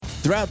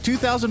Throughout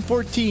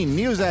 2014,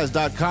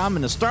 Neozaz.com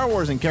and the Star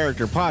Wars and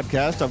Character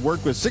podcast have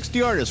worked with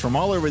 60 artists from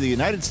all over the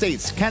United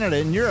States, Canada,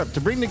 and Europe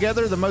to bring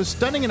together the most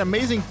stunning and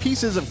amazing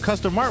pieces of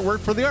custom artwork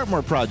for the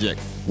Artmore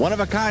Project.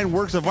 One-of-a-kind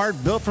works of art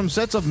built from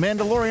sets of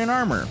Mandalorian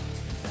armor.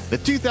 The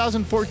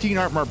 2014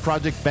 Artmore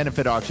Project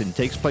Benefit Auction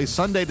takes place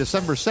Sunday,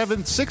 December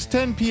 7th,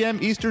 6:10 p.m.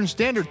 Eastern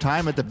Standard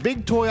Time at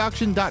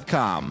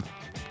thebigtoyauction.com.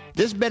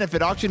 This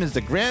benefit auction is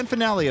the grand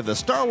finale of the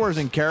Star Wars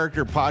and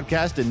Character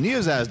podcast and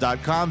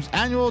Neozaz.com's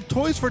annual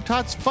Toys for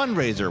Tots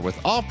fundraiser, with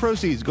all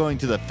proceeds going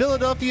to the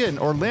Philadelphia and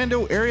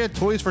Orlando area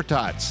Toys for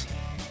Tots.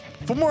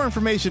 For more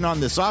information on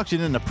this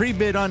auction and a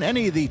pre-bid on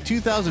any of the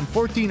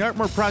 2014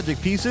 Artmore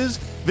Project pieces,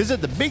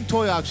 visit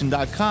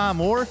thebigtoyauction.com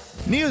or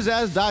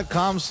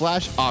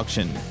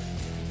neozaz.com/auction.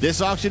 This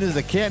auction is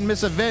the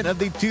can't-miss event of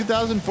the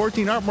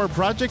 2014 Artmore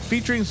Project,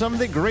 featuring some of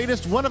the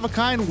greatest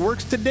one-of-a-kind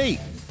works to date.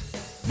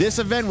 This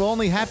event will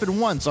only happen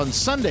once on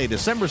Sunday,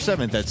 December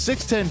 7th at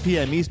 6:10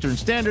 p.m. Eastern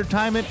Standard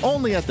Time and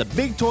only at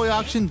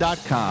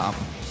thebigtoyauction.com.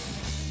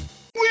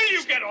 Will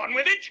you get on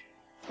with it?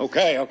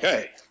 Okay.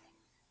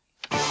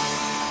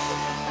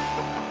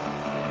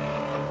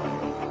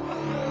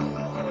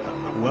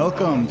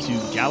 Welcome to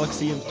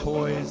Galaxy of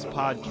Toys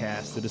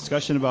podcast, a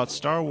discussion about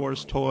Star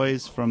Wars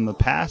toys from the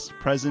past,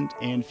 present,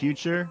 and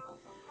future.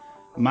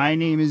 My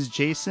name is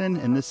Jason,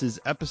 and this is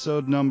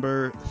episode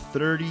number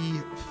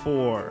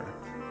 34.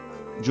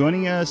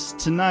 Joining us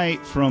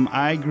tonight from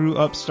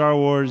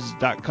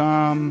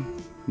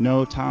igrewupstarwars.com.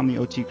 No, Tom the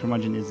OT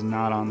Curmudgeon is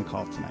not on the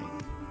call tonight.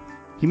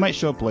 He might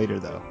show up later,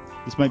 though.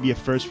 This might be a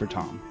first for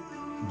Tom.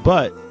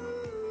 But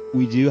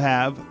we do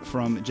have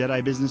from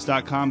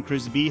JediBusiness.com,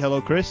 Chris B. Hello,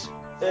 Chris.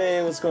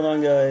 Hey, what's going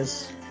on,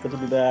 guys? Good to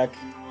be back.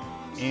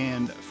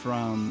 And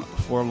from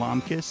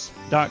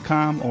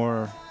forlomkis.com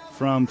or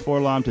from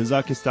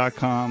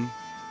forlomtozukis.com,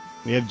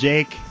 we have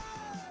Jake.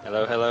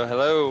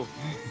 Hello.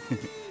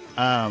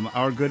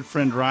 Our good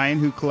friend Ryan,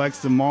 who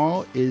collects them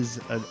all, is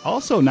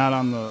also not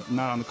on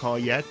the call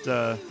yet.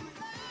 So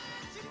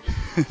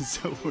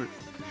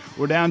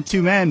we're down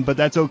two men, but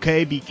that's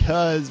okay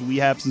because we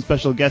have some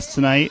special guests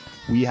tonight.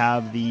 We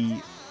have the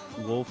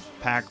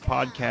Wolfpack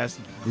podcast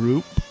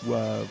group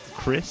of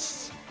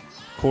Chris,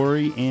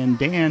 Corey, and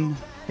Dan.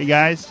 Hey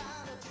guys.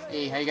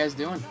 Hey, how you guys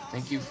doing?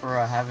 Thank you for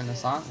having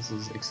us on. This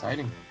is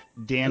exciting.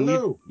 Dan,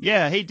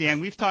 hey Dan,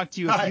 we've talked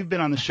to you. You've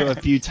been on the show a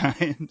few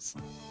times.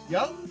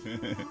 Yep.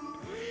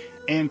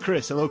 And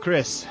Chris, hello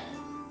Chris.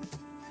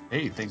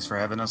 Hey, thanks for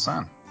having us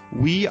on.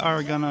 We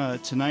are gonna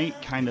tonight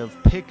kind of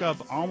pick up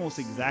almost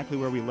exactly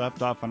where we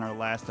left off on our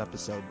last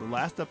episode. The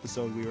last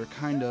episode we were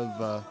kind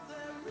of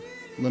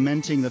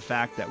lamenting the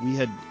fact that we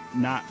had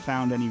not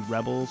found any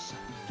Rebels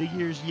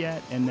figures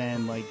yet, and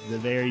then like the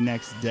very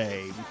next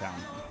day we found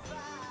them.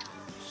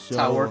 So, that's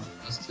how it works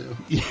for us too.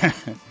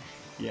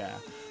 Yeah.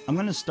 I'm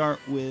gonna start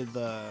with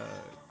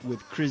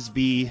Chris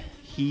B.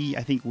 He,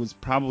 I think, was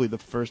probably the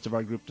first of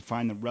our group to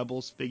find the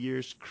Rebels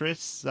figures.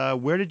 Chris,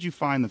 where did you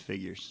find the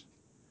figures?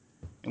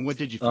 And what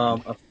did you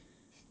find?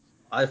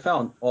 I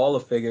found all the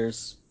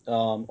figures,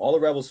 all the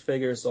Rebels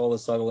figures, all the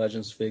Saga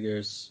Legends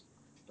figures.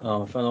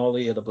 I found all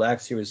the Black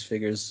Series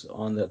figures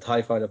on the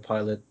TIE Fighter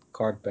pilot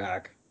card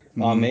back.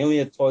 Mainly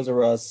at Toys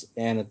R Us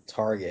and at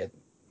Target.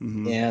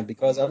 Mm-hmm. And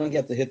because I don't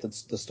get to hit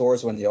the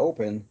stores when they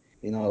open,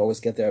 I always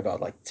get there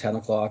about like 10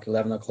 o'clock,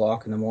 11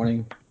 o'clock in the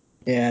morning.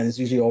 And it's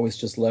usually always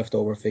just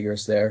leftover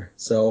figures there.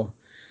 So,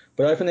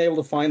 but I've been able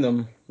to find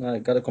them. I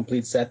got a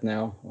complete set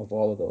now of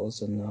all of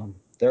those, and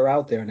they're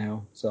out there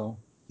now. So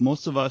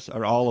most of us,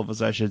 or all of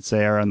us, I should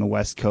say, are on the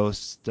West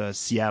Coast,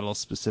 Seattle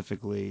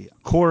specifically.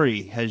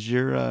 Corey,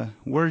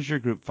 where's your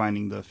group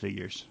finding the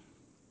figures?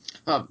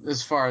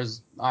 As far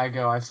as I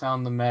go, I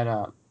found them at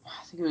I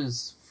think it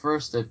was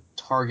first at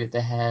Target.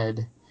 They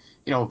had,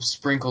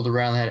 sprinkled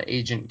around. They had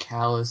Agent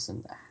Callus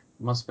and.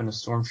 Must have been a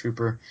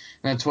Stormtrooper.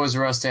 And at Toys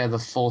R Us, they had the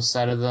full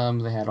set of them.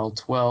 They had all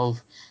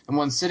 12 in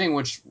one sitting,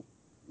 which,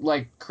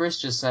 like Chris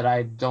just said,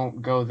 I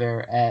don't go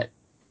there at,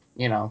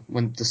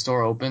 when the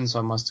store opens, so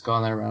I must have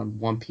gone there around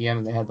 1 p.m.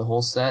 and they had the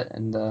whole set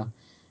and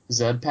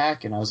Zed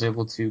pack, and I was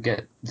able to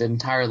get the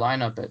entire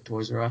lineup at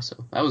Toys R Us,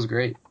 so that was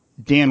great.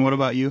 Dan, what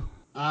about you?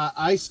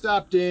 I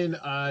stopped in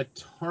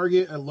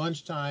Target at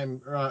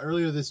lunchtime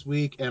earlier this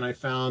week, and I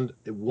found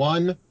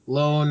one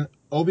lone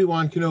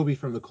Obi-Wan Kenobi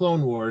from the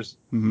Clone Wars.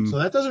 Mm-hmm. So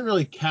that doesn't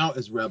really count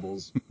as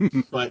Rebels,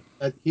 but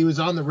he was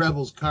on the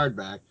Rebels card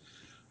back.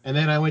 And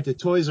then I went to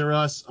Toys R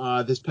Us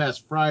this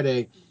past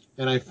Friday,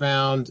 and I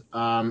found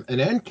an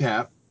end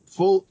cap,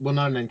 not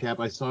an end cap.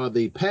 I saw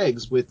the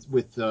pegs with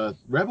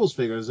Rebels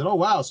figures. And oh,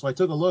 wow. So I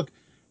took a look,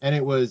 and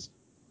it was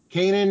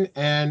Kanan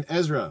and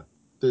Ezra,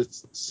 the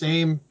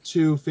same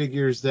two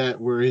figures that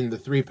were in the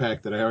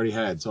 3-pack that I already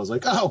had. So I was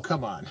like, oh,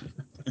 come on.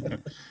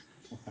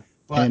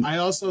 But I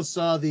also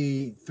saw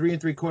the 3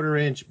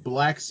 3/4 inch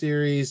Black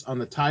Series on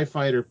the TIE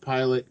Fighter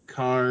pilot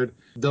card.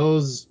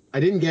 Those, I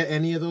didn't get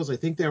any of those. I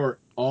think they were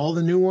all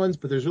the new ones,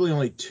 but there's really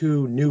only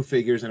 2 new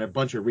figures and a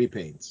bunch of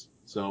repaints.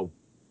 So,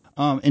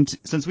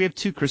 since we have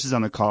 2 Chris's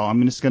on the call,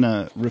 I'm just going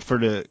to refer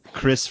to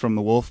Chris from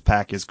the Wolf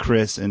Pack as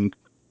Chris and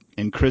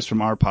and Chris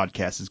from our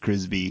podcast is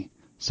Crisby,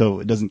 so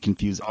it doesn't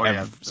confuse. Oh,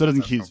 yeah. So it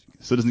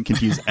doesn't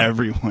confuse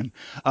everyone.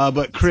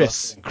 But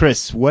Chris,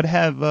 what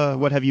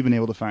have you been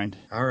able to find?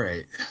 All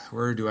right,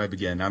 where do I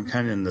begin? I'm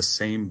kind of in the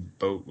same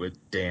boat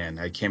with Dan.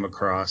 I came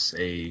across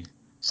a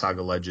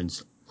Saga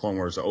Legends Clone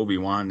Wars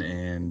Obi-Wan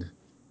and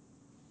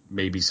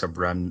maybe some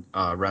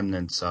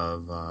remnants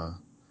of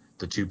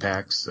the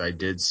 2-packs. I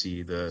did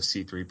see the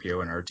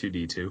C-3PO and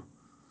R2-D2.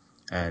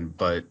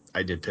 But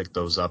I did pick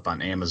those up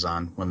on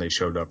Amazon when they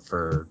showed up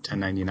for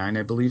 $10.99,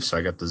 I believe. So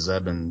I got the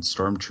Zeb and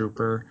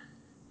Stormtrooper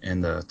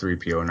and the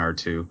 3PO and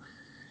R2.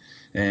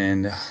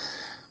 And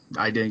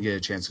I didn't get a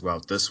chance to go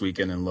out this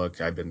weekend and look.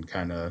 I've been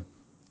kind of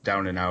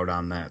down and out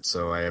on that,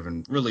 so I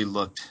haven't really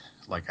looked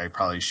like I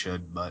probably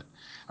should. But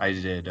I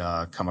did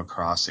come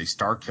across a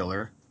Star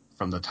Killer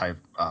from the type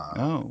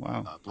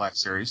Black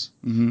Series,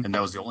 and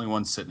that was the only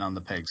one sitting on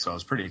the peg. So I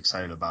was pretty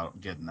excited about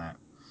getting that.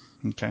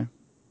 Okay.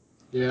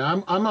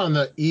 Yeah, I'm on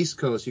the East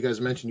Coast. You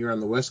guys mentioned you're on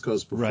the West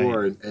Coast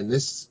before, right. and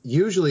this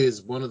usually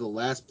is one of the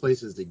last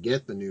places to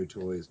get the new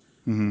toys.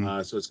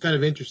 So it's kind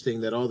of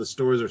interesting that all the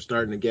stores are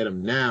starting to get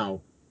them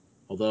now,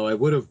 although I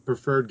would have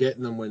preferred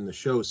getting them when the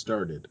show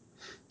started.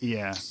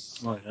 Yeah.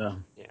 Oh,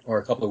 yeah. Or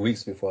a couple of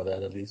weeks before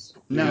that, at least.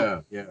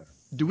 Now, yeah.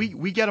 Do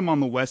we get them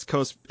on the West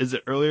Coast? Is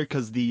it earlier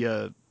because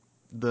the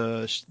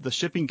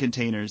shipping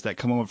containers that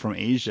come over from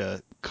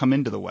Asia come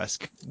into the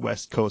West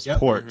Coast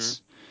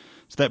ports?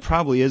 So that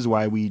probably is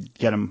why we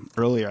get them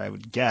earlier, I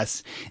would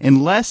guess.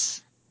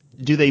 Unless,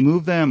 do they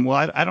move them?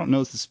 Well, I don't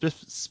know the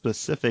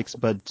specifics,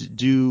 but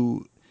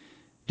do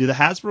the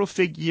Hasbro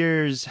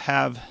figures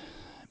have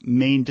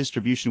main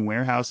distribution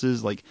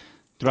warehouses like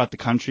throughout the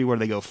country where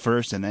they go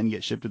first and then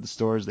get shipped to the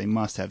stores? They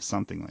must have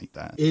something like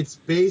that. It's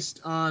based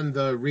on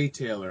the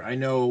retailer. I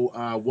know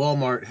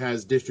Walmart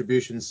has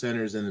distribution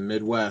centers in the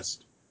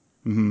Midwest.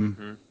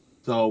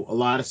 So a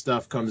lot of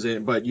stuff comes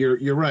in, but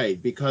you're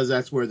right, because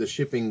that's where the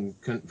shipping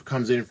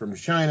comes in from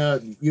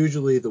China.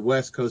 Usually the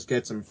West Coast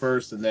gets them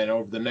first, and then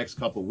over the next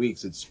couple of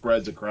weeks it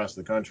spreads across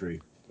the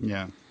country.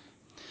 Yeah.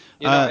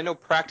 I know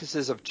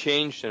practices have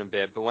changed in a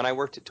bit, but when I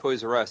worked at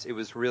Toys R Us, it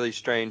was really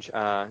strange.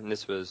 And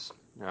this was,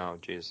 I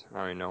don't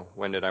even know,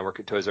 when did I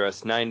work at Toys R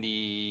Us?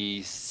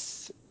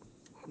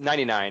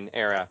 99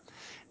 era.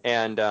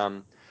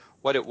 And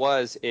what it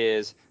was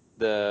is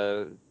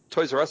the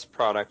Toys R Us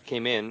product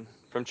came in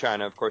from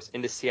China, of course,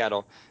 into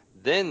Seattle.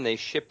 Then they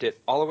shipped it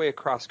all the way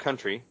across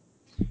country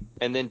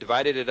and then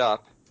divided it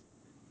up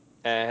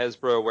at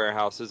Hasbro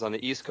warehouses on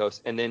the East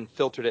Coast and then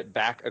filtered it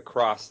back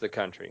across the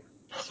country.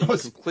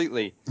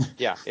 Completely,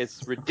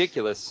 it's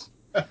ridiculous.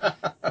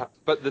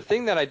 But the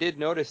thing that I did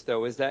notice,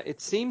 though, is that it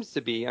seems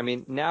to be,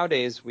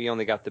 nowadays we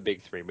only got the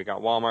big three. We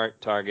got Walmart,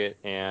 Target,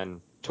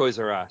 and Toys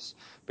R Us.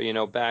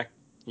 But, back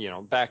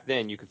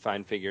then you could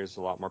find figures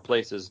a lot more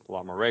places, a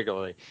lot more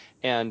regularly.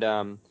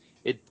 And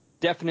it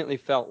definitely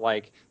felt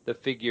like the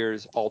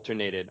figures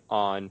alternated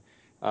on,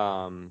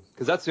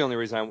 because that's the only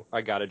reason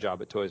I got a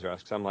job at Toys R Us,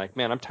 because I'm like,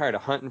 man, I'm tired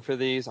of hunting for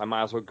these. I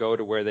might as well go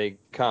to where they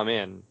come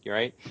in,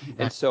 right?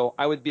 And so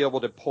I would be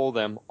able to pull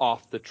them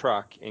off the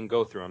truck and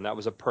go through them. That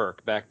was a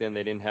perk. Back then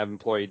they didn't have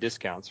employee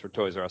discounts for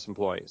Toys R Us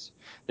employees.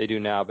 They do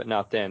now, but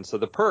not then. So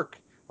the perk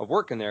of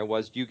working there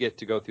was you get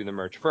to go through the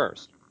merch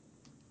first.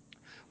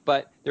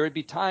 But there would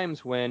be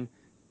times when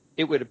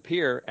it would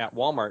appear at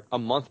Walmart a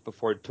month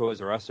before Toys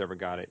R Us ever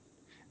got it.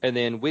 And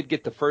then we'd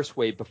get the first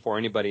wave before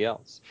anybody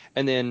else.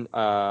 And then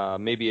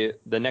maybe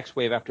the next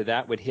wave after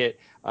that would hit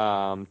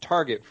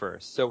Target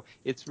first. So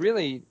it's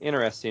really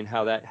interesting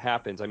how that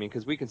happens.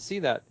 Because we can see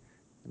that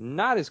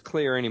not as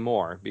clear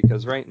anymore,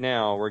 because right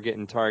now we're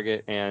getting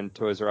Target and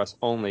Toys R Us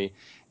only.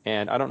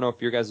 And I don't know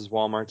if your guys'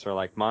 Walmarts are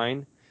like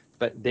mine,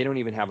 but they don't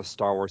even have a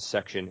Star Wars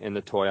section in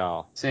the toy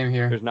aisle. Same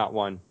here. There's not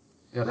one.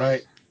 Yeah.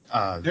 Right.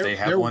 They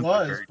have one,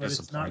 but very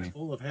disappointing. It's not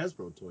full of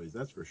Hasbro toys,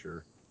 that's for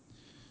sure.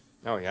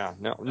 Oh, yeah.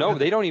 No,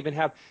 they don't even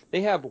have –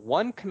 they have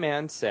one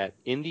command set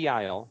in the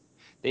aisle.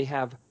 They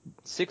have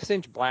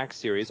 6-inch Black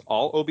Series,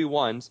 all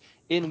Obi-Wans,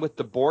 in with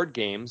the board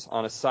games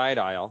on a side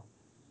aisle.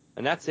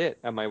 And that's it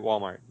at my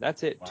Walmart.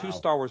 That's it. Wow. 2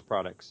 Star Wars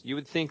products. You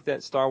would think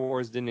that Star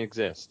Wars didn't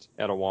exist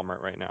at a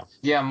Walmart right now.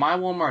 Yeah, my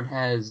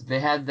Walmart they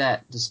had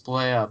that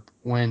display up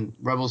when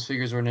Rebels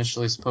figures were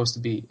initially supposed to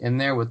be in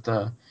there with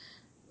the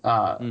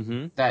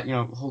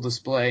that whole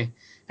display.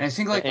 And I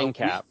think like the end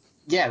cap.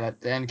 The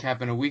end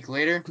cap, and a week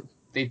later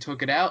they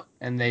took it out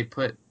and they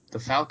put the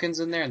Falcons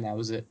in there, and that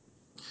was it.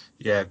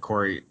 Yeah,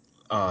 Corey,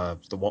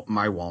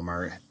 my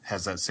Walmart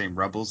has that same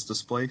Rebels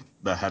display,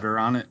 the header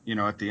on it,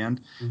 at the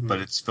end, but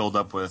it's filled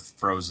up with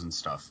Frozen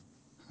stuff.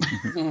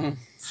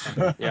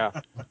 Yeah.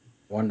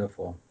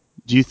 Wonderful.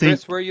 Do you think?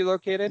 Chris, where are you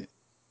located?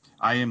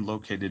 I am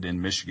located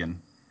in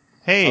Michigan.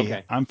 Hey,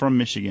 okay. I'm from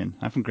Michigan.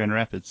 I'm from Grand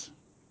Rapids.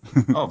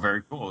 Oh,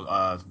 very cool.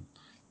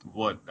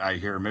 What I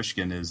hear in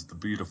Michigan is the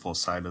beautiful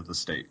side of the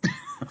state.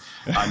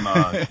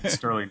 I'm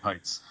Sterling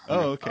Heights.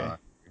 Oh, okay.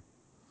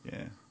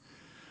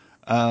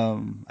 Yeah.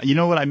 You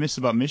know what I miss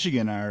about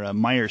Michigan are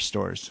Meijer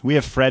stores. We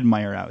have Fred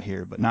Meyer out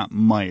here, but not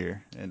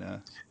Meyer.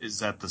 And is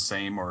that the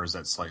same or is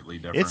that slightly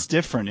different? It's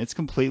different. It's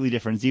completely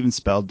different. It's even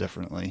spelled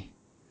differently.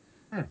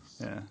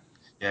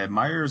 Yeah,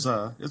 Myers,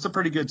 it's a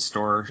pretty good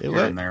store here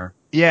and there.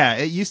 Yeah,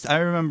 it used to, I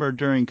remember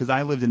because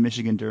I lived in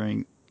Michigan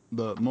during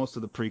most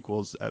of the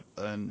prequels,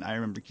 and I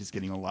remember just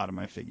getting a lot of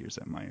my figures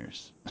at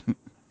Myers. Do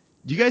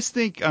you guys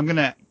think, I'm going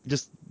to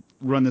just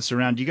run this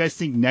around, do you guys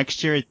think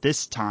next year at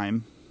this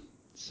time,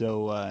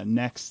 so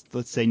next,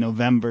 let's say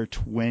November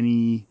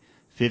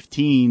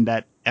 2015,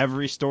 that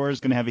every store is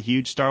going to have a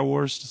huge Star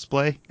Wars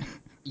display?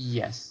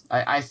 Yes.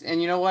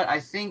 And you know what? I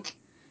think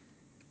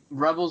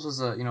Rebels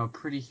was a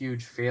pretty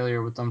huge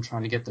failure with them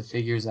trying to get the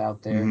figures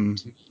out there to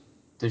meet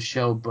the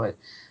show, but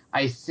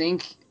I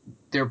think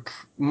they're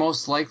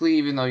most likely,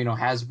 even though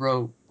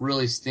Hasbro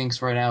really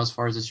stinks right now as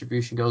far as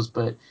distribution goes,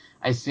 but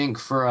I think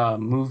for a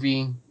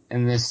movie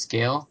in this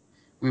scale,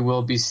 we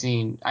will be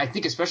seeing. I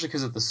think especially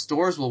because the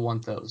stores will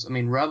want those. I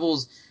mean,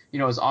 Rebels,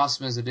 as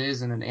awesome as it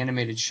is in an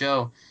animated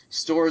show,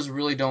 stores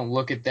really don't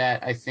look at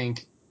that. I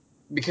think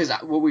because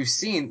what we've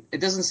seen, it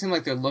doesn't seem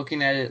like they're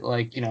looking at it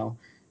like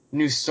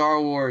new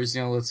Star Wars,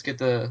 let's get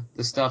the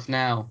stuff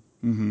now.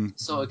 Mm-hmm.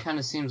 So it kind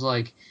of seems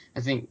like,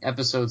 I think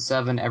Episode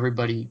 7,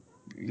 everybody,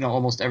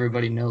 almost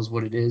everybody knows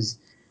what it is.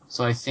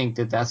 So I think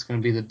that's going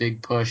to be the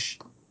big push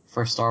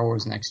for Star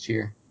Wars next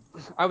year.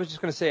 I was just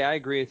going to say, I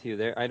agree with you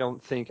there.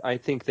 I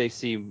think they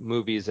see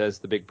movies as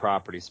the big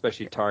property,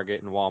 especially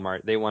Target and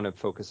Walmart. They want to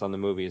focus on the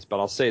movies. But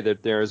I'll say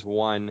that there is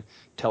one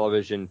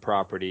television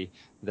property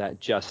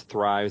that just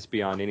thrives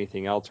beyond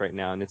anything else right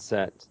now, and it's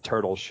that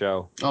Turtles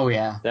show. Oh,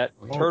 yeah.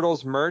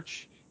 Turtles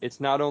merch,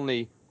 it's not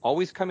only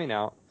always coming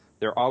out,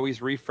 they're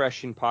always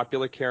refreshing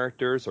popular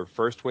characters or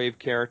first wave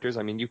characters.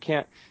 I mean, you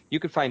can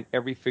find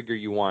every figure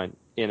you want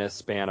in a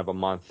span of a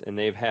month, and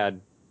they've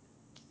had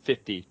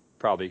 50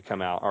 probably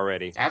come out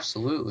already.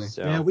 Absolutely.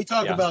 So, yeah, we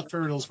talk about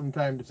Turtles from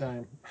time to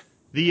time.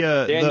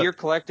 Dan, you're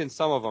collecting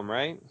some of them,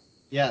 right?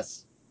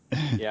 Yes.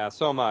 Yeah,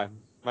 so am I.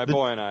 My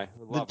boy and I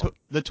love them.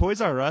 The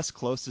Toys R Us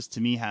closest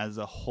to me has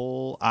a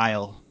whole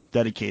aisle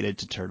dedicated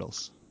to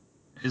Turtles.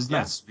 Isn't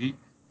that sweet?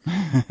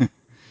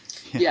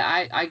 Yeah,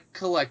 I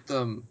collect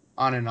them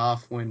on and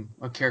off. When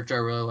a character I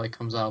really like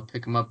comes out, I'll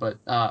pick them up. But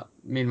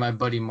me and my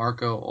buddy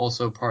Marco,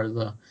 also part of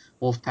the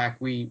Wolfpack,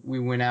 we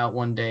went out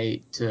one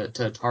day to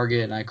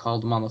Target, and I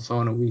called him on the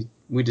phone, and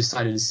we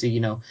decided to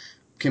see,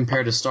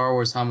 compared to Star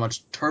Wars, how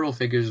much turtle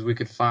figures we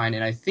could find.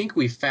 And I think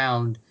we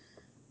found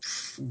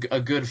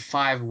a good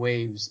 5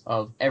 waves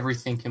of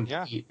everything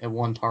complete at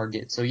one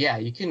Target. So yeah,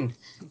 you can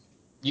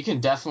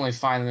definitely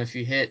find them. If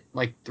you hit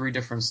like 3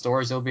 different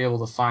stores, you'll be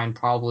able to find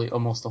probably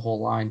almost the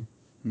whole line.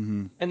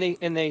 Mm-hmm.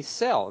 And they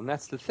sell, and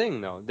that's the thing,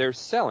 though. They're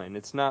selling.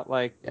 It's not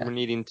like we're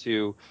needing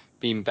to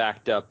be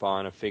backed up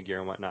on a figure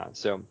and whatnot.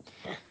 So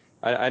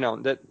I know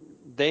that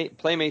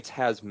Playmates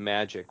has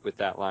magic with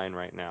that line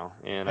right now,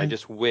 and I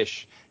just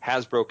wish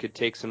Hasbro could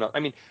take some. I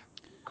mean,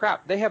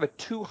 crap, they have a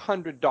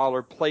 $200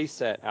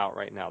 playset out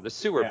right now, the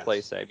sewer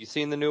playset. Have you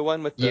seen the new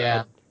one with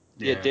the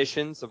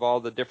additions of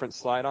all the different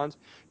slide-ons?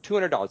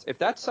 $200. If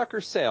that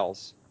sucker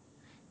sells,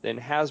 then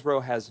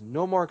Hasbro has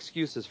no more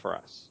excuses for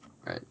us.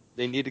 Right.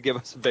 They need to give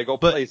us a big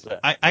old playset.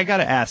 I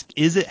gotta ask,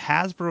 is it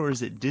Hasbro or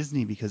is it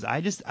Disney? Because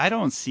I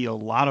don't see a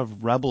lot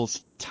of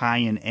Rebels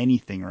tying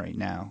anything right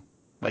now.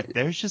 Like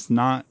there's just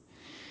not.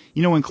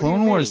 When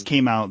Clone Wars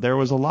came out, there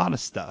was a lot of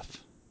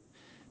stuff.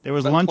 There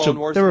was Clone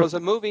Wars was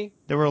a movie.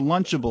 There were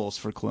Lunchables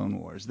for Clone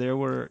Wars. There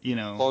were,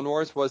 Clone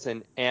Wars was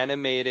an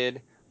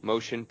animated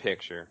motion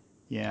picture.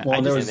 Yeah.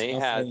 Well, Go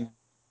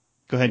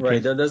ahead, Chris.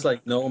 Chris. There's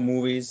like no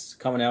movies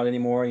coming out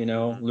anymore.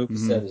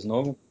 Lucas said there's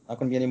not going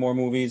to be any more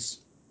movies.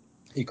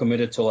 He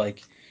committed to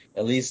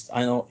at least,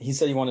 I know he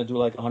said he wanted to do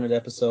 100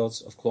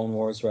 episodes of Clone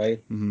Wars, right?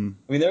 Mm-hmm.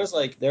 I mean,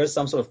 there's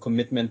some sort of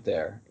commitment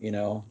there,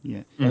 Yeah.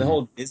 And the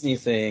whole Disney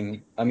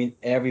thing, I mean,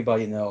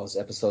 everybody knows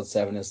Episode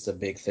 7 is the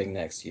big thing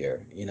next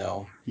year,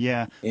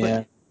 Yeah.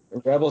 Yeah.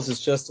 Rebels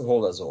is just to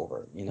hold us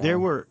over, There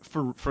were,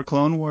 for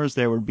Clone Wars,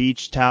 there were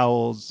beach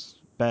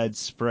towels,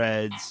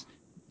 bedspreads,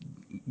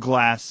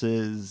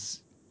 glasses,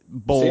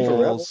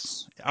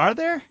 bowls. Are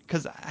there?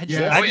 Because I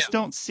just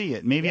don't see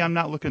it. Maybe I'm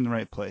not looking in the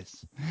right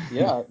place.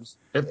 Yeah.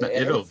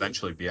 It'll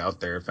eventually be out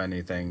there, if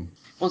anything.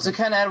 Well, to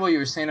kind of add what you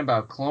were saying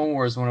about Clone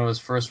Wars when it was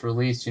first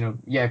released,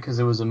 because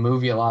it was a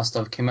movie, a lot of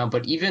stuff came out.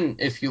 But even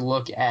if you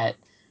look at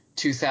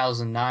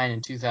 2009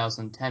 and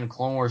 2010,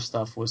 Clone Wars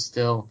stuff was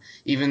still,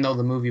 even though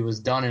the movie was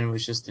done and it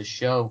was just a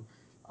show,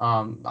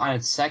 on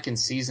its second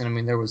season, I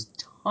mean, there was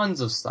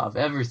tons of stuff.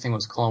 Everything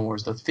was Clone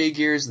Wars. The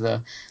figures,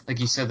 like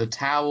you said, the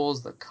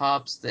towels, the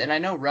cups, and I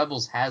know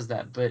Rebels has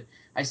that, but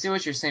I see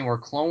what you're saying, where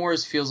Clone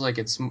Wars feels like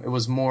it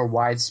was more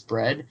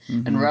widespread,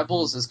 and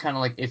Rebels is kind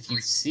of like, if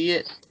you see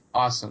it,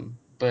 awesome,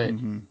 but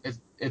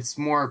it's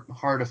more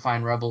hard to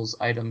find Rebels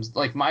items.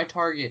 Like my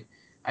Target,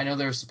 I know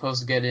they were supposed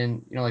to get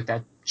in, like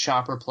that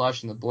chopper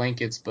plush and the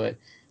blankets, but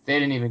they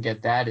didn't even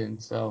get that in,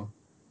 so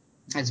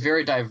it's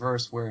very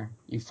diverse where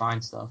you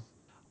find stuff.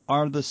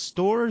 Are the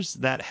stores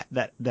that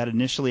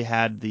initially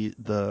had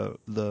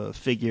the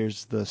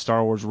figures, the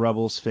Star Wars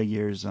Rebels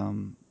figures?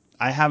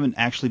 I haven't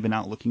actually been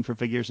out looking for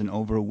figures in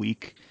over a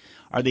week.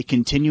 Are they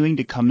continuing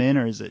to come in,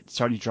 or is it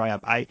starting to dry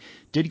up? I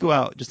did go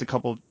out just a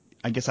couple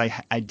I guess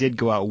I did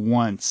go out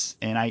once,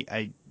 and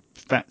I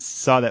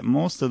saw that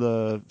most of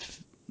the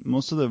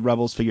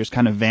Rebels figures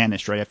kind of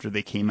vanished right after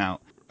they came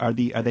out. Are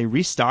they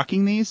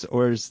restocking these,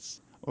 or is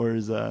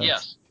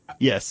Yes.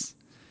 Yes.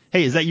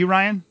 Hey, is that you,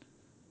 Ryan?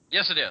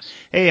 Yes, it is.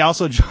 Hey,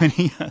 also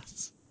joining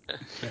us,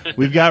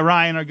 we've got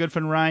Ryan, our good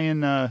friend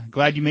Ryan.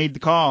 Glad you made the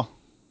call.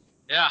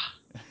 Yeah.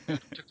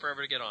 Took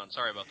forever to get on.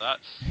 Sorry about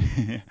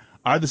that.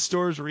 Are the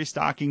stores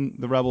restocking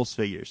the Rebels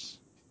figures?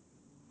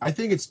 I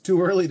think it's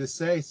too early to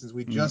say since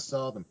we just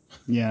saw them.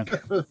 Yeah.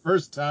 For the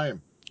first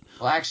time.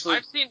 Well, actually,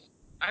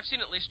 I've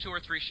seen at least 2 or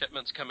 3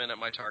 shipments come in at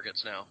my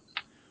Targets now.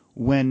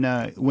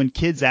 When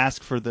kids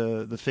ask for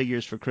the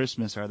figures for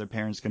Christmas, are their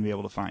parents going to be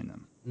able to find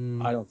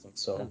them? I don't think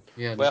so.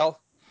 Yeah. Well,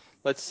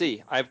 let's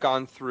see. I've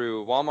gone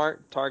through Walmart,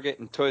 Target,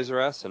 and Toys R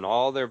Us, and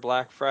all their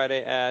Black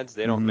Friday ads.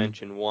 They don't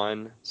mention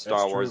one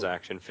Star Wars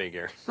action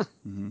figure.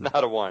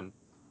 Not a one.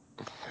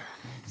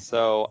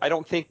 So I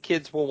don't think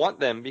kids will want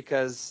them,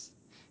 because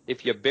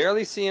if you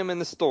barely see them in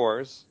the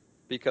stores,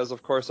 because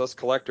of course us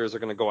collectors are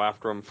going to go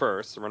after them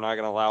first, and we're not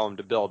going to allow them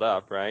to build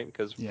up, right?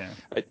 Because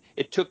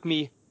it took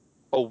me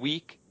a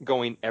week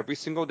going every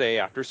single day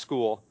after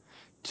school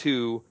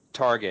to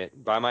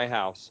Target by my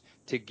house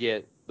to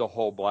get the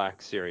whole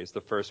Black series,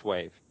 the first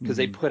wave, because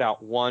they put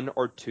out 1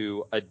 or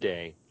 2 a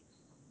day,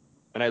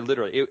 and I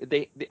literally,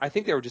 I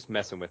think they were just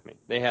messing with me.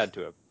 They had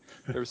to have.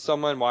 There was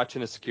someone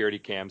watching a security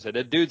cam said,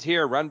 "A dude's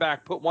here, run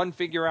back, put one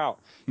figure out,"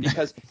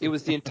 because it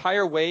was the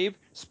entire wave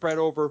spread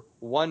over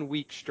 1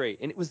 week straight,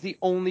 and it was the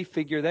only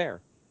figure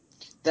there.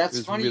 That's It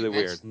was funny really you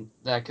weird. mentioned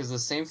that, because the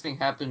same thing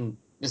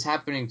is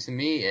happening to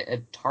me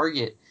at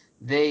Target.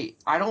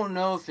 I don't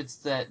know if it's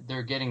that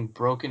they're getting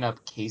broken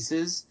up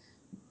cases,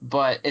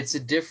 but it's a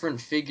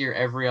different figure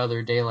every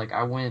other day. Like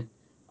I went,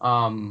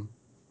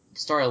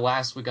 started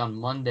last week on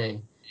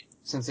Monday,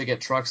 since they get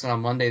trucks, and on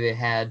Monday they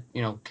had,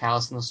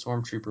 Kallus and the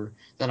Stormtrooper.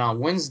 Then on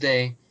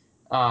Wednesday,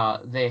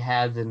 they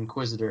had the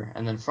Inquisitor,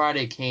 and then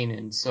Friday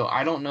Kanan. So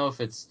I don't know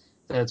if it's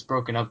that it's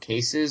broken up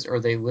cases, or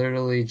they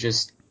literally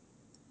just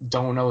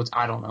don't know.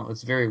 I don't know.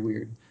 It's very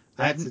weird.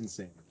 That's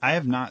insane. I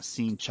have not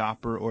seen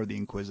Chopper or the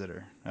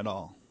Inquisitor at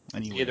all.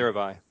 Anyway. Neither have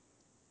I.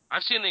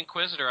 I've seen the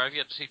Inquisitor. I've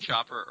yet to see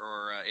Chopper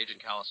or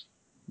Agent Kallus.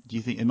 Do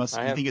you think it must?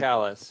 I have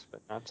Kallus,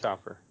 but not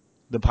Chopper.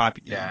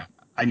 Yeah,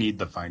 I need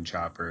to find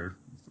Chopper.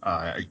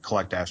 I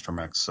collect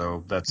Astromechs,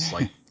 so that's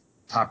like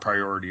top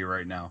priority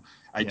right now.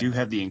 I do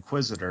have the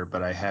Inquisitor,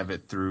 but I have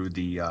it through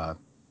the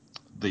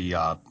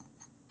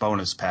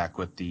bonus pack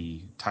with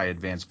the TIE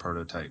Advanced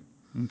prototype.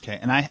 Okay,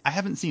 and I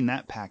haven't seen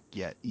that pack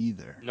yet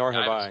either. Nor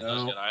have I. I haven't seen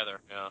those yet either.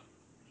 Yeah.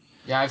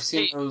 Yeah, I've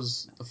seen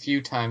those a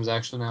few times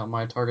actually. Now at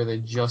my Target, they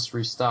just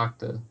restocked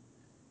the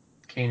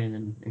Kanan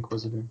and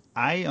Inquisitor.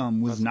 I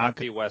was not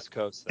be West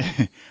Coast.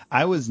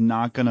 I was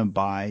not gonna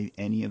buy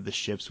any of the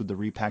ships with the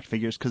repacked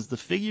figures, because the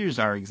figures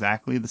are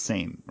exactly the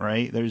same,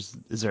 right? Is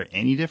there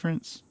any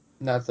difference?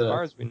 Not that as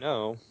far as we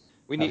know,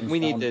 we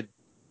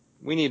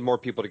need more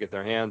people to get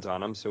their hands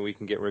on them so we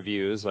can get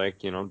reviews like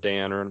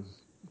Dan or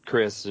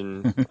Chris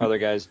and other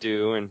guys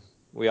do, and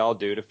we all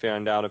do, to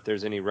find out if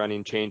there's any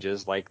running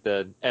changes like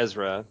the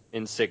Ezra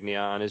insignia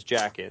on his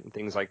jacket and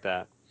things like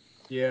that.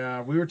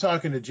 Yeah, we were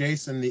talking to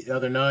Jason the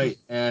other night,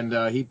 and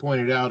he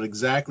pointed out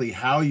exactly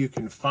how you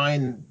can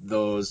find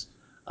those.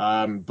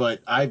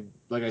 But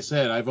like I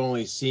said, I've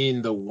only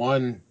seen the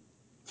 1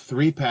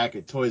 3-pack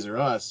at Toys R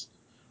Us,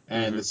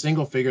 and the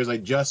single figures I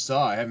just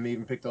saw. I haven't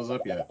even picked those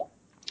up yet.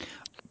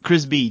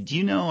 Chris B, do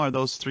you know, are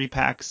those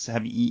 3-packs?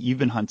 You've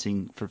been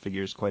hunting for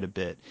figures quite a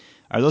bit?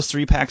 Are those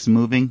 3-packs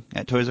moving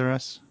at Toys R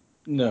Us?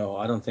 No,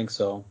 I don't think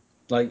so.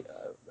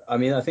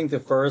 I think the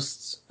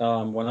first,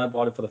 when I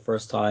bought it for the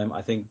first time,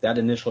 I think that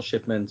initial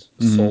shipment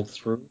sold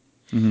through,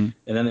 and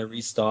then they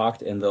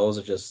restocked, and those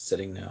are just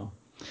sitting now.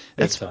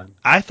 Big time.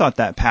 I thought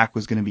that pack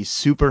was going to be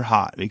super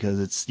hot, because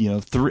it's,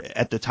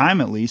 at the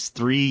time at least,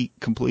 3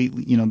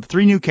 completely,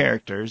 3 new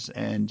characters,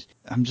 and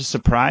I'm just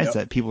surprised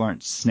that people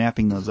aren't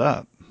snapping those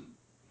up.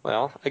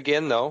 Well,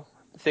 again, though,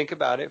 think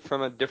about it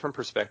from a different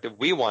perspective.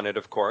 We wanted,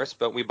 of course,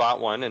 but we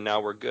bought one, and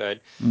now we're good.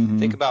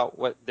 Think about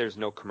there's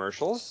no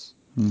commercials.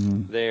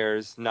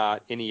 There's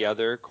not any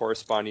other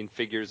corresponding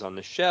figures on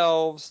the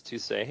shelves to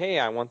say, hey,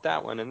 I want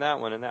that one and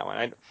that one and that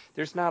one.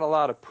 There's not a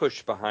lot of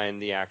push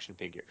behind the action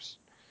figures.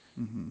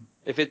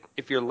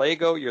 If you're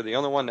Lego, you're the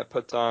only one that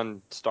puts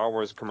on Star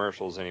Wars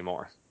commercials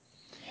anymore.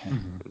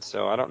 And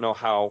so I don't know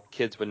how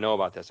kids would know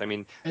about this. I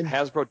mean,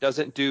 Hasbro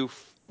doesn't do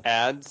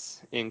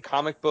ads in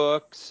comic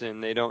books,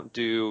 and they don't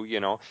do,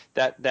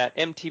 that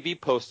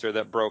MTV poster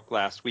that broke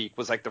last week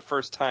was like the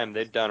first time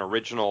they'd done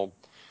original,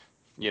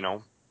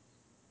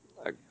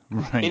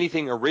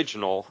 anything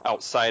original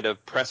outside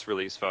of press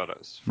release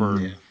photos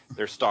for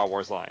their Star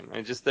Wars line.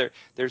 And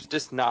there's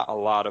just not a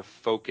lot of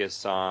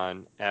focus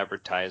on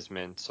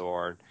advertisements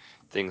or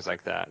things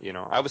like that.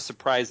 I was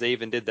surprised they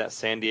even did that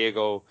San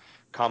Diego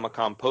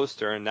Comic-Con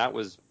poster, and that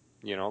was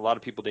a lot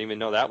of people didn't even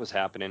know that was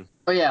happening.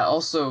 Oh yeah,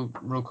 also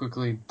real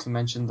quickly to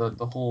mention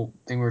the whole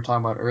thing we were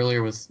talking about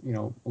earlier with,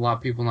 a lot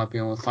of people not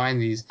being able to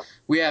find these.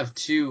 We have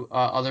two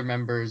other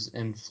members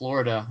in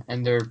Florida,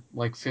 and they're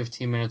like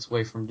 15 minutes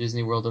away from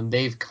Disney World, and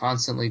they've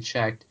constantly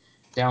checked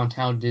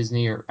downtown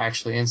Disney, or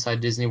actually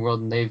inside Disney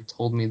World, and they've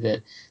told me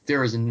that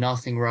there is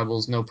nothing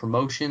Rebels, no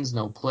promotions,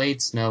 no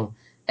plates, no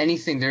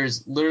anything.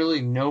 There's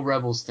literally no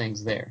Rebels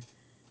things there.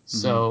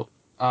 So,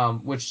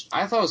 which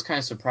I thought was kind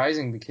of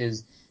surprising,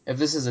 because if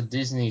this is a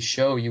Disney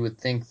show, you would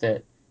think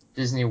that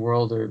Disney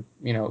World or,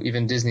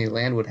 even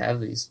Disneyland would have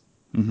these.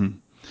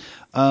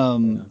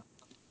 Ryan,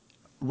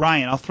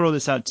 I'll throw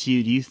this out to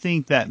you. Do you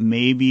think that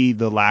maybe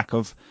the lack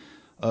of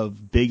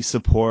big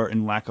support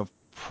and lack of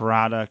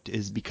product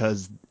is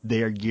because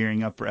they are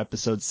gearing up for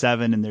episode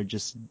 7 and they're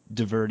just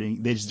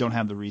diverting, they just don't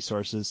have the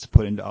resources to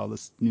put into all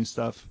this new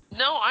stuff?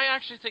 No, I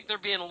actually think they're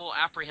being a little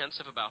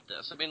apprehensive about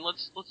this. I mean,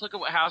 let's look at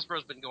what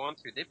Hasbro's been going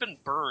through. They've been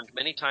burned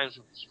many times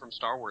from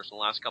Star Wars in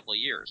the last couple of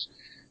years.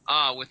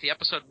 With the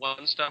episode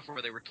 1 stuff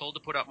where they were told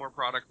to put out more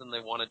product than they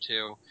wanted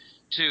to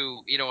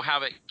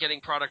have it getting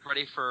product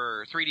ready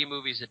for 3D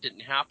movies that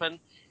didn't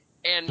happen.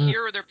 And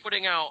here they're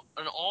putting out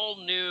an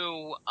all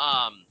new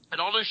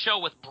show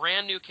with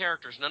brand new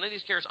characters. None of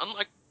these characters,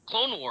 unlike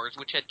Clone Wars,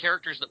 which had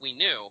characters that we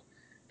knew,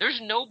 there's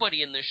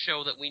nobody in this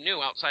show that we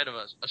knew outside of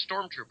a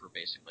stormtrooper,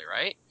 basically,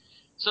 right?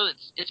 So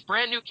it's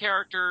brand new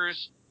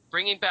characters,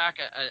 bringing back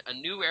a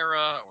new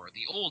era, or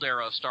the old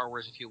era of Star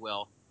Wars, if you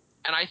will.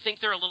 And I think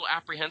they're a little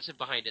apprehensive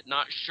behind it,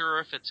 not sure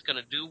if it's going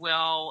to do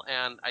well,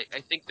 and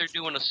I think they're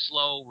doing a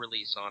slow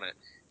release on it.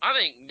 I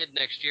think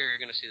mid-next year you're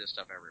going to see this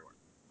stuff everywhere.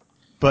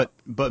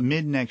 But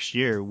mid next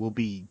year we'll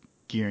be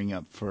gearing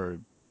up for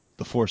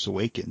The Force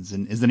Awakens,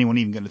 and is anyone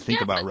even going to think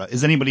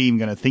is anybody even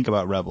going to think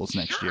about Rebels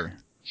next year?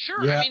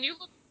 Sure. Yeah. I mean, you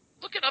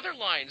look at other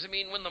lines. I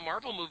mean, when the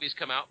Marvel movies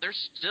come out,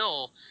 there's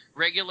still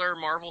regular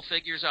Marvel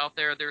figures out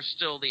there. There's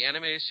still the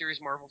animated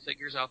series Marvel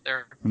figures out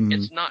there.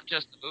 It's not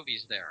just the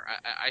movies there.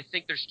 I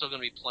think there's still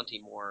going to be plenty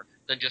more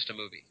than just a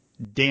movie.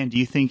 Dan, do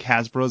you think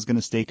Hasbro is going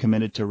to stay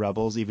committed to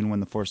Rebels even when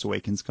The Force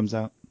Awakens comes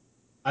out?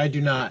 I do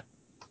not.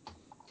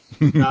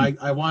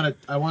 I want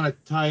to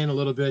tie in a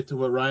little bit to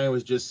what Ryan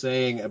was just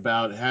saying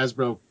about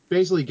Hasbro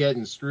basically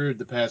getting screwed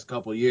the past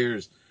couple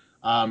years.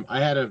 I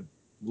had a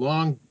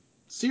long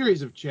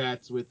series of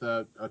chats with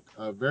a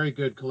very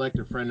good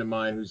collector friend of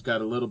mine who's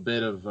got a little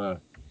bit of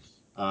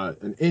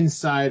an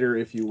insider,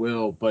 if you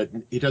will, but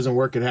he doesn't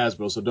work at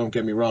Hasbro, so don't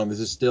get me wrong. This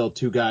is still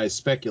two guys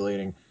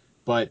speculating.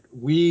 But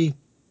we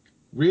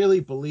really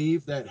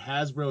believe that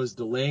Hasbro is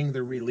delaying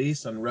the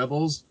release on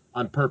Rebels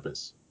on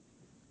purpose.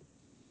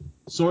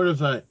 Sort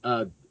of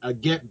a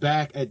get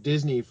back at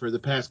Disney for the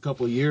past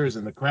couple of years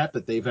and the crap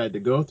that they've had to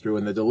go through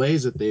and the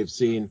delays that they've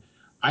seen.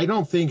 I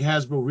don't think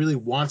Hasbro really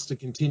wants to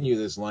continue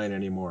this line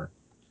anymore.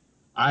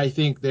 I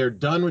think they're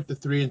done with the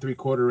 3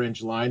 3/4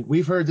 inch line.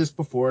 We've heard this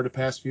before the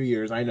past few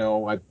years. I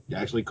know I've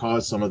actually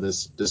caused some of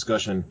this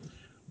discussion,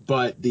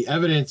 but the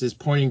evidence is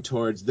pointing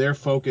towards their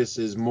focus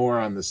is more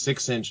on the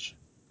 6-inch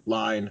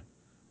line.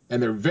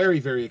 And they're very,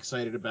 very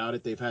excited about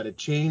it. They've had a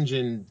change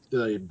in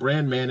the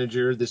brand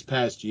manager this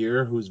past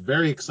year who's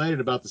very excited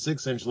about the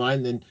 6-inch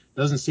line and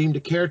doesn't seem to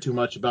care too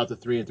much about the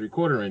 3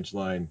 3/4 inch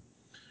line.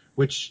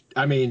 Which,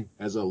 I mean,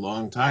 as a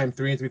long-time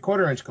 3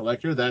 3/4 inch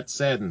collector, that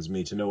saddens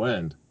me to no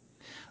end.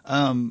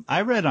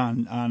 I read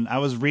I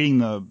was reading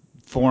the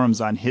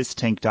forums on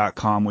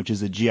histank.com, which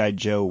is a G.I.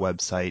 Joe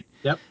website.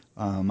 Yep.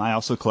 I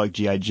also collect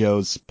G.I.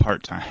 Joes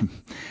part-time.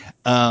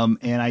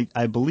 And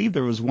I believe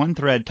there was one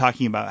thread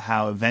talking about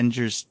how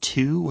Avengers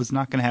 2 was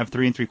not going to have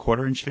 3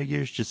 3/4 inch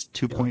figures, just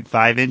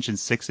 2.5 inch and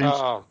 6 inch.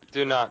 Oh,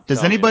 do not.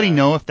 Does anybody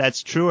know if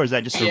that's true, or is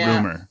that just a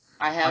rumor?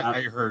 I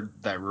heard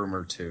that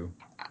rumor too.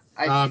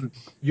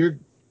 You're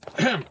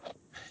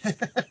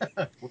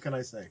what can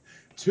I say?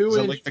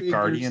 2-inch like the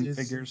Guardian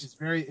figures. It's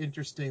very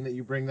interesting that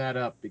you bring that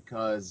up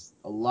because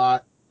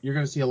you're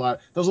going to see a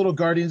lot. Those little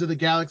Guardians of the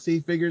Galaxy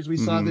figures we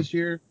saw this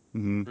year.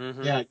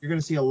 Mm-hmm. Yeah, you're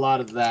going to see a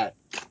lot of that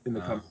in the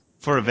company.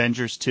 For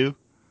Avengers 2?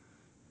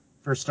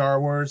 For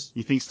Star Wars.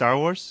 You think Star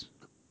Wars?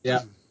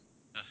 Yeah.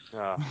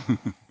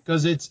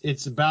 Because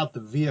it's about the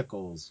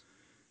vehicles.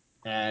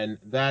 And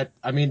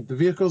the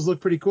vehicles look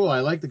pretty cool. I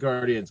like the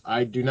Guardians.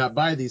 I do not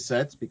buy these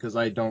sets because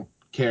I don't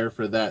care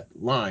for that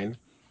line.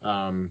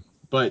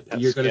 But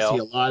you're going to see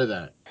a lot of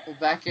that. Well,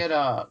 back at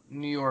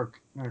New York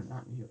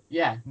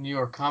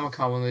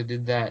Comic-Con, when they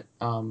did that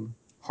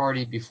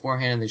party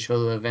beforehand and they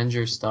showed the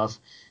Avengers stuff,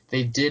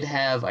 they did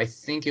have, I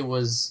think it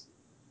was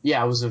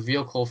a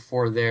vehicle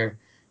for their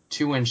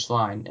 2-inch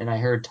line, and I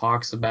heard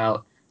talks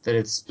about that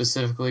it's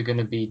specifically going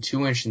to be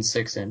 2-inch and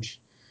 6-inch.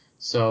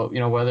 So,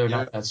 whether or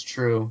not that's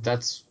true,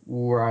 that's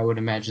where I would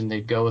imagine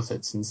they'd go with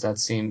it, since that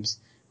seems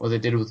what they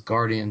did with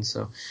Guardians.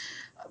 So,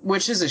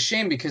 which is a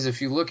shame, because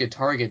if you look at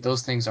Target,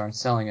 those things aren't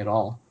selling at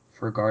all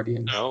for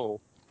Guardians. No.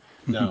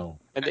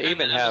 And they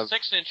even have the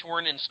 6-inch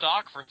weren't in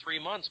stock for 3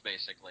 months,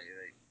 basically.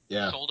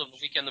 They sold them the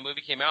weekend the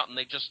movie came out, and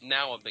they just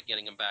now have been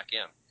getting them back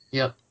in.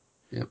 Yep.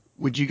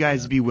 Would you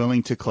guys be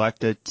willing to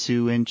collect a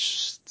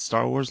 2-inch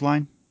Star Wars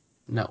line?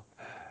 No.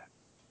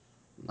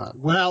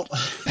 Well,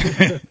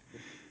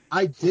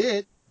 I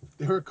did.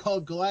 They were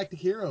called Galactic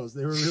Heroes.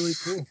 They were really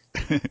cool.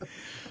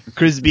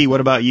 Chris B,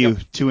 what about you?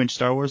 2-inch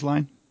Star Wars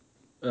line?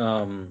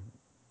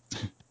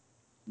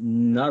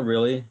 Not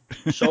really.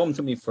 Show them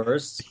to me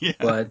first, Yeah.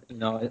 but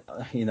no,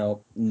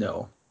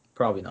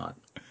 probably not.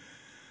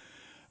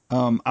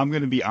 I'm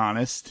going to be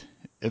honest.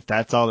 If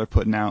that's all they're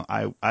putting out,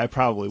 I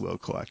probably will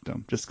collect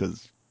them just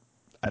because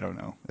I don't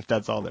know if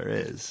that's all there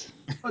is.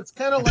 It's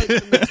kind of like the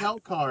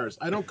Mattel cars.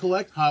 I don't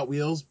collect Hot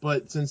Wheels,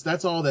 but since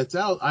that's all that's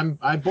out,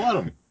 I bought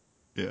them.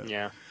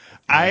 Yeah.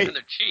 And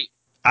they're cheap.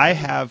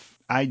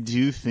 I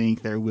do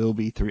think there will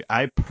be 3.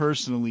 I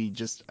personally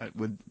just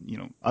would,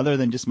 other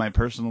than just my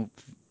personal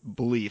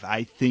belief,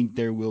 I think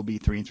there will be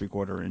 3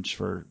 3/4 inch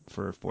for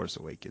Force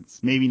Awakens.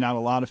 Maybe not a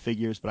lot of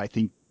figures, but I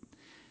think,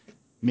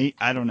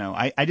 I don't know.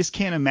 I just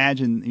can't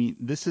imagine. I mean,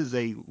 this is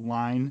a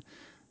line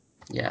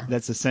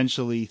that's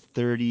essentially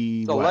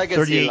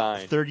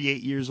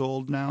 38 years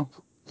old now.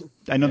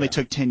 I know they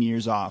took 10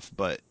 years off,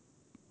 but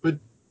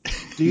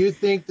do you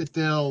think that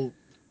they'll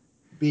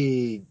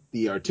be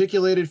the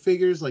articulated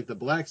figures like the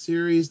Black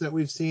Series that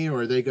we've seen,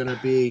 or are they going to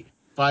be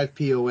 5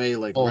 POA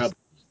like Rebels?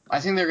 I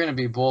think they're going to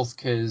be both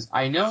because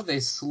I know they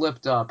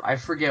slipped up. I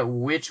forget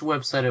which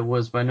website it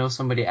was, but I know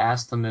somebody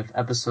asked them if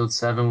Episode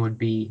 7 would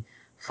be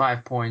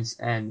 5 points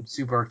and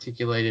super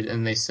articulated,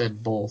 and they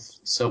said both.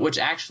 So, which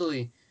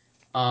actually,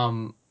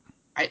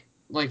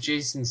 like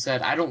Jason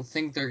said, I don't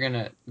think they're going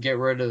to get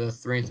rid of the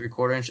 3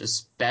 3/4 inch,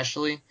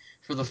 especially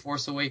for The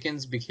Force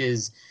Awakens,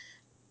 because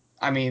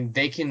I mean,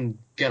 they can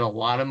get a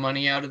lot of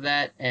money out of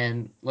that,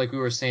 and like we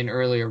were saying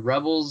earlier,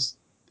 Rebels,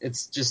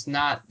 it's just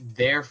not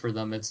there for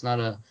them. It's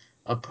not a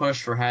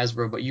push for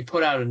Hasbro, but you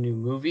put out a new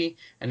movie,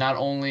 and not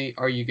only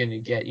are you going to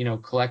get,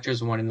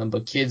 collectors wanting them,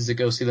 but kids that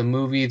go see the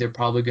movie, they're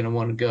probably going to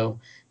want to go,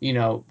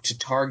 to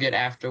Target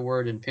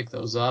afterward and pick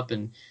those up,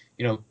 and,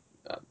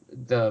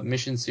 the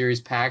Mission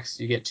Series packs,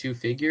 you get 2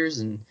 figures,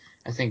 and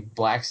I think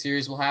Black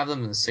Series will have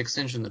them, and the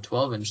 6-inch and the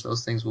 12-inch,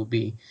 those things will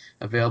be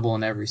available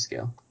in every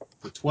scale.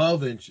 The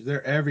 12-inch,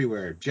 they're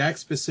everywhere. Jack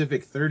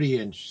Specific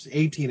 30-inch,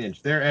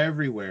 18-inch, they're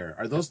everywhere.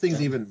 Are those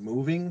things even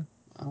moving?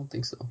 I don't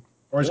think so.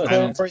 Or is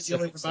Clone Wars the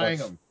only one buying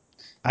them?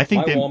 I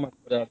think my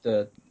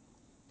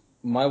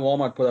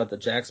Walmart put out the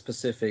Jack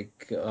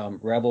Specific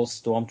Rebel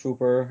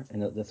Stormtrooper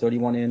and the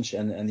 31-inch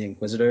and the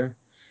Inquisitor,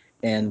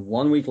 and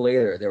 1 week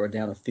later they were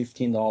down to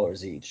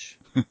 $15 each.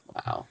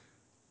 Wow!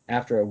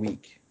 After a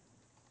week.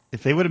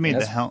 If they would have made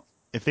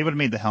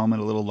the helmet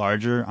a little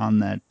larger on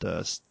that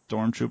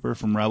Stormtrooper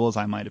from Rebels,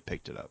 I might have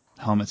picked it up.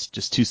 Helmet's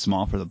just too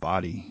small for the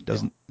body.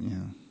 Doesn't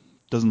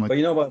look. But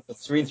about the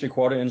 3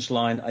 3/4 inch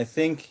line, I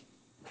think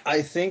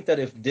that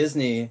if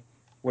Disney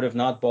would have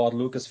not bought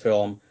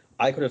Lucasfilm,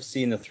 I could have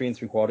seen the 3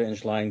 3/4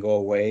 inch line go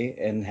away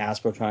and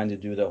Hasbro trying to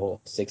do the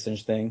whole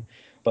 6-inch thing.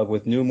 But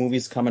with new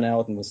movies coming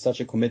out and with such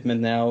a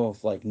commitment now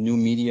of like new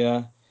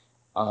media,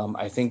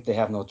 I think they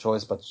have no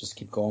choice but to just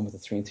keep going with the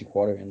 3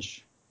 3/4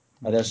 inch.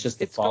 That's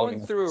just it's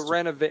going through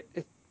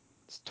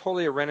it's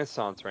totally a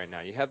renaissance right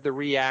now. You have the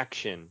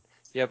reaction.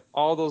 You have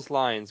all those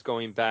lines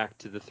going back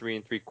to the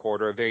 3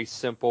 3/4, a very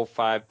simple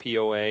 5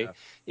 POA. Yeah.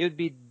 It would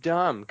be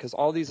dumb because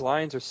all these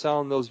lines are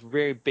selling those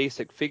very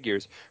basic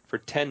figures for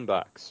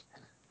 $10.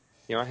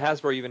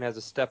 Hasbro even has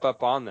a step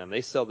up on them.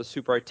 They sell the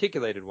super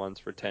articulated ones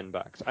for $10.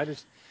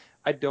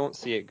 I don't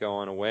see it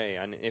going away.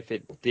 And if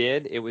it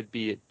did, it would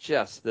be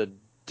just the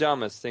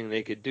dumbest thing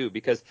they could do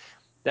because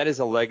that is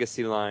a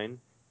legacy line,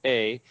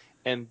 A,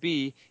 and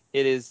B,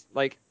 it is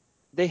like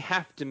they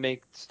have to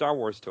make Star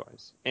Wars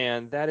toys,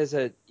 and that is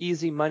an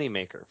easy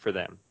moneymaker for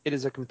them. It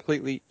is a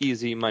completely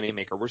easy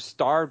moneymaker. We're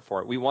starved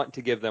for it. We want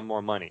to give them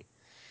more money.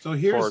 So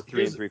here's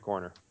 3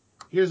 3/4.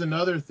 Here's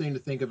another thing to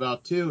think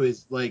about too: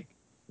 is like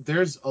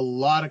there's a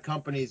lot of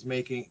companies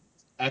making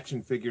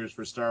action figures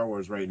for Star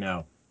Wars right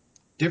now,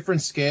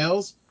 different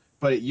scales.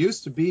 But it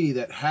used to be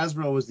that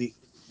Hasbro was the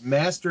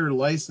master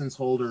license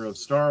holder of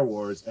Star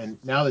Wars, and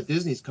now that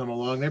Disney's come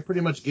along, they're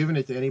pretty much giving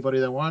it to anybody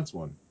that wants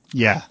one.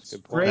 Yeah,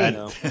 good point.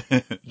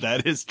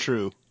 That is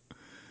true.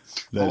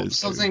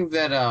 Something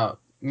that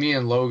me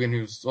and Logan,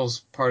 who's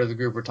also part of the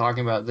group, were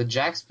talking about, the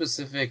Jack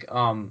Specific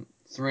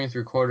 3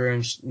 3/4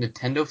 inch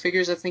Nintendo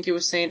figures, I think he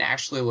was saying,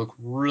 actually look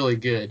really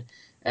good,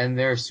 and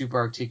they're super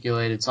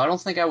articulated. So I don't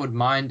think I would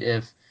mind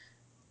if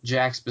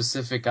Jack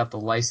Specific got the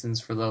license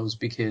for those,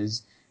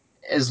 because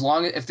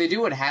if they do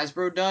what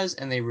Hasbro does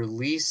and they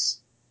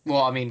release,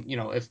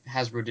 if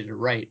Hasbro did it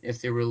right,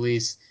 if they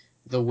release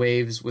the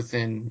waves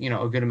within,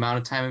 a good amount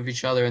of time of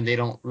each other and they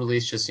don't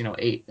release just,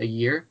 8 a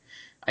year,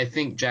 I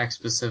think Jack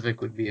Specific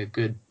would be a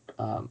good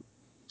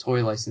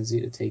toy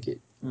licensee to take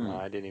it.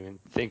 I didn't even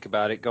think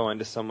about it going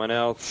to someone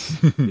else.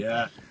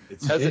 Yeah,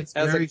 it's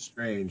very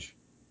strange.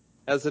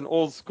 As an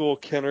old school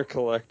Kenner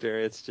collector,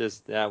 it's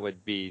just, that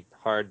would be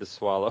hard to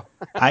swallow.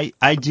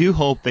 I do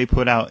hope they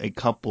put out a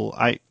couple.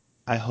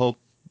 I hope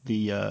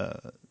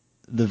the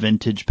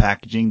vintage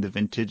packaging, the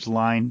vintage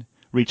line,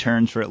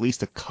 returns for at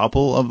least a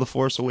couple of the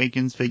Force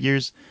Awakens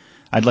figures.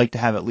 I'd like to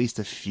have at least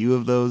a few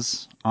of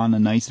those on a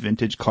nice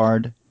vintage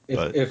card.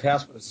 If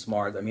Hasbro is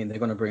smart, I mean, they're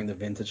going to bring the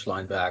vintage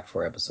line back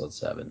for Episode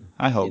 7.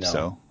 I hope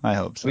so.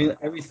 I mean,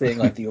 everything,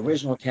 like the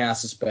original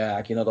cast is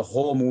back. You know, the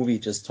whole movie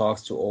just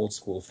talks to old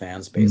school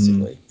fans,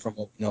 basically, from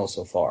what we know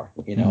so far.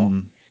 You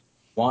know,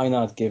 why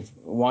not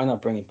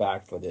bring it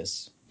back for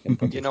this in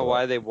particular? You know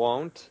why they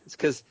won't? It's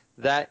because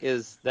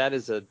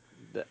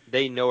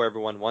they know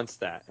everyone wants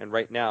that, and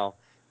right now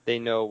they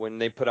know when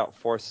they put out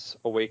Force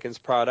Awakens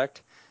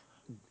product,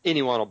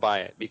 anyone will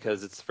buy it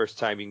because it's the first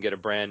time you can get a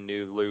brand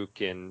new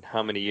Luke in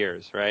how many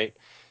years, right?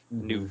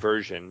 New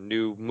version,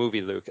 new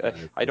movie Luke.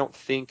 I don't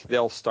think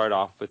they'll start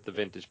off with the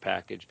vintage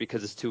package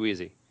because it's too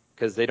easy.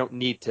 Because they don't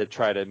need to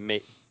try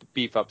to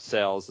beef up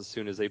sales as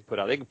soon as they put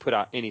out. They can put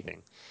out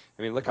anything.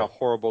 I mean, look how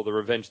horrible the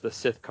Revenge of the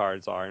Sith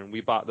cards are, and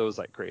we bought those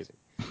like crazy.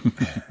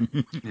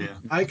 Yeah,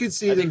 I could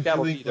see them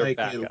doing like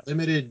a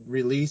limited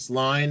release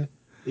line,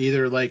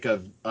 either like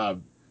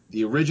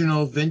the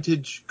original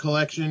vintage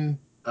collection,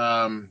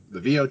 the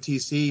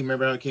VOTC.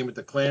 Remember how it came with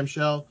the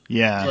clamshell?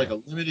 Yeah. So like a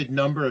limited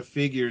number of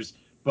figures,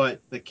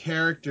 but the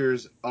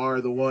characters are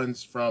the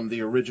ones from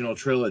the original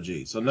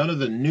trilogy. So none of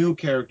the new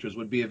characters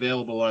would be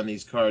available on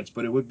these cards,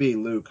 but it would be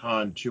Luke,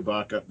 Han,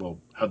 Chewbacca. Well,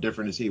 how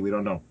different is he? We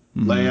don't know.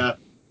 Leia.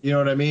 You know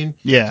what I mean?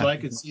 Yeah. So I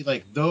could see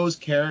like those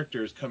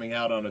characters coming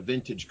out on a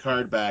vintage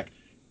card back,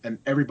 and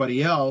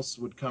everybody else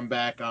would come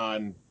back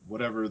on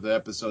whatever the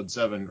Episode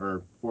 7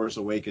 or Force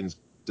Awakens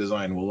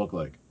design will look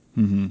like.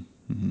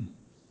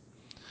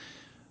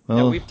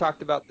 Well, we've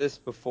talked about this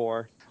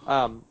before.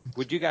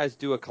 Would you guys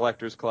do a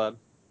collector's club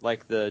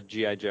like the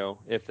G.I. Joe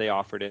if they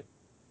offered it?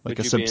 Like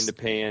would you be into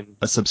paying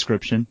a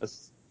subscription?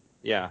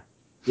 Yeah.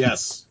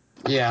 Yes.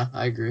 Yeah,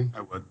 I agree.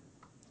 I would.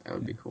 That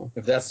would be cool.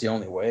 If that's the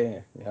only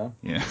way, yeah.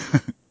 Yeah.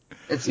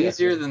 It's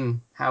easier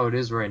than how it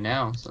is right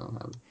now.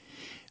 So.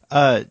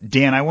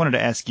 Dan, I wanted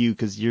to ask you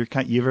because you're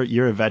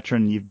a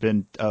veteran. You've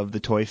been of the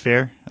Toy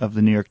Fair, of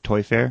the New York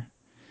Toy Fair.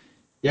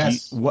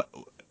 Yes.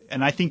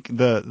 And I think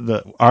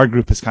our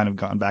group has kind of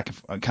gone back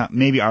and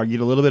maybe argued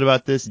a little bit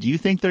about this. Do you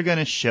think they're going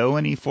to show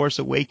any Force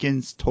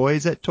Awakens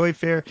toys at Toy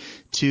Fair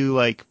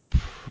to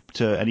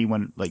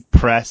anyone like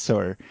press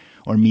or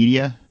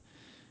media,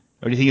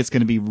 or do you think it's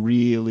going to be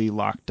really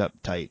locked up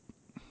tight?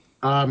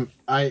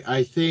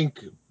 I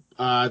think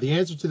the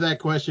answer to that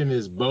question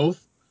is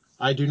both.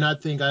 I do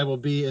not think I will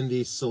be in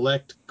the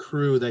select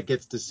crew that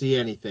gets to see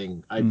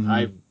anything.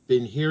 I've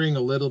been hearing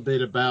a little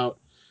bit about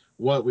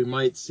what we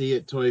might see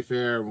at Toy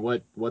Fair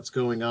and what's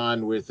going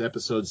on with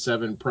Episode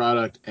 7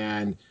 product,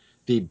 and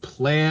the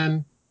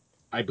plan,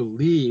 I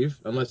believe,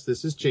 unless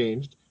this has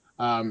changed,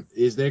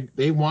 is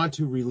they want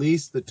to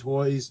release the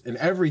toys and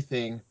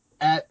everything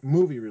at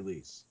movie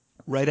release.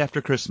 Right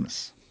after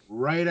Christmas.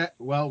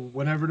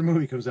 Whenever the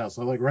movie comes out.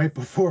 So like right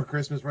before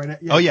Christmas, right?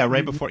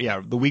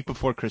 The week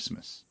before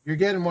Christmas. You're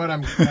getting what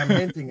I'm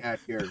hinting at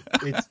here.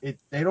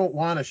 They don't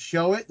want to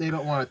show it. They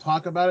don't want to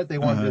talk about it. They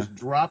want to just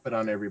drop it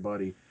on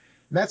everybody.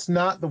 That's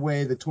not the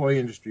way the toy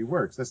industry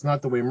works. That's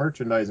not the way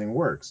merchandising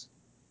works.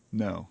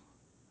 No.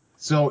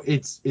 So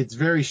it's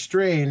very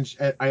strange.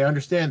 I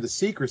understand the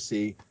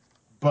secrecy,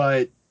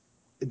 but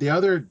the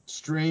other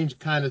strange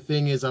kind of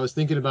thing is, I was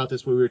thinking about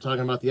this when we were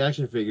talking about the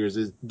action figures,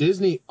 is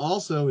Disney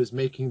also is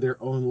making their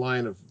own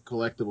line of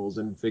collectibles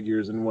and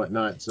figures and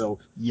whatnot. So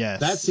yes,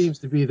 that seems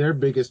to be their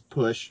biggest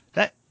push.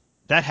 That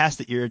has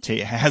to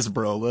irritate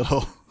Hasbro a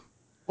little.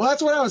 Well,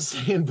 that's what I was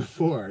saying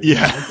before.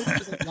 Yeah. I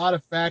think there's a lot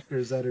of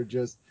factors that are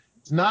just,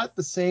 it's not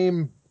the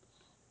same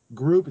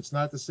group, it's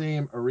not the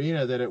same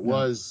arena that it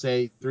was,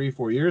 say,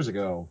 3-4 years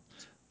ago.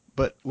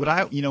 But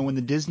when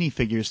the Disney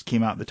figures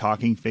came out, the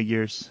talking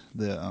figures,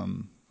 the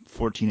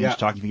 14-inch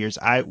talking figures,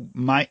 I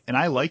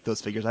like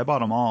those figures. I bought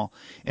them all.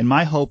 And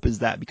my hope is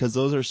that because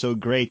those are so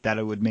great that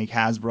it would make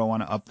Hasbro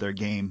want to up their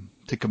game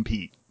to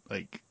compete.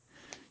 Like,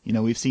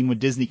 we've seen what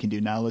Disney can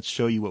do. Now let's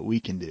show you what we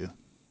can do.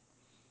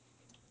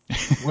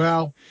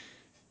 Well,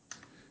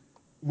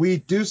 we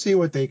do see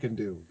what they can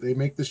do. They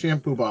make the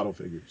shampoo bottle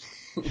figures.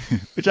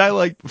 Which I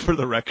like, for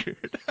the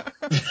record.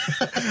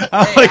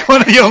 I'm like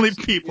one of the only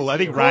people. I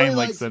think Ryan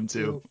likes them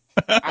too.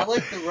 I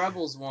like the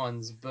Rebels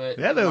ones, but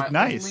yeah, they look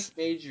nice.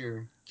 My only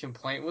major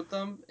complaint with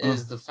them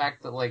is the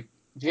fact that, like,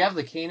 do you have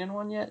the Kanan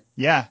one yet?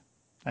 Yeah,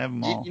 I have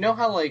them all. You know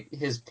how, like,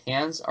 his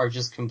pants are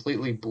just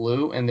completely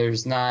blue and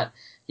there's not,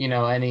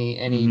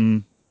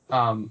 any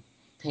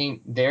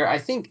paint there? I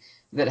think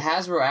that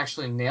Hasbro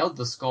actually nailed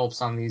the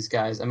sculpts on these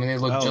guys. I mean, they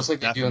look just like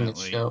they do in the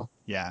show.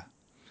 Yeah,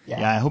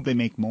 I hope they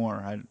make more.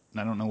 I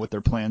don't know what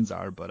their plans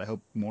are, but I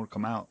hope more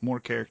come out, more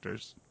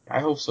characters. I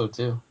hope so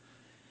too.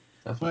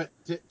 Definitely.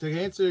 But to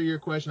answer your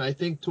question, I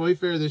think Toy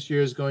Fair this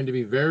year is going to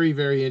be very,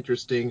 very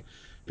interesting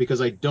because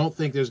I don't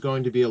think there's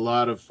going to be a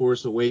lot of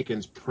Force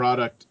Awakens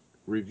product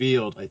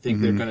revealed. I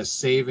think they're going to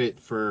save it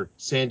for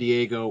San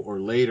Diego or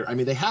later. I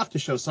mean, they have to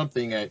show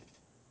something at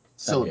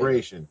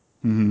Celebration.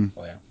 Mm-hmm.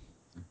 Oh, yeah.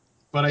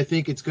 But I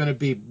think it's going to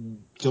be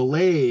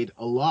delayed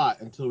a lot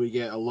until we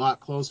get a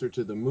lot closer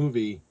to the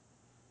movie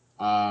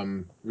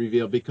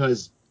reveal,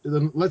 because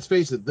let's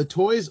face it, the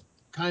toys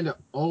kind of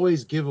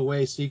always give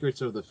away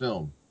secrets of the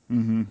film.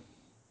 Mm-hmm.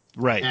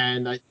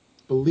 Right.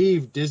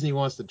 believe Disney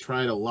wants to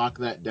try to lock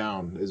that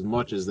down as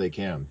much as they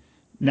can.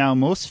 Now,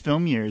 most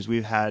film years,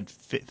 we've had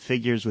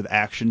figures with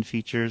action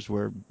features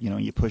where,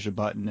 you push a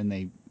button and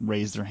they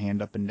raise their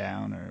hand up and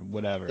down or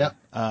whatever. Yep.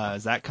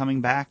 Is that coming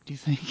back, do you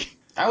think?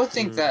 I would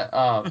think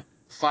that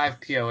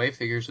 5 POA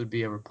figures would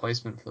be a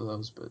replacement for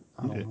those, but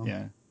I don't know.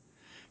 Yeah.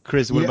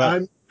 Chris, what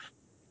about...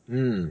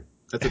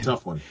 That's a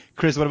tough one.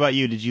 Chris, what about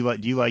you? Do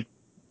you like,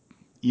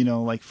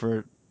 like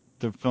for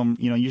the film,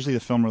 usually the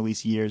film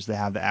release years, they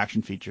have the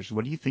action features.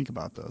 What do you think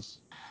about those?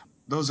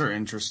 Those are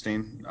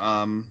interesting.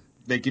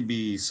 They could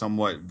be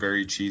somewhat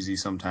very cheesy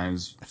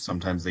sometimes.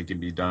 Sometimes they can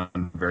be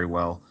done very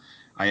well.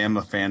 I am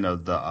a fan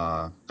of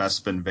the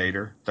Bespin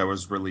Vader that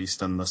was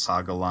released in the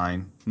Saga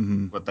line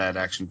with that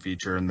action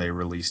feature, and they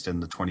released in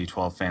the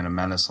 2012 Phantom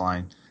Menace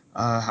line.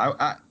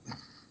 I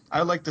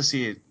would like to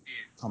see it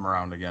come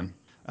around again.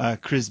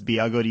 Chris B.,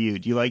 I'll go to you.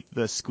 Do you like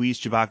the squeeze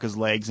Chewbacca's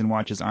legs and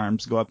watch his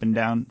arms go up and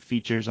down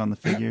features on the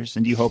figures?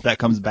 And do you hope that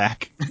comes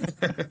back?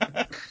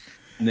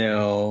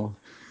 No.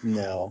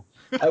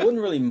 I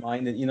wouldn't really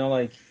mind it.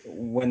 Like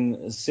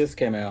when Sith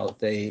came out,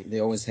 they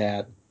always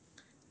had,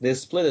 they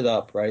split it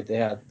up, right? They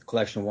had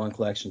collection 1,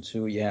 collection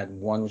 2. You had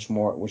one which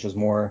was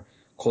more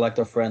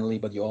collector friendly,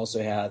 but you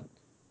also had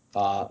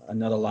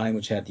another line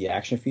which had the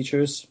action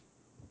features.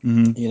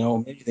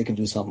 Maybe they can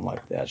do something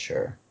like that,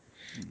 sure.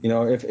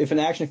 If an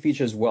action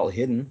feature is well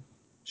hidden,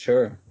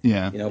 sure.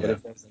 Yeah. But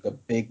if there's like a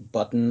big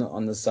button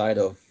on the side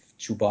of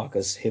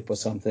Chewbacca's hip or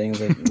something,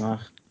 it's like, nah.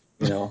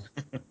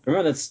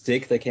 Remember that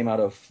stick that came out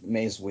of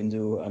Mace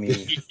Windu? I mean,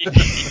 I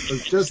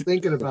was just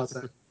thinking about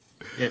that.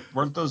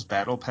 Weren't those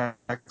battle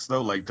packs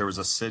though? Like there was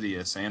a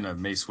Sidious and a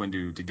Mace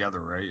Windu together,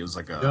 right? It was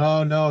like a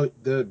No.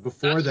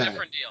 Before That's that. a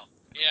different deal.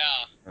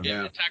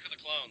 Yeah. Attack of the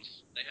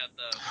Clones. They had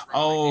the.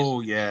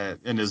 Oh yeah,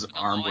 and his The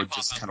arm would lollipop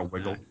just out kind of the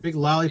wiggle. Big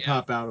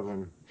lollipop out of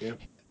him. Yep.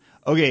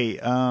 Okay,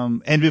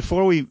 and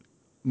before we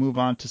move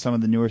on to some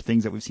of the newer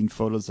things that we've seen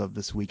photos of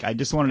this week, I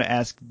just wanted to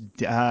ask,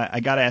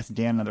 I got to ask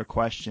Dan another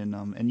question.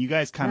 And you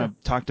guys kind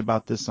of talked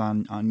about this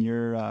on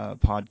your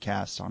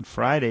podcast on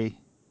Friday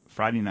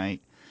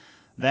night.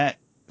 That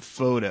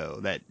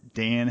photo that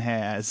Dan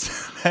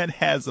has that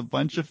has a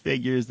bunch of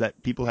figures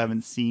that people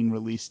haven't seen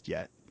released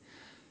yet.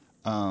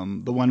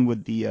 The one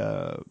with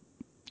the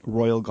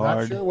Royal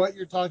Guard. Not sure what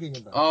you're talking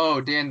about.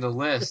 Oh, Dan, the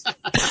list.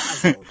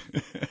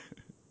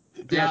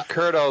 Yeah,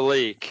 Kurt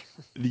O'Leak.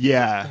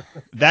 Yeah,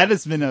 that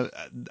has been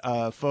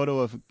a photo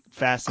of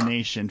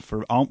fascination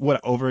for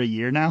over a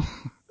year now.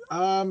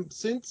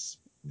 Since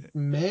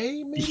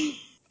May, maybe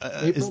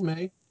April,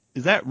 May.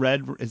 Is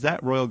that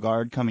Royal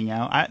Guard coming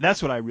out?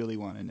 That's what I really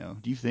want to know.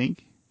 Do you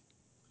think?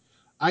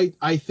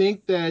 I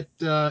think that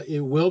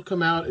it will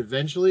come out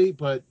eventually,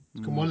 but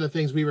one of the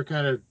things we were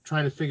kind of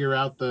trying to figure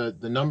out the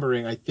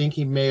numbering. I think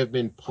he may have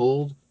been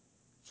pulled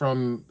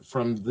from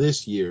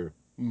this year.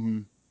 Mm-hmm.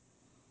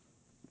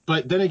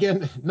 But then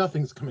again,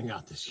 nothing's coming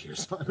out this year,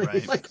 so I mean,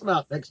 it might come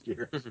out next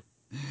year. All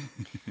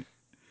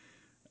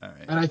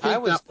right. And I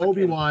think that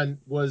Obi-Wan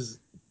was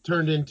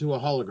turned into a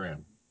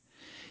hologram.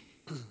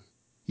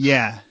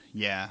 Yeah.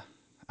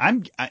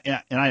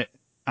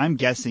 I'm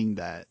guessing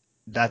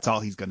that's all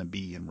he's going to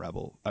be in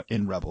Rebels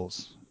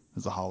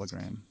as a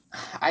hologram.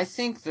 I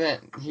think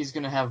that he's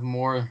going to have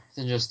more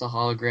than just a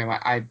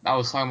hologram. I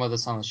was talking about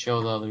this on the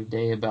show the other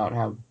day about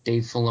how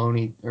Dave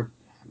Filoni, or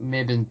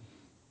maybe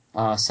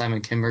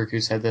Simon Kinberg,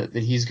 who said that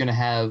he's going to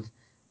have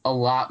a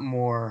lot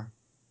more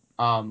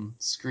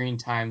screen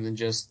time than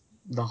just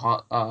the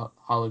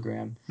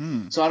hologram.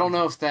 So I don't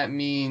know if that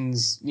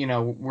means,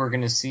 we're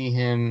going to see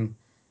him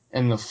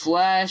in the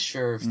flesh,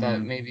 or if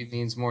that maybe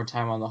means more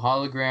time on the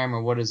hologram,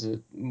 or what does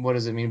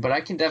it mean? But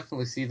I can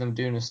definitely see them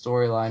doing a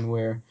storyline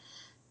where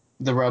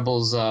the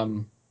Rebels,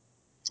 and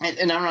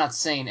I'm not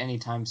saying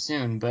anytime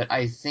soon, but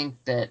I think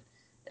that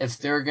if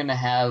they're going to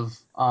have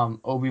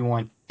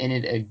Obi-Wan in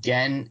it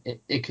again,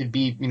 it could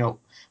be,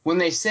 when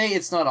they say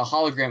it's not a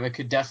hologram, it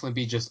could definitely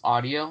be just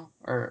audio,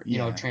 or,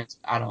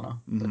 I don't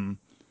know. Mm-hmm.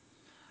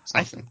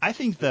 I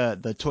think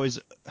the toys,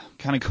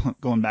 kind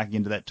of going back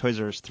into that Toys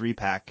R Us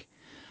 3-pack,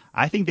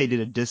 I think they did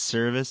a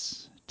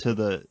disservice to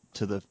the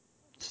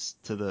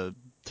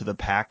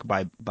pack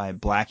by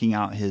blacking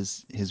out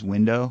his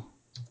window.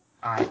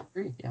 I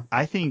agree. Yeah.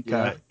 I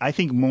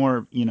think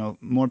more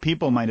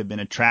people might have been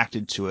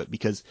attracted to it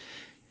because,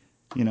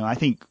 I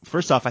think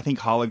first off, I think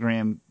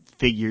hologram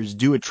figures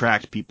do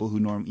attract people who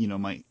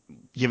might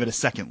give it a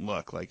second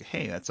look, like,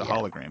 hey, that's a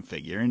hologram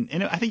figure,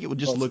 and I think it would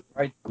just look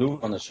right blue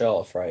on the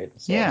shelf, right?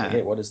 So yeah. Like,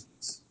 hey, what is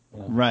this?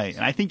 Right,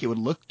 and I think it would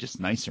look just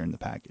nicer in the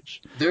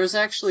package. There's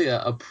actually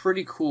a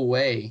pretty cool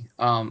way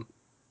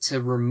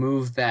to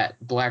remove that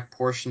black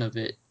portion of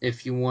it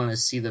if you want to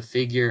see the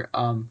figure.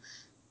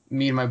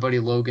 Me and my buddy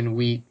Logan,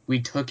 we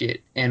took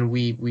it and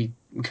we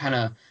kind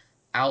of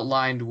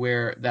outlined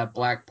where that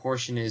black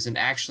portion is, and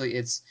actually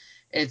it's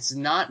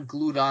not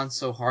glued on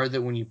so hard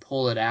that when you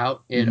pull it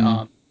out, it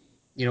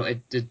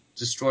it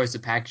destroys the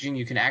packaging.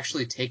 You can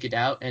actually take it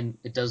out and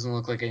it doesn't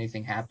look like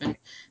anything happened,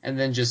 and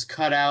then just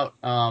cut out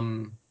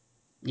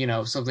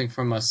something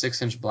from a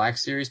 6-inch Black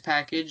Series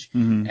package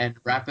Mhm. and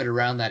wrap it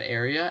around that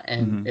area,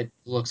 and it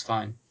looks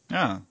fine.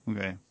 Oh,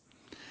 okay.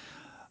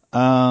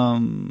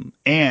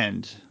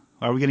 And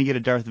are we going to get a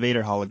Darth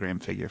Vader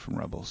hologram figure from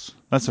Rebels?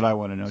 That's what I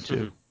want to know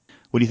too.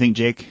 What do you think,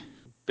 Jake?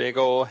 Big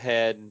ol'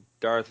 head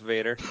Darth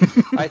Vader.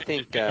 I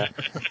think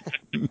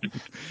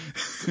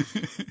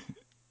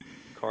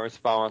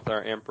correspond with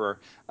our Emperor.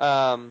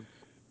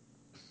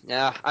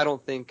 Yeah, I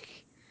don't think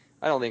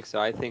so.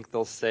 I think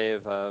they'll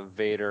save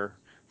Vader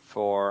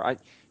for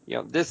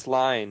this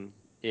line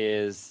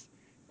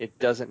it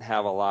doesn't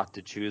have a lot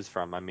to choose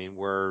from. I mean,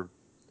 we're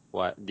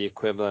the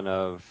equivalent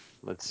of,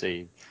 let's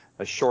see,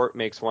 a short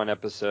makes 1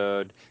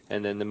 episode,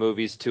 and then the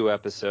movie's 2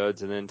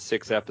 episodes, and then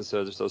 6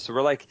 episodes or so. So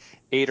we're like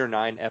 8 or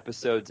 9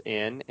 episodes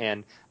in,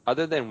 and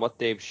other than what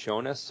they've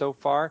shown us so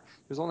far,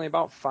 there's only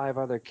about 5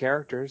 other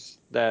characters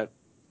that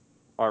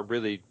are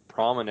really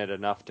prominent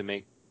enough to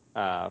make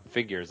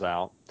figures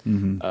out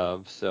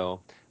of.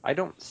 So I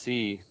don't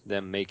see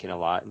them making a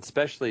lot,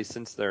 especially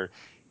since they're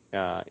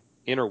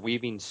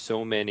interweaving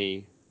so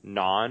many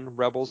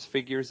non-Rebels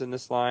figures in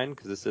this line,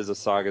 because this is a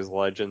Sagas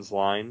Legends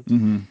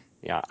line.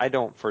 Yeah, I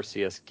don't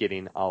foresee us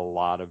getting a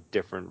lot of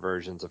different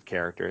versions of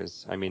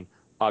characters. I mean,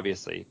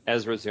 obviously,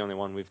 Ezra's the only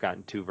one we've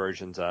gotten 2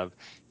 versions of.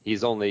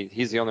 He's the only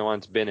one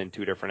that's been in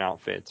 2 different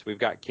outfits. We've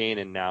got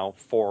Kanan now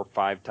 4 or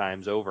 5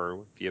 times over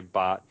if you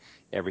bought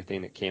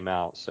everything that came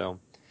out. So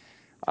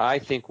I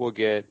think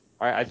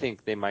I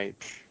think they might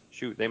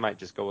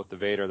just go with the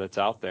Vader that's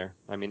out there.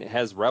 I mean, it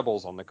has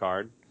Rebels on the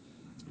card.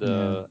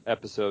 The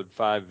episode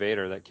 5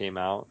 Vader that came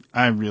out.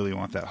 I really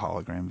want that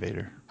hologram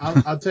Vader.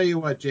 I'll tell you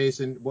what,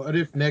 Jason. What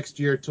if next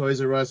year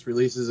Toys R Us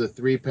releases a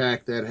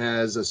 3-pack that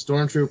has a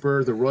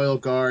Stormtrooper, the Royal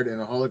Guard,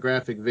 and a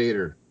holographic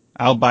Vader?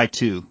 I'll buy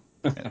 2.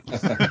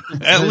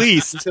 At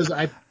least. Because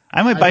I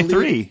might buy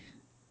 3.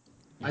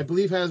 I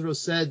believe Hasbro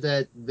said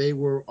that they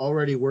were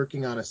already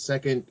working on a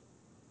second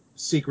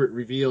secret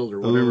revealed or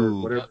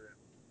whatever.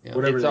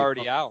 It's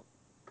already out.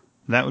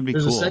 That would be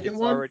There's cool. a second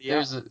one?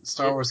 There's a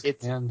Star Wars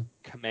Command.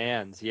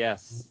 Commands,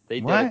 yes. They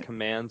did What? a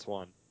Commands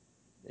one.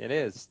 It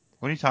is.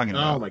 What are you talking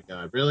about? Oh my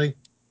god, really?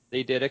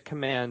 They did a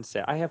command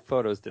set. I have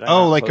photos. Did I?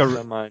 Oh, not like post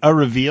them on... a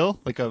reveal?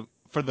 Like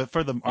for the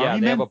Yeah, Army they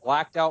Men? have a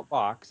blacked out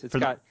box.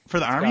 For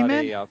the Army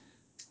Men?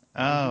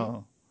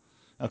 Oh.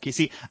 Okay,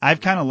 see,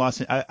 I've kind of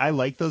lost it. I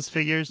like those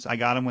figures. I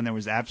got them when there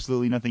was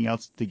absolutely nothing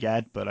else to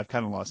get, but I've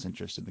kind of lost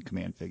interest in the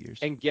Command figures.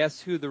 And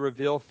guess who the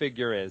reveal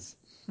figure is?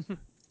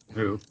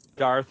 Who?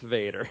 Darth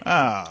Vader.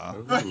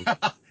 Oh.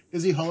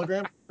 Is he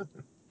hologram?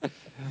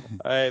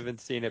 I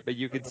haven't seen it, but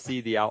you could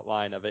see the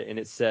outline of it, and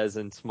it says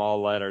in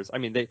small letters. I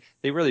mean,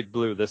 they really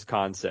blew this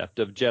concept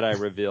of Jedi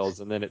reveals,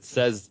 and then it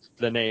says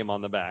the name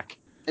on the back.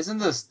 Isn't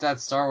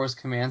that Star Wars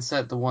Command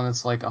set the one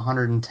that's like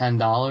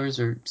 $110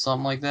 or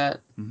something like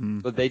that?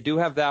 But they do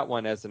have that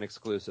one as an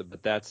exclusive,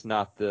 but that's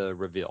not the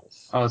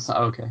reveals. Oh, it's not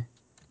okay.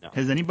 No.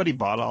 Has anybody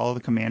bought all of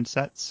the Command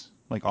sets?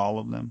 Like all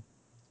of them?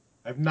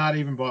 I've not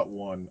even bought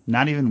one.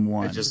 Not even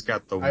one. I just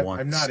got the one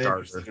I'm not starter.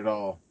 interested at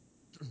all.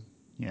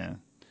 Yeah.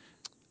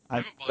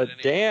 But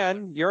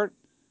Dan, you're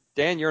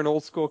an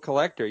old school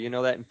collector. You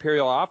know that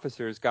Imperial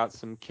officer's got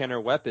some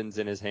Kenner weapons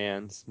in his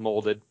hands,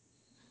 molded.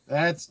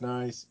 That's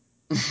nice.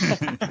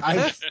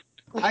 I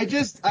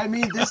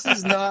mean, this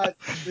is not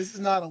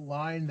a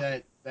line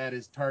that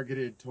is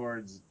targeted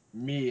towards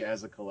me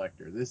as a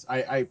collector.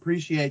 I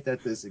appreciate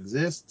that this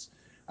exists.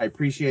 I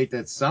appreciate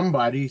that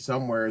somebody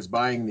somewhere is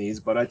buying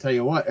these, but I tell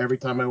you what, every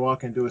time I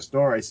walk into a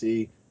store, I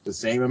see the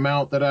same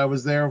amount that I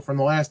was there from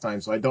the last time,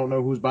 so I don't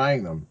know who's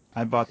buying them.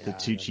 I bought the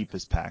 2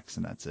 cheapest packs,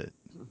 and that's it.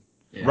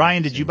 Yeah,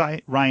 Ryan, did you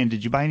buy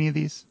any of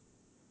these?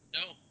 No,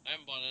 I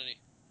haven't bought any.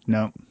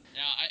 No.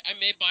 Yeah, I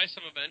may buy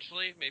some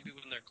eventually, maybe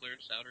when they're cleared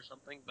out or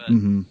something, but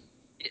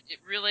it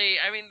really,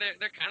 I mean,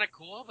 they're kind of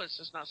cool, but it's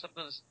just not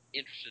something that's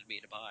interested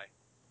me to buy.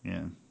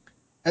 Yeah.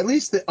 At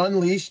least the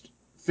Unleashed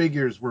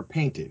figures were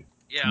painted.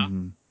 Yeah.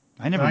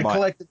 I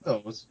collected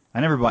those.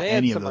 I never bought They had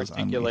any of some those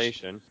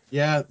articulation. Unleashed.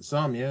 Yeah,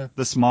 some, yeah.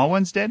 The small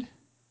ones did?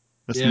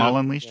 The small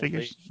Unleashed Yeah,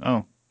 figures?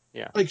 Oh.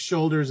 Yeah. Like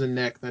shoulders and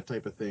neck, that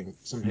type of thing.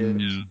 Some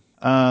hips.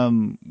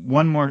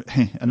 One more,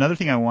 another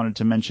thing I wanted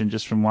to mention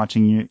just from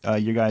watching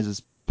your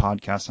guys'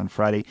 podcast on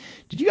Friday.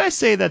 Did you guys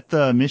say that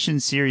the Mission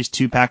Series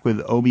 2-pack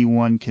with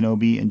Obi-Wan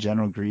Kenobi and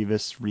General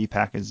Grievous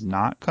repack is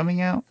not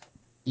coming out?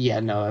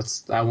 Yeah, no,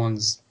 that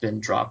one's been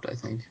dropped, I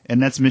think.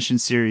 And that's Mission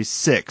Series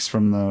 6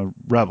 from the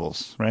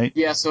Rebels, right?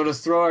 Yeah, so to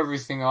throw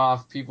everything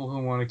off, people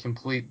who want to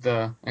complete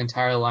the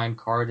entire line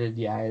carded,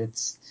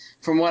 it's...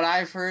 From what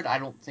I've heard, I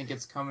don't think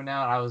it's coming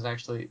out.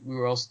 We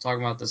were also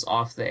talking about this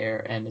off the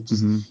air, and it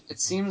just, it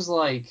seems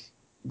like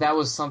that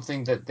was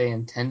something that they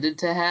intended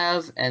to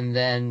have, and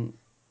then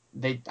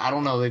I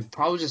don't know, they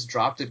probably just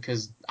dropped it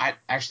because I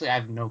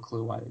have no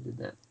clue why they did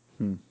that.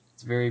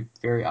 It's very,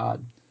 very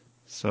odd.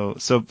 So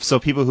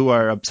people who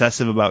are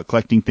obsessive about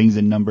collecting things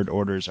in numbered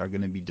orders are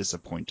going to be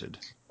disappointed.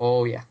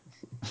 Oh yeah.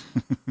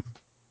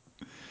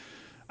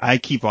 I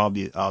keep all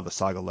the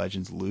Saga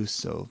Legends loose,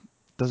 so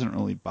it doesn't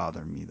really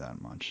bother me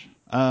that much.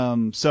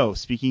 So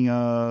speaking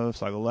of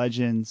Saga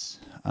Legends,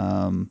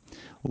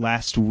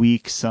 last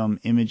week some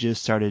images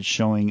started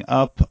showing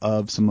up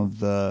of some of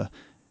the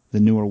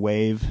newer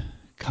wave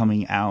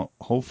coming out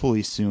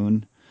hopefully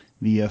soon.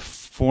 The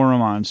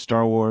forum on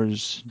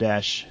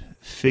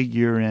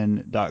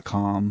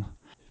StarWars-figurein.com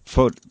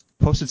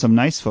posted some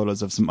nice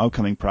photos of some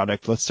upcoming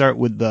product. Let's start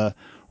with the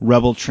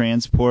Rebel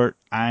Transport.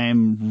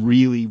 I'm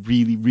really,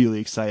 really, really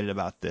excited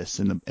about this,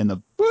 and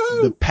the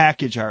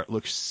package art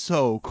looks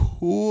so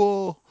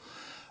cool.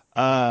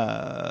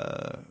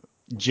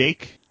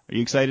 Jake, are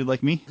you excited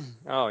like me?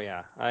 Oh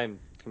yeah, I'm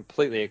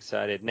completely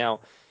excited. Now,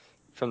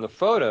 from the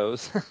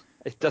photos,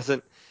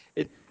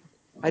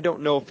 I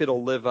don't know if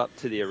it'll live up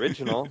to the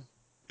original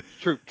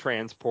troop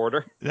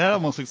transporter. That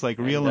almost looks like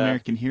real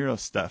American hero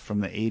stuff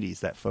from the 80s,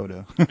 that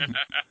photo.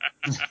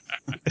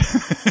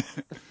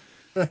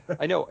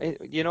 I know.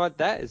 You know what?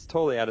 That is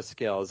totally out of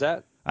scale. Is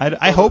that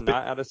I hope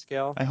not out of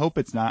scale? I hope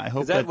it's not. I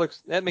hope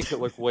that makes it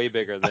look way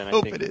bigger than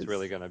I think it's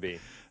really going to be.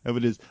 I hope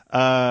it is.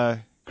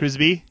 Chris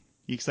B,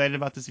 you excited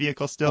about this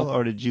vehicle still,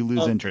 or did you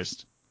lose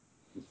interest?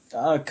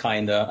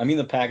 Kinda. I mean,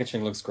 the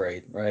packaging looks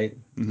great, right?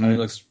 Mm-hmm. I mean, it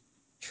looks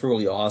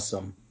truly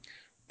awesome.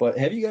 But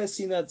have you guys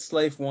seen that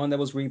Slave 1 that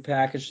was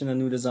repackaged in a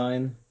new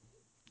design?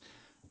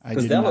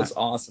 Because that looks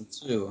awesome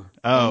too.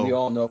 Oh, I mean, we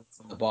all know it's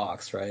in the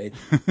box, right?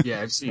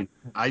 Yeah, I've seen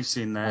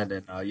that,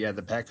 and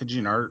the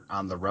packaging art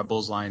on the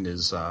Rebels line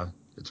is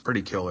it's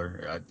pretty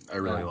killer. I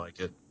really like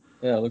it.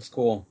 Yeah, it looks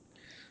cool.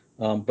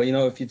 But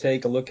if you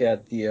take a look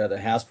at the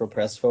Hasbro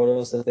press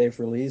photos that they've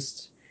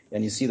released,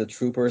 and you see the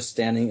troopers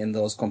standing in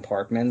those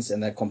compartments,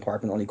 and that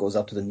compartment only goes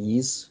up to the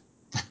knees.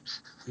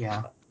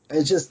 Yeah.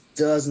 It just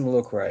doesn't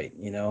look right,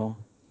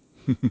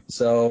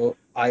 So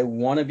I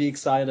want to be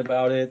excited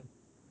about it,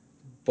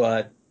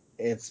 but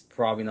it's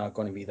probably not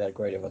going to be that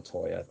great of a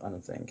toy, I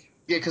don't think.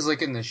 Yeah, because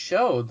like in the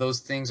show, those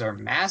things are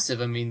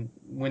massive. I mean,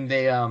 when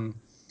they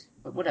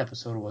what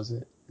episode was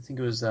it? I think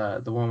it was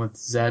the one with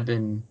Zeb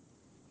and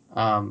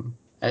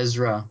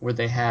Ezra, where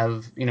they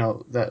have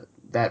that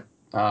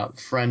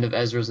friend of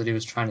Ezra's that he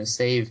was trying to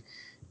save.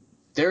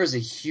 There is a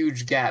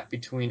huge gap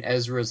between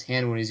Ezra's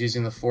hand when he's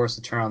using the Force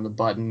to turn on the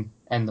button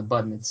and the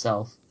button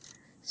itself.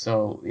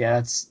 So yeah,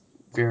 that's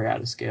very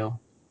out of scale.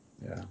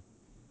 Yeah,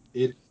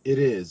 it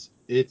is.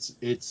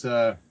 It's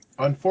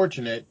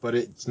unfortunate, but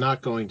it's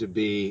not going to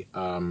be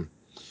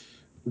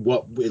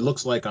what it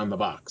looks like on the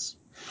box.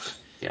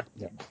 Yeah.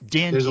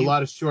 Dan, there's a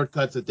lot of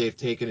shortcuts that they've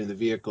taken in the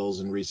vehicles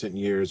in recent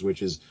years,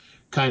 which is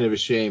kind of a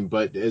shame.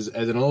 But as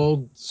an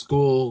old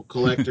school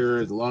collector,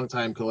 as a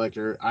longtime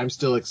collector, I'm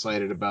still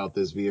excited about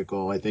this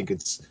vehicle. I think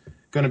it's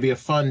going to be a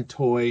fun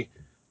toy,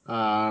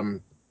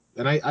 and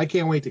I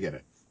can't wait to get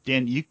it.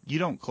 Dan, you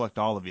don't collect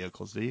all the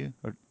vehicles, do you?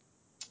 Or...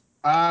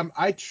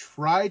 I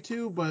try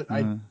to, but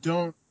I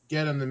don't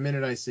get them the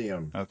minute I see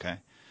them. Okay.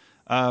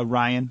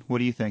 Ryan, what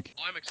do you think?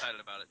 Oh, I'm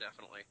excited about it,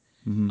 definitely.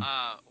 Mm-hmm.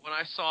 When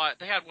I saw it,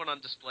 they had one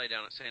on display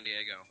down at San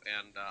Diego,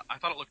 and I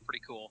thought it looked pretty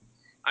cool.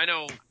 I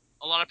know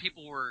a lot of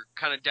people were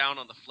kind of down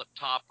on the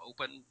flip-top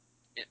opening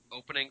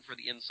for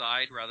the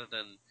inside rather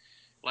than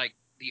like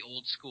the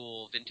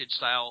old-school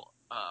vintage-style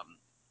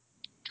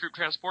troop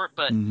transport,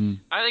 but I think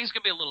it's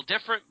going to be a little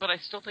different, but I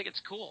still think it's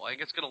cool. I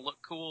think it's going to look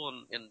cool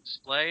in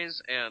displays,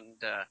 and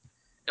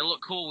it'll look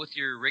cool with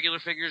your regular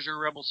figures or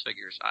Rebels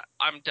figures.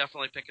 I'm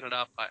definitely picking it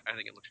up. I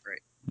think it looks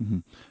great.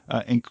 Mm-hmm.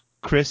 And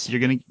Chris, you're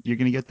gonna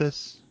get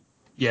this?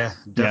 Yeah,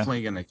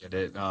 definitely gonna get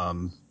it. I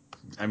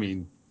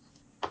mean,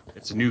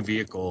 it's a new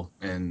vehicle,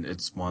 and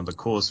it's one of the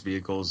coolest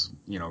vehicles,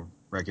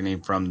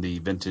 reckoning from the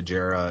vintage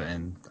era,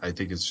 and I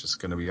think it's just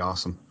gonna be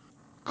awesome.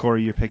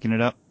 Corey, you're picking it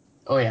up?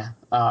 Oh yeah.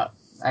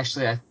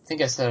 Actually, I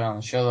think I said it on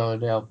the show the other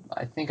day.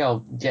 I think I'll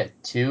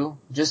get 2,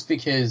 just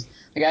because,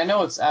 like, I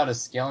know it's out of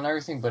scale and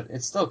everything, but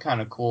it's still kind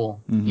of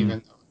cool,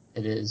 even though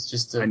it is.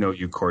 Just I know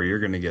you, Corey. You're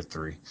going to get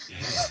 3.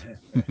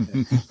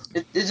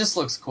 it just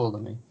looks cool to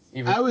me.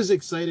 I was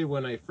excited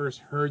when I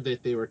first heard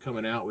that they were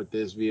coming out with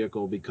this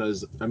vehicle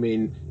because, I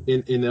mean,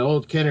 in the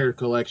old Kenner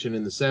collection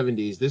in the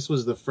 70s, this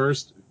was the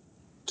first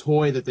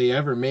toy that they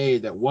ever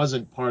made that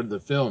wasn't part of the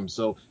film.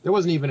 So there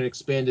wasn't even an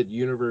expanded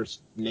universe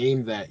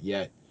named that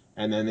yet.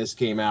 And then this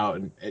came out,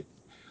 and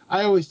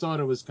I always thought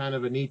it was kind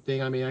of a neat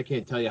thing. I mean, I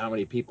can't tell you how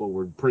many people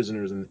were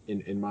prisoners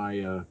in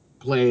my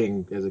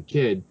playing as a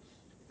kid.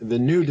 The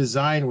new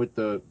design with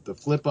the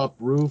flip-up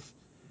roof,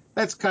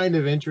 that's kind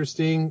of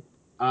interesting.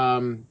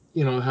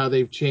 How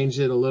they've changed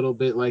it a little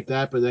bit like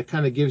that, but that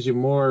kind of gives you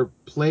more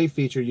play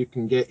feature you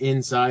can get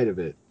inside of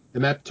it.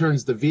 And that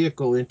turns the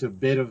vehicle into a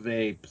bit of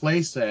a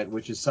play set,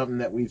 which is something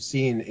that we've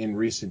seen in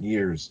recent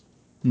years.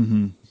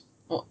 Mm-hmm.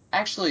 Well,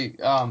 actually,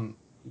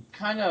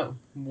 kind of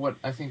what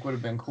I think would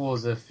have been cool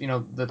is if,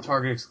 the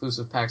Target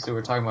exclusive packs that we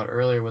were talking about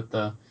earlier with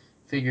the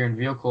figure and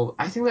vehicle,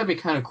 I think that'd be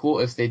kind of cool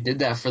if they did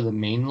that for the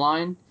main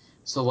line.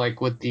 So,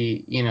 like, with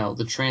the,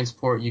 the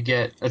transport, you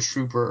get a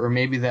trooper, or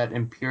maybe that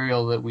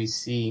Imperial that we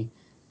see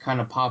kind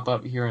of pop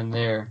up here and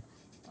there.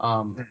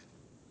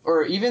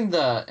 Or even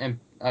the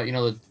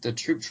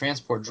troop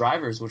transport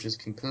drivers, which is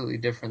completely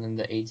different than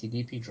the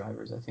ATDP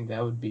drivers. I think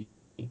that would be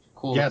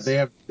cool. Yeah,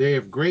 they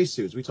have gray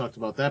suits. We talked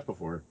about that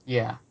before.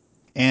 Yeah.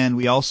 And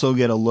we also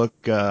get a look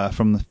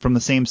from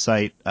the same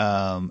site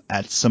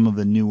at some of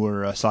the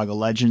newer Saga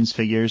Legends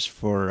figures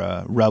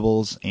for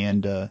Rebels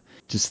and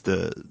just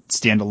the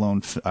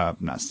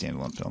not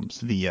standalone films,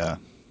 the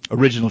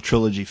original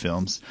trilogy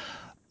films.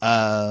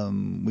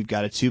 We've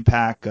got a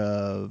 2-pack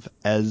of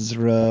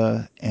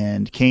Ezra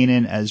and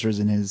Kanan. Ezra's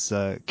in his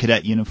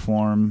cadet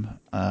uniform.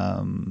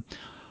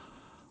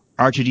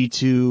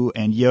 R2-D2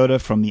 and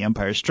Yoda from The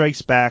Empire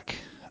Strikes Back.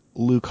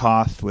 Luke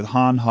Hoth with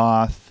Han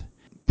Hoth.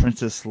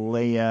 Princess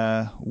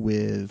Leia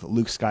with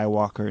Luke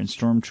Skywalker in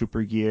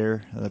Stormtrooper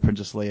gear.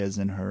 Princess Leia's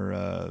in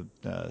her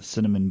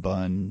cinnamon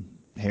bun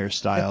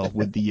hairstyle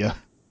with the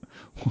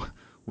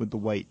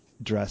white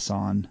dress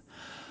on.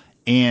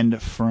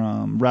 And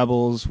from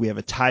Rebels, we have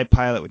a TIE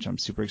pilot, which I'm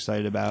super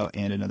excited about,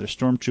 and another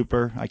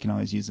Stormtrooper. I can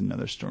always use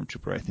another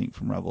Stormtrooper, I think,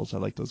 from Rebels. I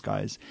like those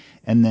guys.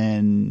 And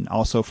then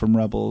also from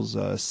Rebels,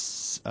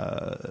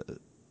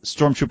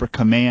 Stormtrooper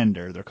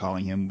Commander, they're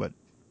calling him, but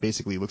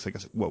basically looks like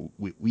what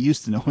we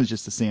used to know was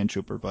just a Sand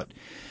Trooper.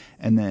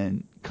 And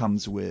then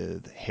comes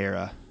with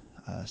Hera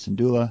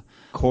Syndulla.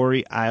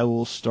 Corey, I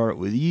will start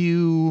with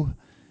you.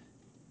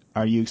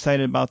 Are you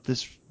excited about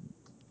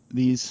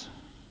these?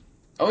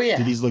 Oh, yeah.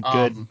 Do these look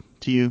good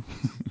to you?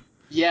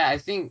 Yeah, I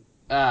think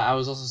I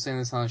was also saying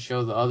this on the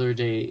show the other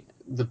day.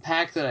 The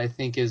pack that I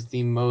think is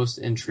the most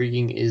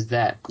intriguing is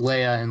that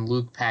Leia and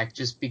Luke pack,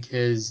 just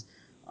because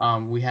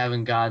we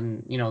haven't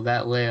gotten,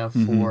 that Leia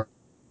for a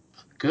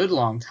good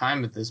long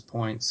time at this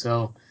point.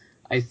 So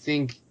I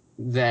think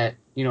that,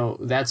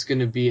 that's going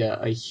to be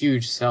a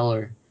huge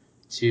seller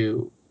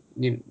to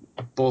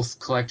both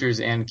collectors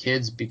and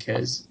kids,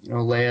 because,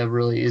 Leia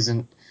really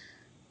isn't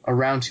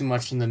around too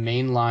much in the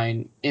main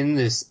line in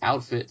this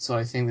outfit, so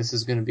I think this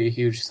is going to be a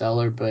huge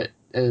seller. But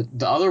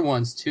the other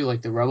ones too,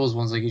 like the Rebels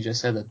ones, like you just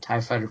said, the TIE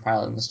Fighter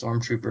pilot and the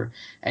Stormtrooper,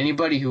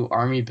 anybody who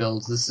Army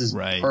builds, this is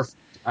perfect.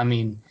 I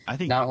mean, I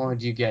think not only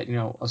do you get, a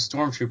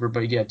Stormtrooper, but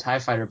you get a TIE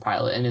Fighter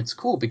pilot, and it's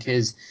cool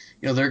because,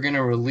 they're going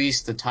to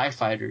release the TIE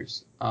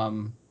Fighters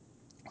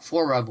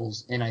for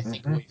Rebels in, I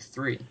think, Wave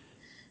 3.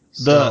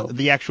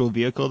 The actual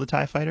vehicle of the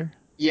TIE Fighter?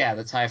 Yeah,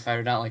 the TIE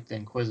Fighter, not like the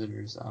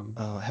Inquisitors.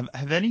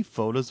 Have any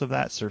photos of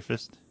that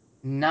surfaced?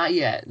 Not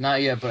yet,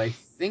 but I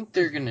think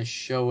they're gonna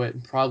show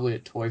it probably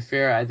at Toy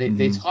Fair.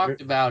 They talked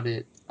about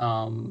it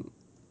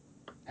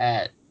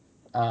at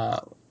I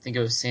think it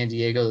was San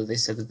Diego. They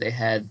said that they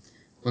had,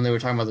 when they were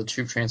talking about the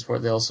troop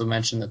transport, they also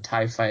mentioned the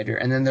TIE Fighter,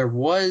 and then there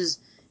was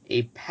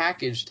a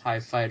packaged TIE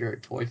Fighter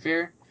at Toy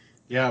Fair.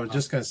 Yeah, I was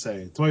just gonna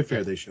say Toy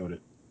Fair they showed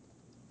it.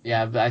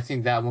 Yeah, but I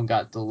think that one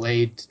got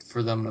delayed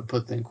for them to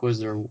put the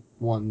Inquisitor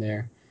one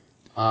there.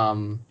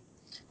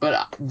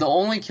 But the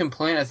only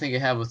complaint I think I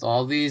have with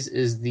all these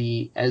is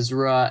the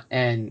Ezra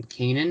and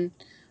Kanan.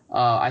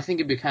 I think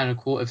it'd be kind of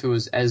cool if it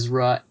was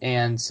Ezra,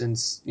 and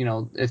since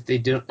if they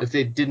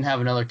didn't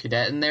have another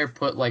cadet in there,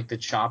 put like the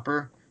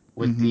chopper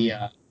with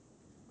the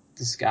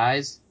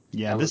disguise.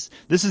 Yeah, this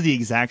is the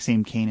exact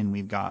same Kanan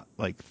we've got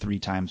like 3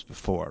 times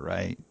before,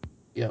 right?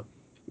 Yep.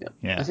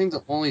 Yeah. I think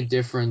the only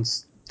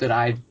difference that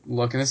I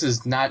look, and this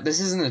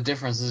isn't a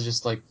difference, this is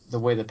just like the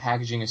way the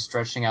packaging is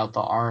stretching out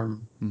the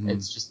arm.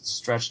 It's just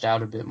stretched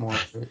out a bit more.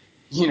 But,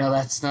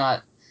 that's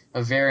not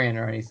a variant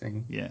or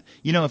anything. Yeah.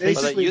 If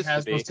basically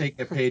Hasbro's taking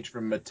a page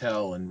from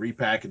Mattel and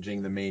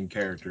repackaging the main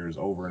characters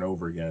over and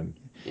over again.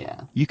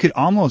 Yeah. You could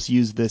almost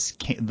use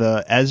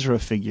the Ezra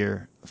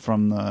figure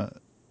from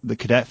the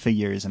cadet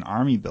figure as an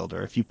army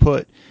builder. If you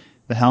put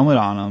the helmet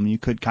on him, you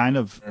could kind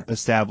of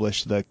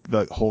establish the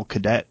whole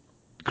cadet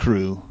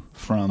crew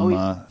from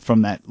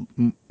that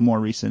more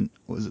recent.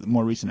 Was it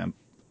more recent?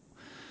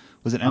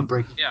 Was it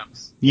Breaking?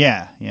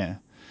 Yeah.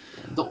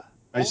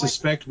 I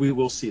suspect we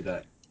will see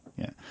that.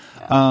 Yeah.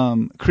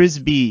 Chris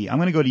B, I'm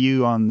going to go to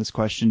you on this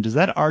question. Does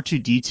that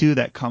R2-D2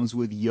 that comes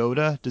with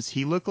Yoda, does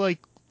he look like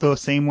the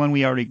same one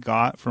we already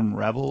got from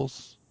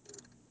Rebels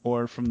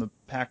or from the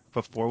pack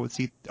before with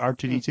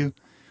R2-D2?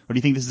 Or do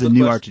you think this is a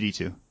new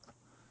R2-D2?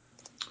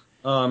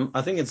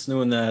 I think it's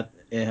new in that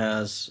it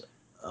has,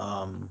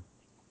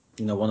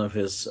 one of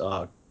his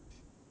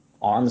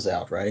arms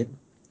out, right?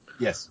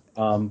 Yes.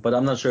 But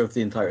I'm not sure if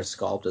the entire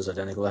sculpt is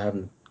identical. I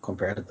haven't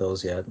compared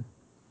those yet.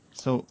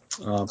 So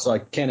I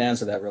can't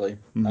answer that really.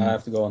 I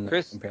have to go on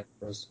Chris, compare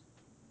those.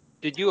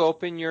 Did you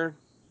open your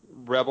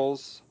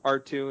Rebels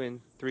R2 and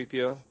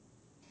 3PO?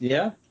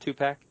 Yeah.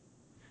 2-pack?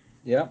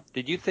 Yeah.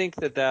 Did you think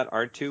that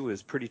R2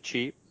 was pretty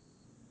cheap?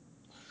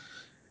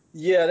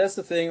 Yeah, that's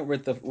the thing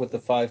with the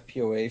 5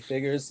 POA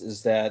figures,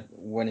 is that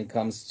when it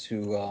comes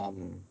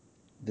to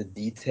the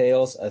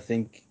details, I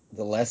think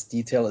the less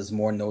detail is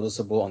more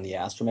noticeable on the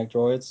astromech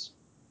droids.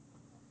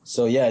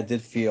 So yeah, it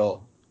did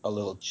feel a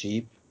little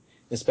cheap,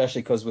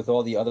 especially because with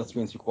all the other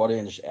 3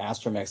 3/4-inch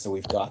astromechs that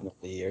we've gotten over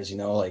the years,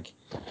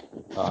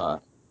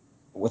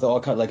 with all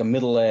kind of like a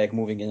middle leg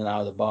moving in and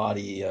out of the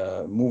body,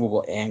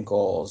 movable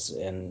ankles,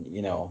 and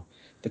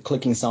the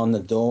clicking sound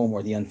in the dome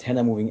or the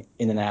antenna moving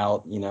in and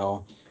out,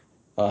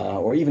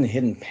 or even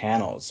hidden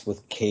panels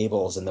with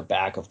cables in the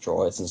back of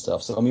droids and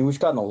stuff. So, I mean, we've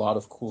gotten a lot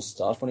of cool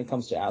stuff when it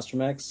comes to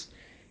Astromechs.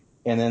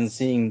 And then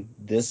seeing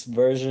this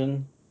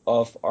version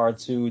of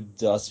R2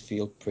 does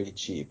feel pretty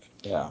cheap.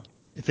 Yeah.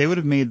 If they would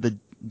have made the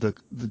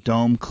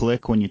dome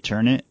click when you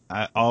turn it,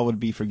 all would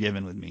be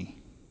forgiven with me.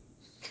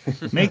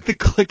 Make the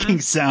clicking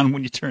sound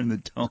when you turn the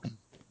dome.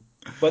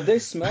 But they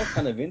smell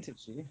kind of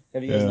vintagey.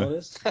 Have you guys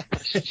noticed? They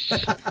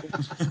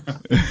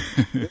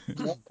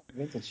smell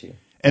vintagey.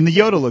 And the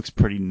Yoda looks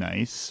pretty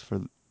nice,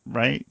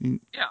 right?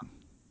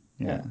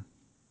 Yeah.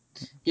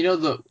 You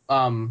know,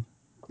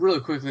 really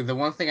quickly, the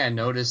one thing I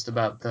noticed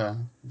about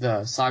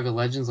the Saga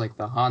Legends, like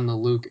the Han, the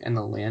Luke, and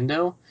the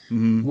Lando,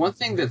 one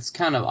thing that's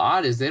kind of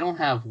odd is they don't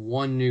have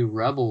one new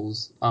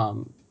Rebels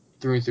 3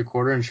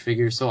 3/4-inch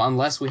figure. So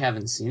unless we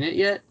haven't seen it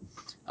yet,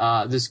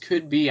 this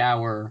could be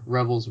our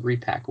Rebels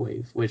repack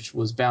wave, which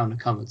was bound to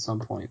come at some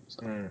point.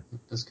 So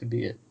this could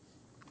be it.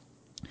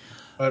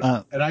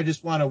 And I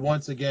just want to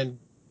once again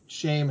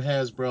shame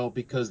Hasbro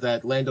because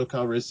that Lando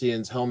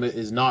Calrissian's helmet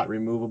is not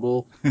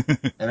removable,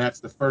 and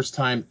that's the first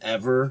time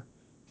ever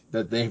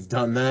that they've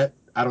done that.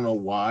 I don't know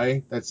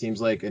why. That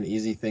seems like an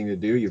easy thing to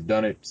do. You've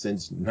done it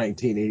since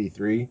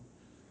 1983.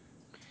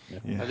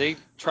 Are they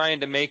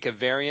trying to make a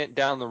variant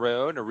down the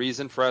road, a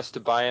reason for us to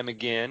buy them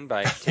again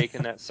by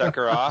taking that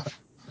sucker off?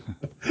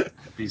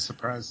 Be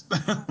surprised.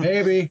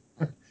 Maybe.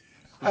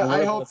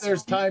 I hope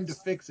there's time to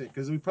fix it,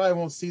 because we probably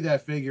won't see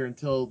that figure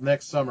until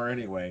next summer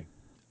anyway.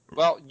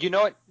 Well, you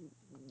know what?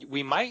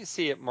 We might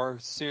see it more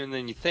soon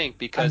than you think,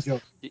 because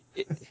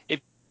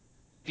if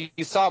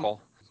you saw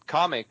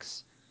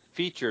comics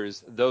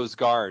features those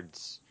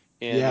guards.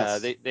 And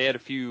yes. They had a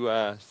few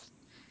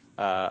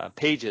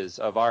pages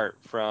of art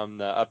from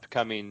the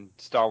upcoming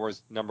Star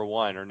Wars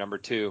 #1 or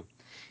 #2.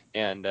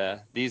 And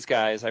these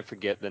guys, I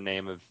forget the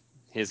name of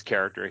his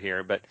character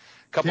here, but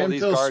a couple of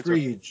these guards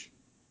Screech.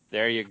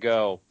 There you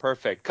go.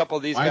 Perfect. A couple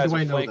of these guys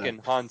are flanking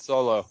Han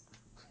Solo.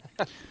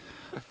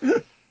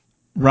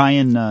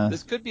 Ryan,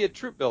 this could be a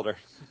troop builder.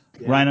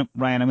 Yeah.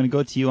 Ryan, I'm going to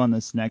go to you on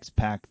this next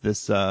pack.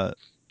 This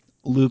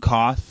Luke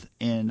Hoth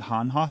and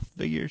Han Hoth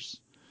figures.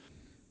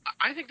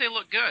 I think they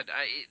look good.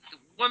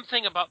 One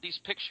thing about these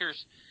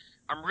pictures,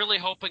 I'm really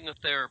hoping that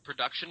they're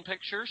production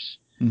pictures,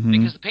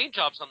 because the paint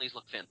jobs on these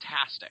look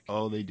fantastic.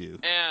 Oh, they do.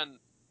 And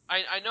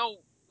I know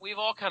we've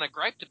all kind of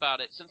griped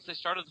about it since they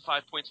started the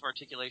 5 points of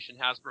articulation.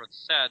 Hasbro had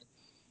said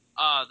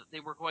that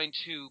they were going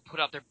to put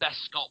out their best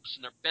sculpts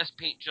and their best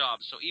paint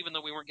jobs. So even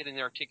though we weren't getting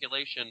their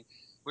articulation,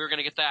 we were going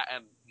to get that,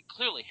 and we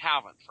clearly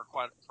haven't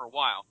for a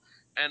while.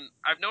 And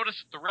I've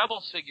noticed the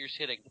Rebels figures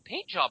hitting, the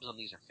paint jobs on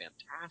these are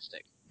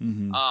fantastic.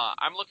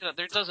 I'm looking at,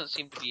 there doesn't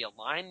seem to be a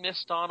line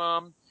missed on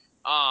them.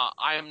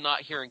 I am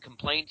not hearing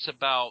complaints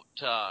about,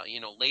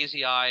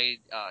 lazy-eyed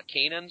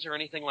Kanans or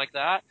anything like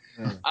that.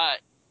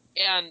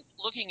 And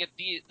looking at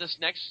this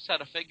next set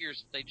of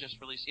figures they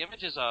just released the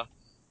images of,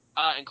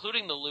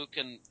 including the Luke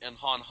and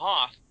Han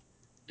Hoth,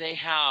 they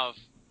have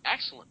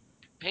excellent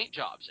paint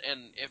jobs.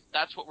 And if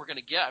that's what we're going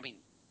to get, I mean,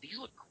 these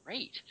look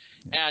great.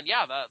 And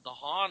the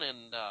Han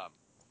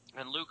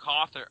and Luke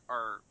Hoth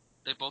are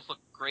they both look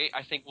great.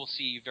 I think we'll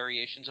see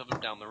variations of them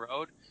down the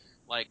road,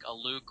 like a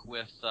Luke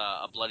with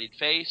a bloodied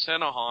face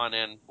and a Han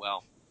and,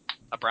 well,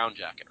 a brown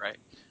jacket, right?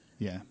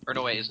 Yeah. Or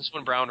no, wait, is this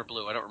one brown or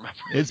blue? I don't remember.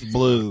 It's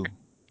blue.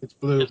 It's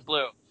blue. It's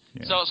blue.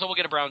 Yeah. So we'll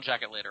get a brown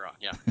jacket later on.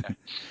 Yeah.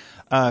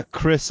 Okay.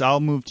 Chris, I'll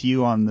move to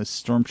you on the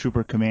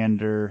Stormtrooper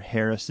Commander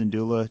Hera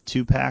Syndulla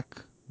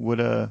 2-pack.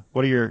 What are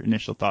your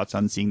initial thoughts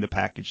on seeing the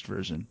packaged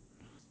version?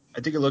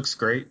 I think it looks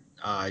great.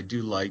 I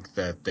do like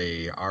that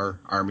they are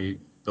army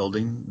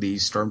building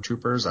these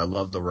stormtroopers. I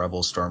love the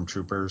Rebel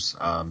stormtroopers.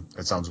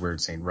 It sounds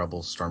weird saying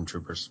Rebel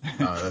stormtroopers.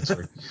 That's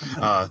weird.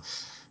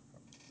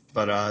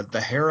 But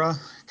the Hera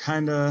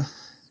kind of,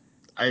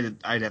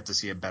 I'd have to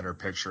see a better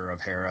picture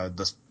of Hera.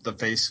 The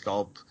face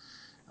sculpt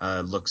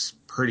looks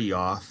pretty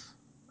off.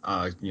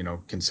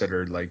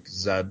 Considered like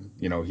Zeb.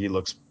 He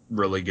looks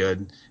really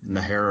good. And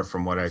the Hera,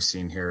 from what I've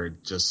seen here,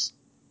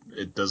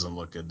 it doesn't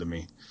look good to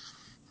me.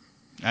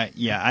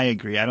 I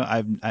agree.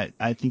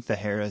 I think the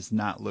Hera has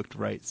not looked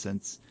right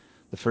since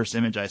the first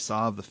image I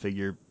saw of the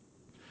figure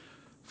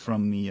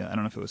from the I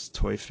don't know if it was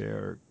Toy Fair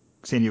or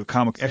San Diego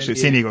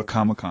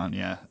Comic-Con.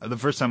 Yeah, the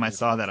first time I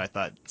saw that, I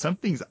thought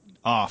something's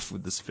off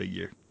with this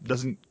figure.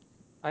 Does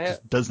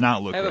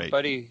not look right. I have a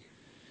buddy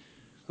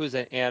who's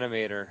an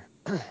animator,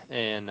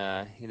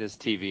 and he does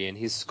TV, and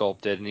he's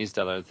sculpted, and he's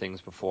done other things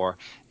before.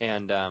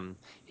 And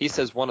he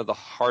says one of the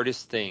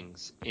hardest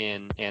things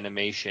in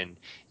animation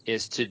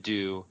is to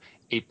do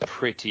a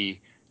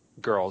pretty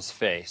girl's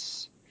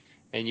face.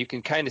 And you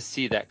can kind of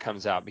see that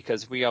comes out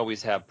because we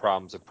always have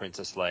problems with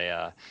Princess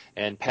Leia,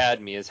 and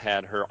Padme has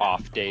had her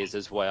off days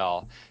as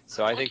well.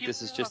 So I think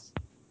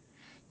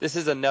this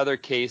is another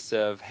case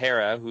of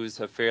Hera, who's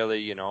a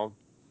fairly,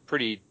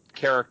 pretty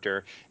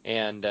character,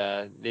 and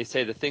they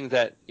say the thing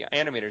that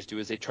animators do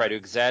is they try to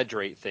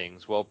exaggerate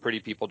things. Well, pretty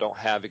people don't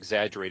have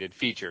exaggerated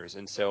features,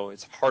 and so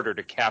it's harder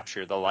to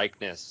capture the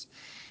likeness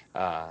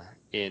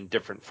in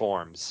different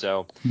forms.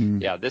 So,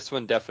 this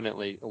one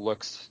definitely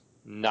looks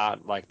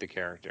not like the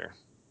character.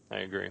 I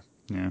agree.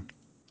 Yeah.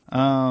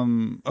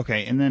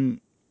 Okay, and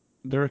then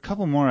there are a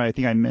couple more I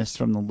think I missed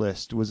from the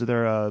list. Was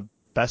there a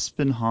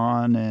Bespin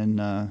Han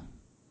and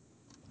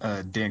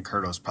Dan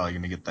Curto's probably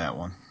going to get that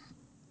one.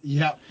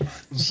 Yep.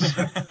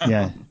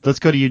 yeah, let's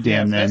go to you,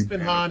 Dan. Yeah, then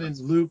Bespin Han and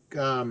Luke,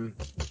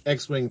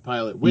 X-wing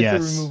pilot with the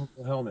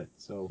removable helmet.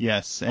 So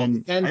yes,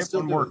 and I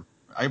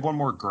have one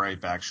more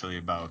gripe actually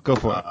about. Go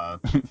for it.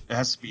 It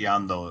has to be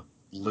on the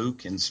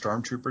Luke in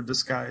Stormtrooper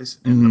disguise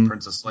and the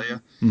Princess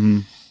Leia. Mm-hmm.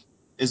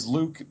 Is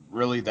Luke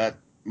really that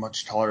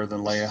much taller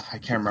than Leia? I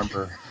can't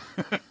remember.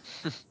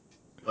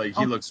 Like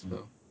he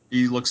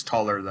looks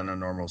taller than a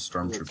normal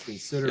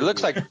Stormtrooper. He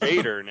looks like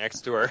Vader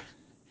next to her.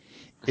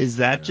 Is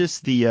that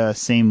just the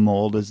same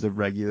mold as the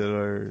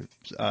regular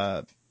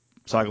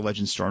Saga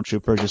Legends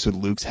Stormtrooper, just with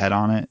Luke's head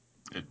on it?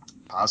 It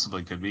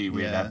possibly could be.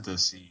 We'd have to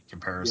see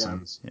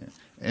comparisons. Yeah.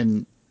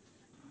 And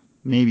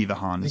maybe the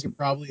Han. I think it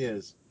probably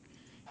is.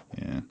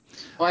 Yeah.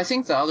 Well, I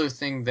think the other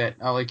thing that,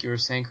 like you were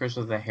saying, Chris,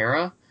 with the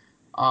Hera,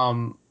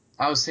 I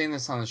was saying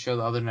this on the show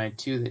the other night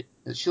too,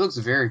 that she looks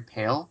very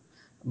pale,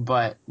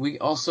 but we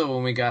also,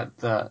 when we got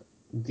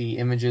the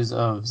images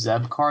of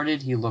Zeb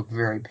carded, he looked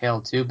very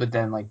pale too, but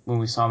then like when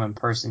we saw him in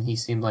person, he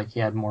seemed like he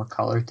had more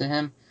color to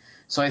him.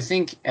 So I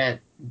think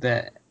at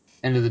the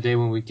end of the day,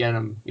 when we get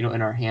him,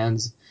 in our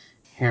hands,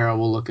 Hera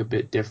will look a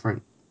bit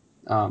different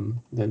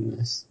than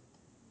this.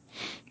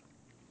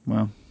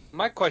 Well,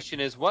 my question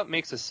is, what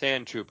makes a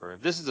sand trooper?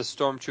 If this is a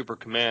stormtrooper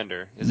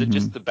commander, is it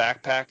just the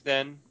backpack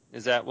then?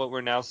 Is that what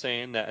we're now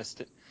saying,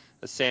 that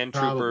a sand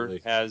trooper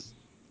has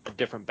a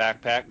different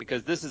backpack?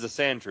 Because this is a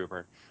sand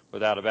trooper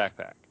without a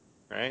backpack,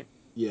 right?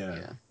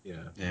 Yeah.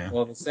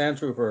 Well, the sand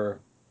trooper,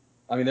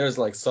 I mean, there's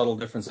like subtle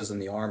differences in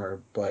the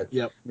armor, but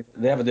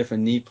they have a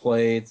different knee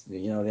plate.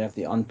 They have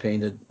the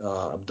unpainted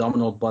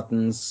abdominal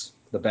buttons.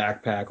 The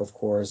backpack, of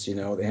course. They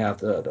have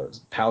the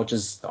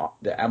pouches,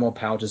 the ammo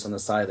pouches on the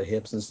side of the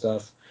hips and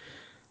stuff.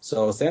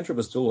 So sand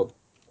troopers do look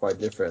quite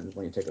different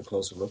when you take a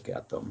closer look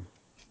at them.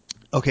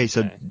 Okay,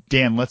 so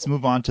Dan, let's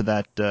move on to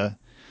that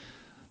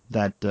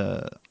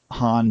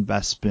Han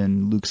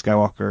Bespin Luke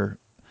Skywalker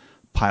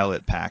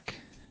pilot pack.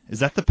 Is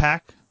that the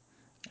pack?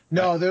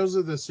 No, those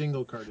are the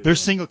single carded. They're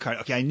single card.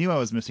 Okay, I knew I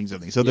was missing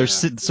something. So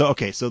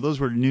so those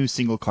were new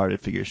single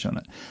carded figures shown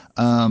it.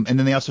 And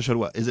then they also showed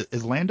what?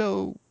 Is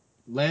Lando?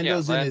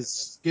 Lando's in his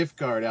skiff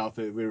guard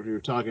outfit we were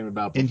talking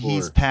about before. And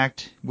he's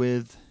packed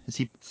with. Is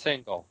he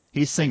single?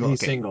 He's single. He's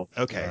okay. single.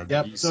 Okay.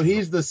 Yep. So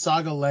he's the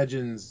Saga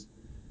Legends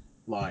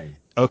line.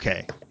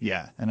 Okay.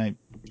 Yeah. And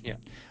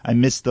I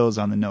missed those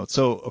on the notes.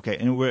 So okay.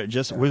 And was it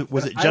just? I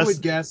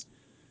would guess.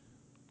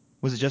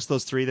 Was it just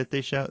those three that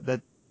they showed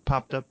that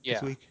popped up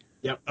this week?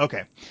 Yep.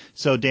 Okay.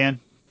 So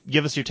Dan,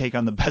 give us your take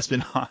on the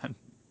Bespin Han.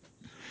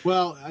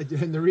 Well,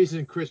 and the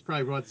reason Chris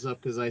probably brought this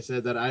up because I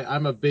said that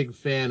I'm a big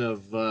fan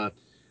of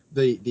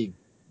the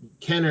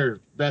Kenner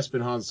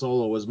Bespin Han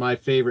Solo was my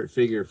favorite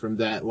figure from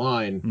that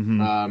line.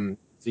 Mm-hmm.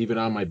 It's even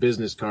on my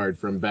business card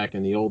from back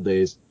in the old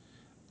days.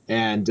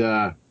 And,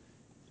 I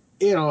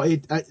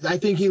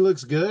think he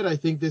looks good. I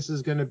think this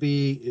is going to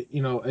be,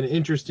 an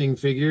interesting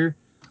figure.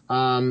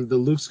 The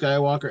Luke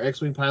Skywalker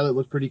X-Wing pilot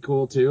looked pretty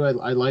cool too.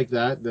 I like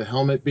that. The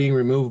helmet being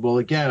removable.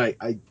 Again,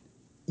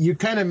 you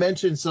kind of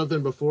mentioned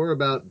something before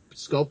about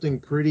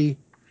sculpting pretty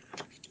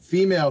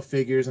female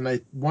figures, and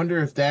I wonder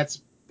if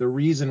that's the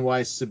reason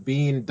why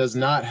Sabine does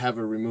not have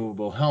a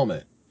removable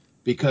helmet.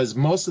 Because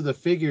most of the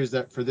figures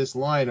that for this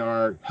line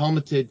are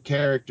helmeted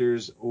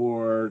characters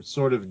or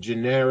sort of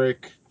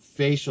generic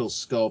facial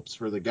sculpts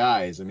for the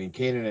guys. I mean,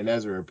 Kanan and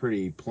Ezra are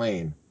pretty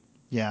plain.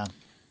 Yeah.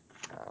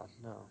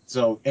 No.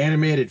 So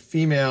animated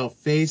female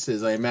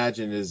faces, I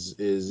imagine,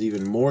 is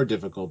even more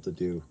difficult to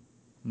do.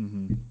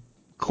 Mm-hmm.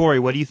 Corey,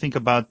 what do you think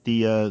about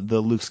the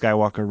Luke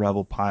Skywalker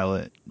Rebel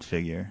pilot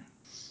figure?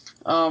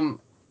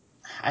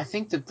 I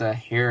think that the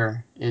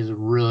hair is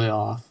really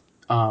off.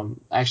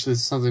 Actually,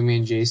 it's something me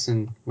and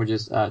Jason were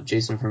just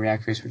Jason from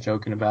Yakface were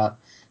joking about,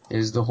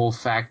 is the whole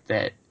fact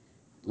that it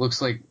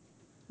looks like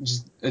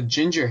just a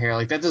ginger hair.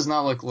 Like that does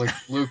not look like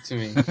Luke to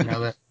me.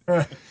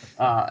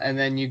 And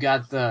then you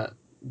got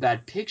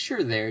that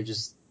picture there.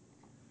 It's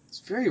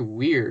very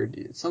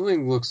weird.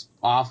 Something looks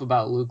off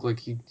about Luke. Like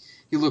he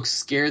looks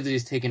scared that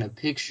he's taking a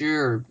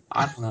picture, or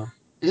I don't know.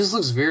 It just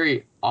looks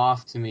very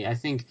off to me. I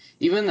think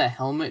even the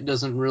helmet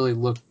doesn't really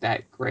look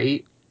that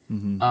great.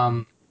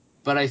 Mm-hmm.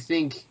 But I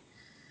think,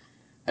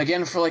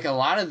 again, for like a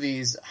lot of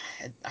these,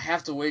 I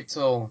have to wait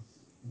till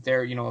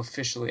they're,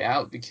 officially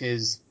out,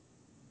 because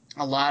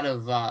a lot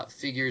of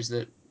figures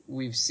that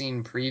we've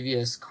seen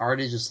previous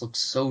carded just look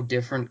so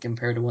different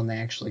compared to when they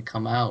actually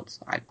come out.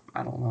 So I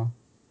don't know.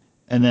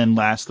 And then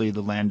lastly,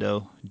 the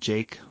Lando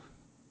Jake.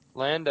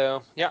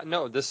 Lando. Yeah,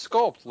 no, the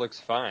sculpt looks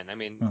fine. I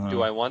mean,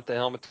 do I want the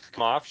helmet to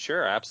come off?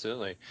 Sure,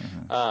 absolutely.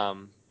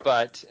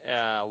 But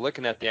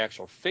looking at the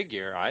actual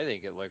figure, I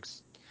think it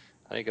looks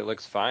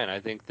fine.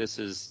 I think this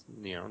is,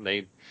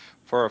 they,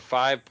 for a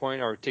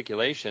 5-point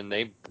articulation,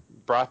 they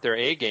brought their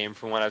A game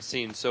from what I've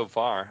seen so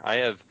far. I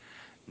have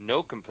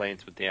no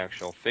complaints with the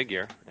actual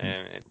figure,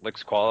 and it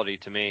looks quality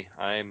to me.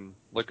 I'm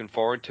looking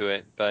forward to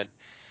it, but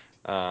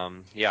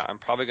yeah, I'm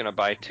probably going to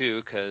buy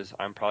 2 because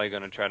I'm probably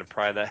going to try to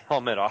pry that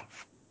helmet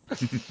off.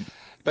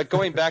 But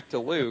going back to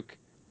Luke,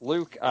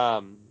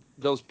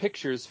 those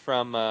pictures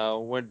from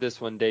where did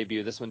this one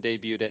debut? This one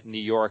debuted at New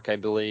York, I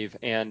believe,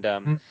 and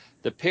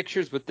the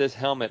pictures with this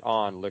helmet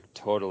on look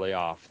totally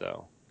off,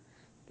 though.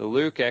 The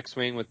Luke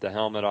X-Wing with the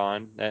helmet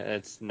on,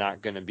 it's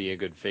not going to be a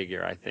good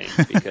figure, I think,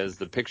 because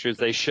the pictures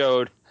they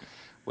showed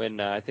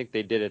when I think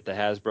they did at the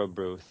Hasbro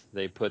booth,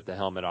 they put the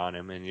helmet on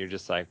him, and you're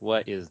just like,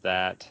 what is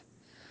that?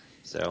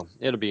 So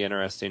it'll be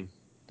interesting.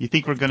 Do you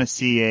think we're going to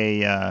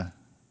see a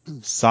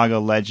Saga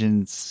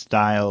Legends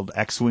styled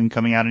X-Wing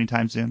coming out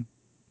anytime soon?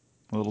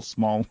 A little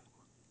small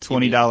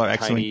 $20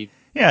 X-Wing. Tiny...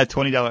 Yeah,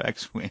 $20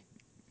 X-Wing.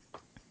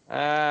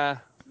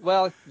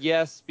 Well,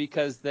 yes,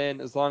 because then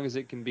as long as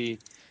it can be...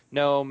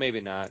 No,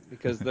 maybe not,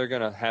 because they're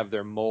going to have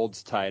their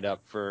molds tied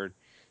up for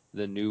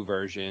the new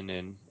version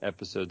in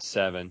Episode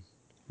 7.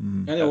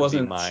 And it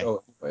wasn't in the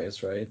show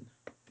anyways, right?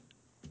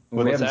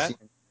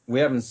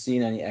 We haven't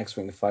seen any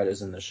X-Wing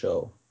fighters in the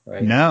show,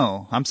 right?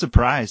 No, I'm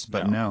surprised,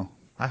 but no.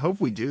 I hope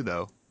we do,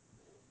 though.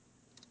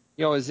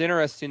 You know, it was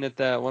interesting at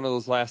one of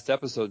those last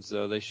episodes,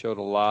 though, they showed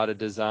a lot of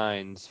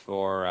designs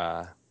for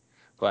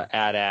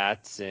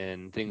AT-ATs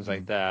and things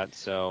like that.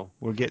 So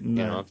we're getting,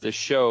 if this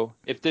show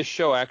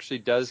actually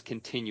does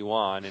continue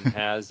on and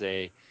has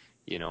a,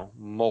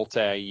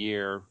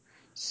 multi-year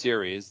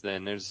series,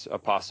 then there's a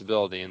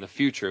possibility in the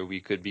future we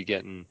could be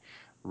getting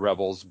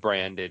Rebels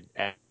branded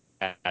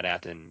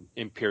AT-AT and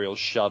Imperial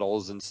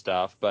shuttles and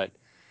stuff. But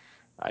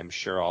I'm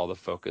sure all the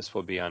focus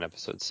will be on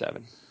Episode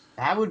 7.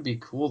 That would be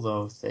cool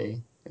though if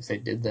they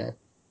did that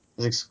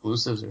as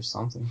exclusives or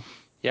something.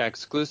 Yeah,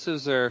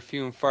 exclusives are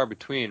few and far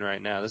between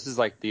right now. This is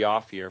like the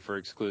off year for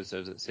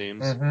exclusives, it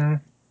seems. Mm-hmm.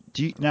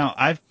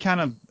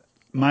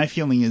 My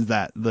feeling is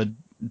that the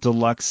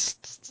deluxe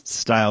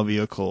style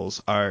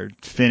vehicles are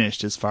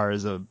finished as far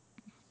as a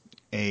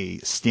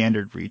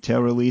standard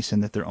retail release,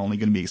 and that they're only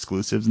going to be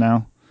exclusives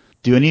now.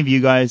 Do any of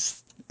you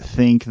guys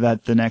think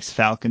that the next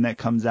Falcon that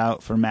comes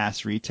out for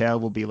mass retail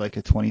will be like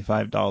a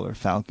 $25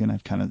 Falcon?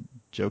 I've kind of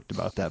joked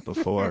about that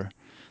before,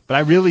 but I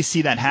really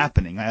see that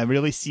happening. I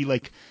really see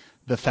like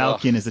the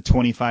Falcon is a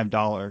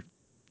 $25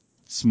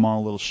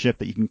 small little ship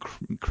that you can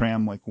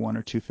cram like 1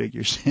 or 2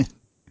 figures in.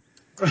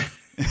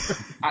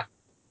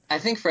 I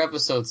think for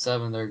Episode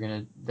 7 they're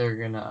gonna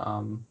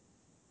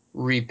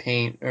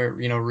repaint or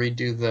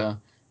redo the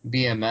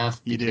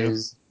BMF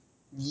because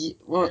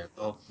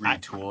they'll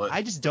retool it.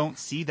 I just don't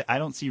see that.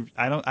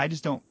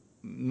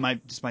 My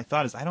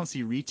thought is I don't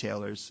see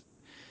retailers,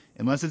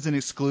 unless it's an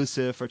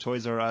exclusive for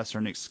Toys R Us or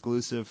an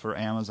exclusive for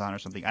Amazon or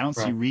something. I don't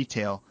see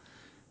retail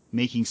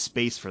making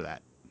space for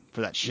that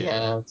ship.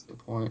 Yeah, that's a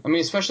good point. I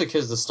mean, especially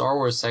because the Star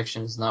Wars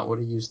section is not what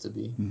it used to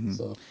be. Mm-hmm.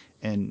 So.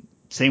 And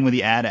same with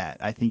the AT-AT.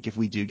 I think if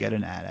we do get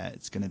an AT-AT,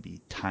 it's going to be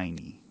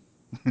tiny.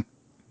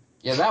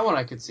 Yeah, that one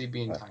I could see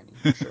being tiny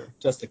for sure.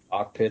 Just a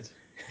cockpit.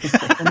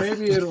 Or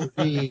maybe it'll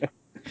be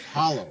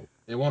hollow.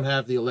 It won't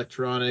have the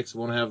electronics,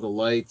 won't have the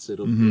lights.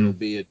 It'll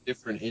be a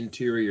different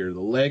interior. The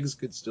legs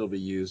could still be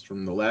used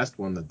from the last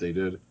one that they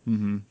did.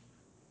 Mm-hmm.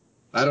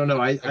 I don't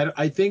know.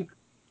 I think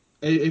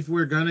if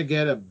we're gonna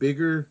get a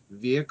bigger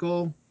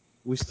vehicle,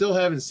 we still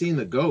haven't seen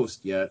the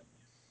Ghost yet.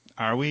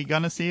 Are we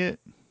gonna see it?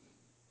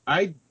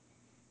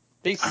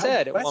 They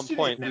said at one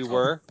point we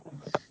were.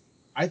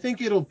 I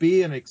think it'll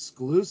be an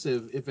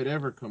exclusive if it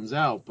ever comes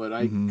out, but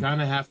I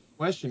kind of have to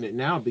question it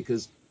now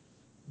because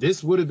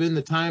this would have been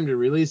the time to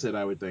release it,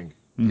 I would think.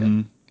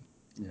 Mm-hmm.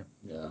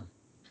 Yeah.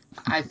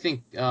 I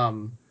think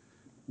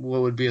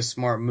what would be a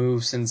smart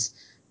move, since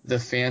the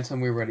Phantom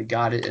we already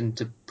got it, and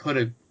to put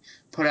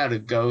out a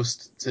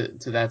Ghost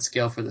to that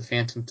scale for the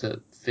Phantom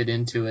to fit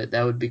into it,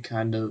 that would be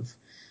that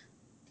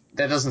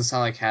doesn't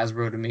sound like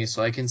Hasbro to me.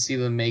 So I can see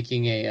them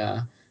making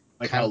a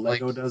like how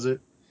Lego does it.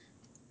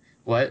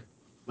 What?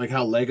 Like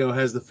how Lego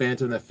has the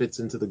Phantom that fits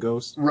into the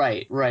Ghost.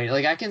 Right.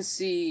 Like I can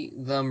see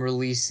them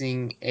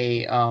releasing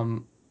a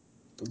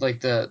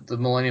like the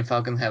Millennium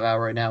Falcon they have out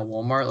right now at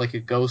Walmart, like a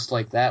Ghost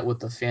like that with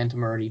the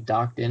Phantom already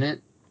docked in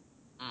it,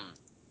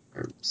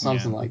 or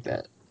something like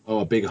that. Oh,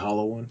 a big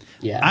hollow one.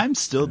 Yeah. I'm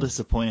still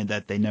disappointed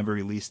that they never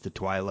released the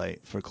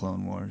Twilight for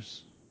Clone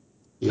Wars.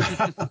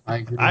 Yeah, I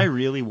agree. I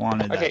really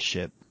wanted that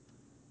ship.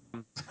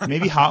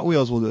 Maybe Hot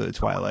Wheels will do the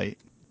Twilight.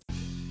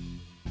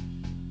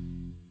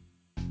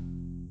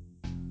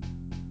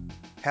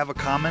 Have a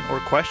comment or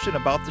question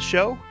about the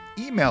show?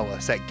 Email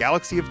us at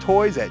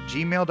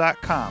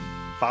galaxyoftoys@gmail.com.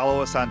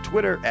 Follow us on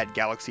Twitter at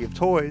Galaxy of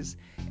Toys,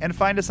 and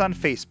find us on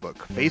Facebook,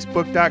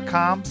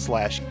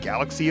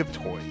 facebook.com/Galaxy of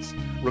Toys.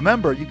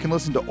 Remember, you can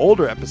listen to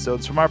older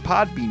episodes from our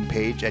Podbean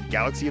page at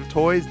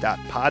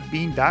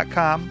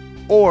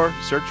galaxyoftoys.podbean.com, or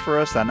search for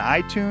us on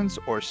iTunes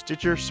or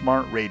Stitcher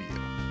Smart Radio.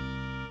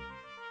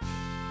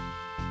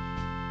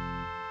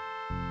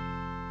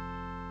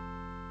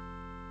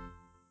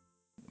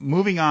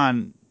 Moving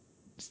on,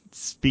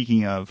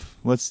 speaking of,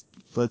 let's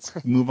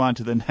move on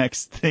to the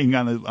next thing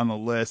on the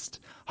list.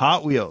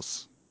 Hot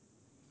Wheels.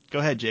 Go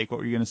ahead, Jake. What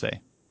were you going to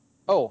say?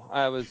 Oh,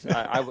 I was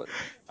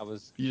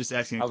You just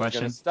asking a I was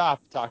question? going to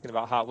stop talking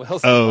about Hot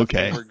Wheels. Oh, unless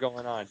okay. We're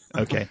going on.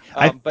 Okay.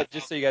 But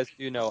just so you guys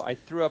do know, I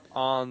threw up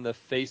on the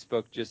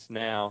Facebook just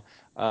now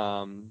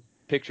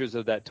pictures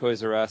of that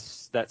Toys R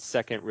Us, that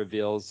second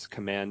reveals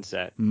command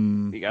set.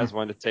 If you guys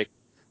wanted to take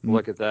a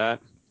look at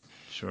that.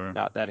 Sure.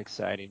 Not that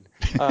exciting.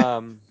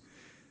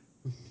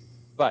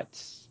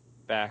 But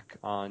back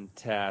on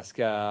task.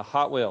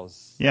 Hot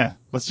Wheels. Yeah.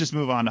 Let's just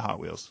move on to Hot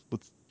Wheels.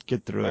 Let's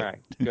get through it. All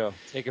right, go.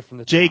 Take it from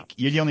the Jake, top.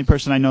 you're the only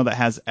person I know that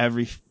has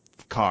every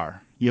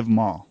car. You have them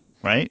all,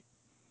 right?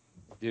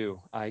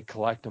 I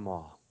collect them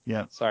all.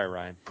 Yeah. Sorry,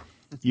 Ryan.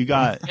 You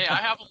got. Hey, I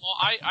have them all.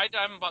 I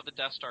haven't bought the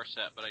Death Star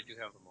set, but I do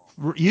have them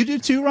all. You do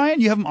too,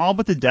 Ryan? You have them all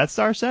but the Death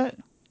Star set?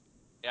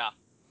 Yeah.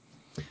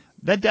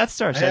 That Death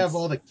Star set. I have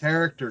all the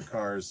character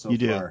cars so You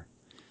do. far.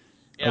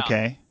 Yeah.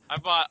 Okay. I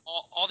bought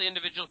all the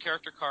individual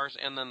character cars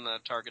and then the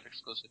Target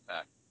exclusive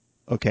pack.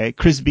 Okay.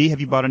 Chris B,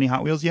 have you bought any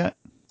Hot Wheels yet?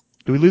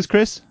 Did we lose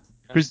Chris?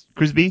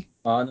 Chris B?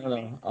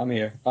 No, I'm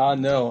here.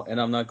 No, and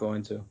I'm not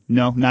going to.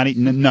 No,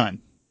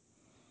 none.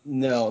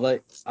 No,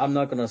 like I'm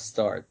not gonna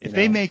start. If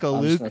they make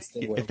I'm just gonna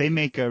stay away. if they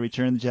make a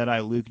Return of the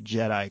Jedi Luke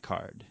Jedi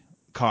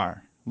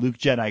Luke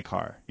Jedi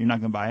car, you're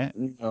not gonna buy it?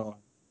 No.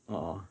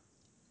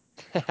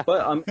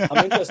 But I'm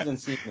interested in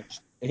seeing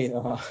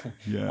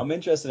I'm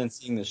interested in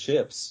seeing the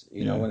ships,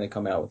 when they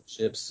come out with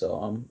ships.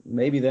 So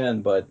maybe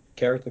then, but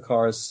character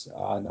cars,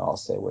 no, I'll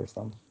stay away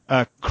from.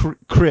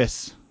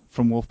 Chris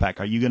from Wolfpack,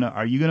 are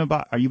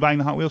you buying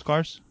the Hot Wheels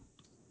cars?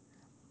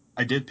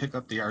 I did pick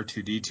up the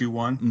R2D2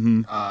 one.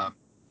 Mm-hmm.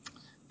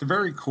 They're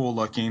very cool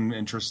looking,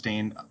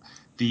 interesting.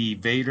 The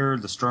Vader,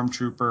 the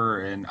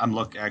Stormtrooper, and I'm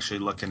actually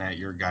looking at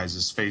your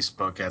guys'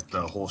 Facebook at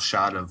the whole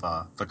shot of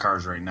the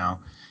cars right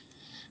now.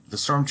 The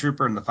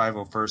Stormtrooper and the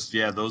 501st,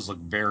 yeah, those look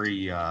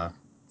very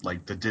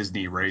like the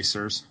Disney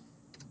racers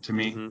to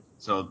me. Mm-hmm.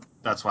 So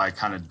that's why I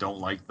kind of don't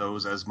like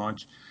those as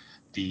much.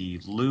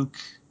 The Luke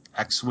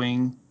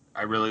X-Wing,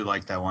 I really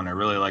like that one. I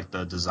really like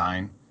the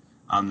design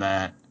on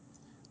that.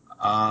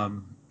 I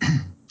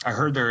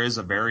heard there is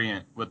a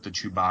variant with the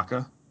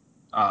Chewbacca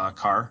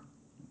car.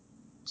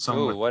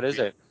 What is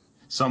it?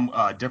 Some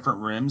different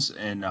rims,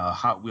 and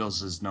Hot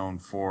Wheels is known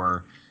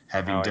for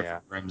having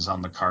different rims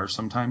on the car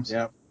sometimes.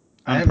 Yep.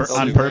 On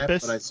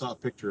purpose? That, but I saw a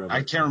picture of it.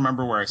 I can't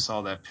remember where I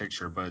saw that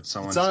picture, but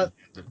someone said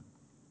that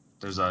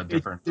there's a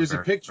different. There's a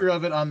picture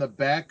of it on the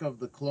back of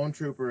the Clone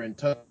Trooper and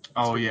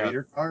Tusken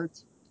Raider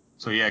cards.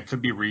 So yeah, it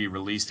could be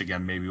re-released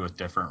again, maybe with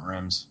different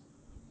rims.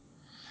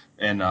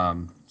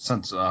 And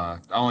since I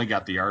only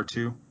got the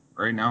R2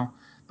 right now,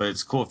 but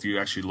it's cool if you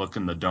actually look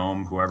in the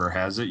dome, whoever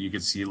has it, you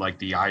can see like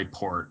the eye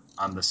port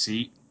on the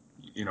seat,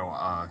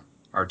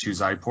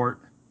 R2's eye port.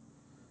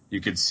 You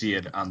could see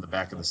it on the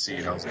back of the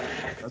seat. I was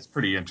like, that's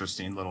pretty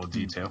interesting little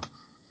detail.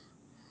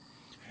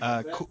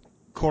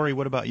 Corey,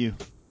 what about you?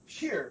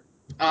 Sure.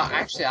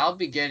 Actually, I'll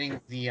be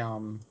getting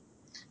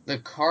the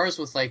cars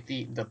with like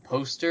the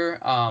poster,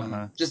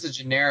 just the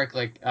generic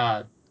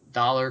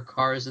dollar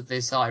cars that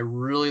they sell. I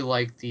really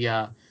like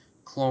the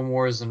Clone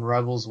Wars and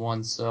Rebels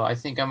ones, so I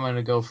think I'm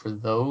gonna go for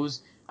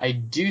those. I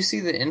do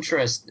see the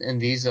interest in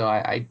these, though.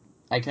 I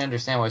can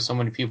understand why so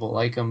many people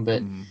like them,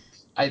 but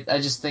I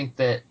just think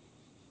that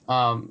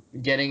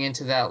getting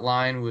into that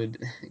line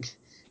would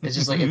it's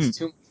just like it's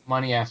too much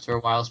money after a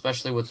while,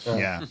 especially with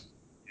the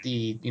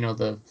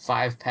the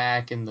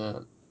 5-pack and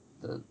the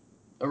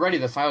already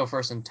the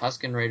 501st and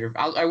Tusken Raider.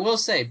 I will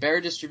say better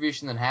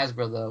distribution than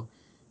Hasbro though.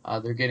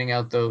 They're getting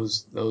out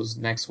those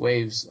next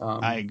waves.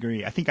 I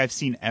agree. I think I've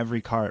seen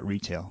every car at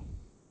retail.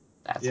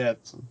 That's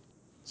awesome.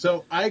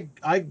 So I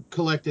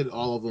collected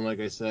all of them, like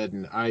I said,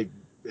 and I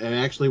am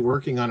actually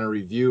working on a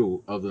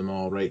review of them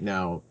all right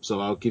now. So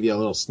I'll give you a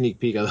little sneak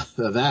peek of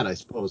that, I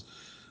suppose.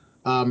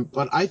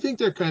 But I think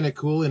they're kind of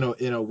cool in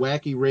a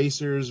wacky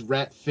racers,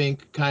 Rat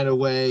Fink kind of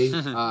way.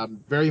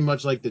 Very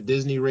much like the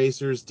Disney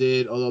racers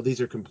did, although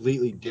these are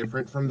completely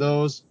different from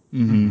those.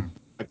 Mm-hmm.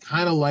 I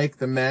kind of like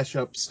the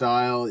mashup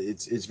style.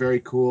 It's very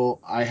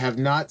cool. I have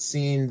not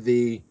seen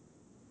the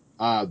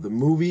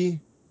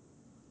movie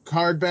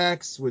card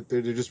backs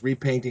they're just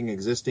repainting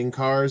existing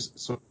cars,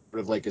 sort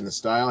of like in the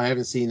style. I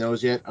haven't seen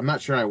those yet. I'm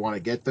not sure I want to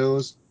get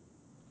those.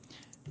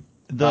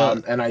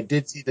 And I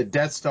did see the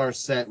Death Star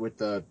set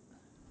with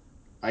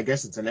I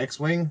guess it's an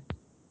X-Wing.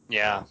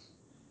 Yeah.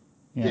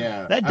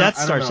 That Death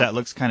Star set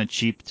looks kind of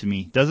cheap to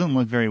me. Doesn't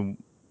look very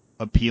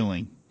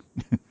appealing.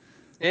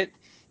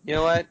 You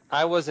know what?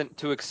 I wasn't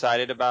too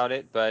excited about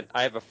it, but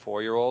I have a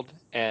 4-year-old,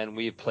 and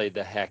we played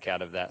the heck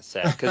out of that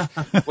set. Because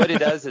what it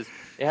does is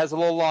it has a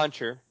little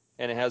launcher,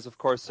 and it has, of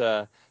course,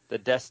 the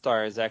Death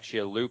Star is actually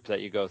a loop that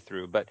you go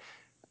through. But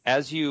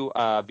as you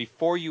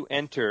before you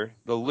enter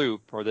the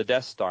loop or the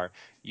Death Star,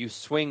 you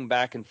swing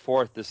back and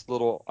forth this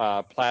little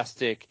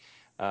plastic,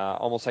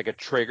 almost like a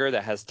trigger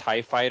that has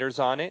TIE fighters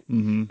on it.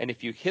 Mm-hmm. And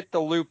if you hit the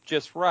loop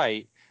just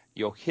right,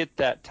 you'll hit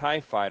that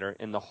TIE fighter,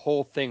 and the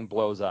whole thing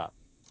blows up.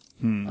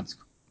 That's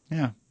cool.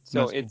 Yeah.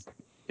 So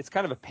it's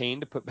kind of a pain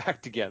to put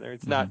back together.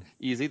 It's not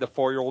easy. The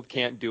 4-year-old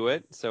can't do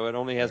it, so it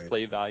only has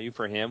play value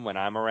for him when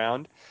I'm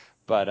around.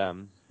 but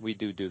we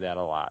do that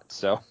a lot.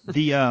 So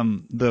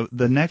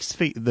the next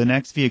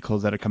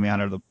vehicles that are coming out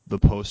are the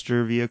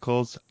poster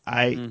vehicles.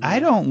 I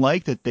don't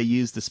like that they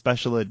use the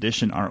special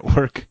edition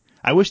artwork.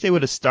 I wish they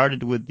would have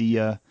started with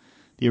the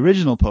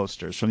original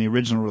posters from the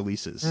original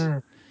releases.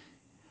 I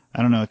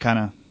don't know,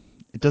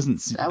 it doesn't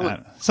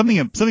something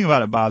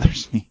about it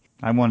bothers me.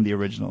 I wanted the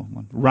original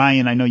one.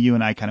 Ryan, I know you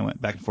and I kind of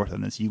went back and forth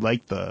on this. You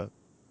like the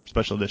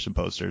special edition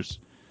posters?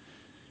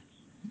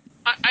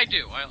 I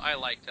do. I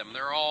like them.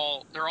 They're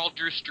all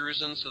Drew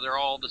Struzan, so they're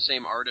all the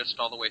same artist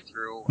all the way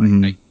through. I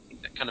think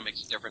that kind of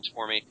makes a difference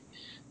for me.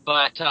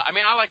 But I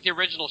mean, I like the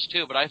originals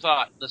too. But I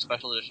thought the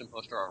special edition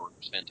poster artwork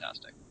was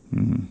fantastic.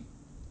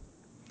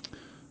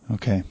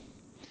 Okay.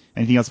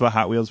 Anything else about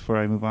Hot Wheels before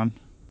I move on?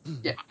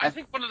 Yeah, I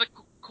think one of the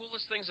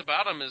coolest things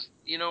about them is,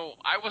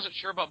 I wasn't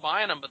sure about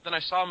buying them, but then I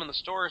saw them in the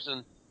stores,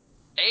 and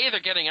A, they're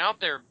getting out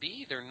there,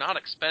 B, they're not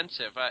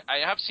expensive.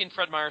 I have seen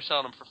Fred Meyer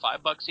selling them for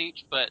 $5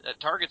 each, but at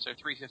Targets they're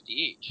 $3.50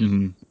 each.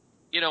 When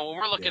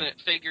we're looking at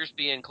figures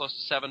being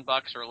close to $7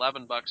 or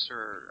 $11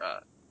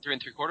 or 3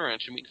 3/4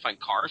 inch, and we can find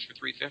cars for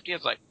 $3.50,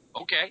 it's like,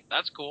 okay,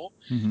 that's cool.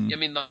 I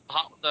mean,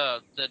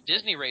 the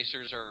Disney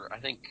racers are, I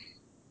think,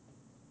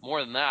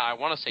 more than that. I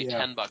want to say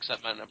 $10.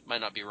 That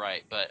might not be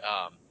right, but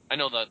I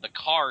know the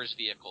Cars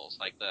vehicles,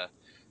 like the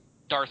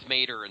Darth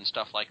Vader and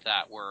stuff like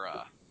that, were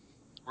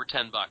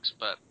 $10,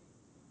 but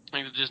I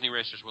think the Disney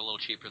racers were a little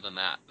cheaper than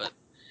that. But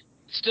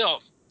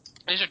still,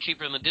 these are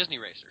cheaper than the Disney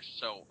racers.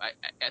 So I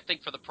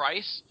think for the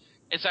price,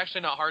 it's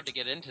actually not hard to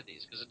get into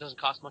these because it doesn't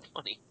cost much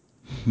money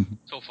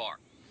so far.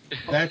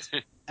 That's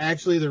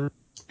actually the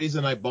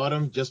reason I bought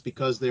them, just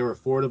because they were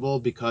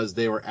affordable, because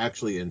they were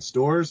actually in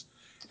stores.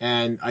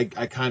 And I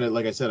kind of,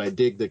 like I said, I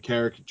dig the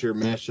caricature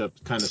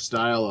mashup kind of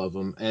style of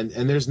them.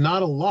 And there's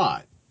not a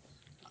lot.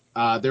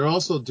 They're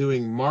also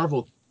doing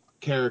Marvel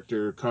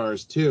character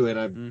cars too, and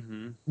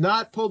I've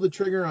not pulled the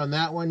trigger on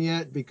that one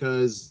yet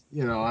because,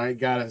 I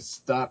gotta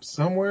stop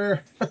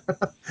somewhere.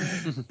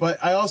 But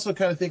I also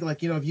kind of think,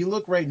 like, if you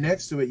look right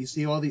next to it, you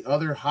see all the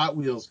other Hot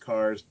Wheels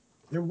cars.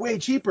 They're way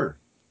cheaper.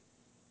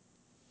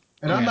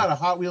 And I'm not a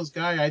Hot Wheels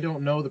guy. I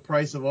don't know the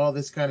price of all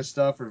this kind of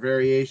stuff or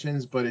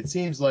variations, but it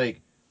seems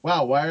like,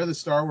 wow, why are the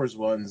Star Wars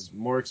ones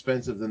more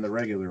expensive than the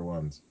regular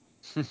ones?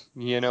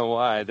 You know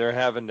why? They're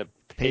having to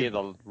pay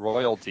the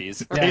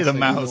royalties. Pay the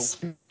mouse.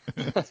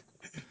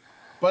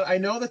 But I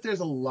know that there's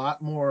a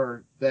lot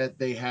more that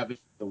they have in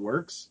the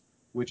works,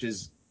 which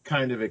is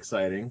kind of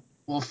exciting.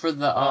 Well, for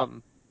the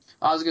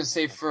I was gonna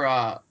say,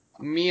 for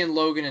me and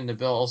Logan and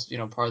Nabil,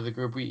 also, part of the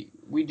group,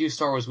 we do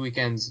Star Wars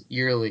weekends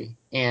yearly,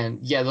 and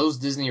yeah, those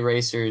Disney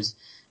racers.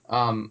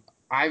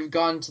 I've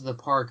gone to the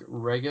park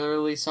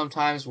regularly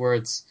sometimes where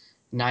it's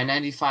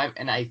 $9.95,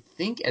 and I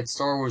think at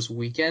Star Wars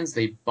weekends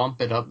they bump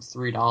it up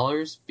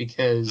 $3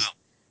 because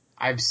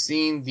I've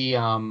seen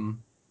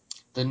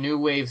the new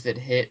wave that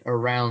hit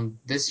around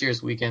this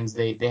year's weekends.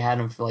 They had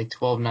them for like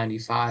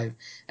 $12.95,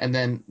 and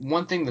then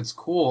one thing that's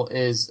cool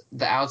is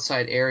the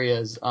outside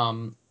areas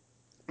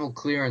will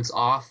clearance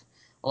off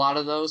a lot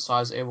of those, so I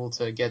was able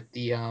to get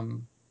the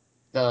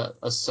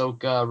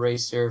Ahsoka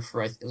racer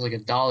for, it was like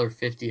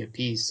 $1.50 a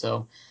piece.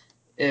 So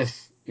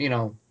if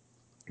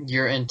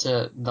you're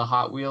into the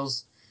Hot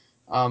Wheels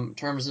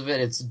terms of it,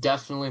 it's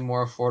definitely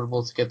more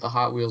affordable to get the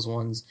Hot Wheels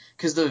ones,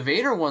 because the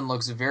Vader one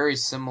looks very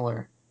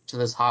similar to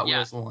this Hot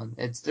Wheels one.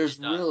 There's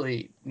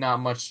really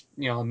not much,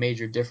 a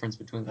major difference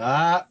between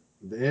them.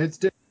 It's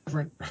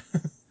different.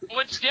 Well,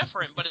 it's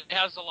different, but it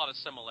has a lot of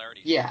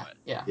similarities to it.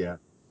 Yeah.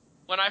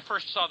 When I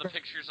first saw the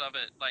pictures of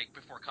it, like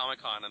before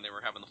Comic-Con, and they were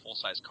having the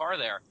full-size car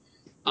there,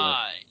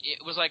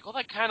 it was like, well,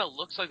 that kind of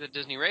looks like the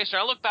Disney racer.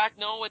 I look back,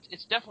 no,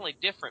 it's definitely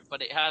different,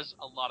 but it has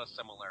a lot of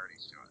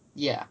similarities to it.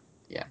 Yeah.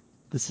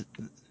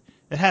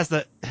 It has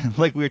that,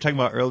 like we were talking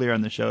about earlier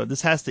on the show,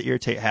 this has to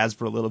irritate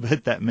Hasbro a little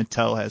bit that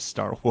Mattel has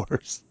Star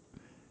Wars.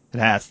 It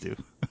has to.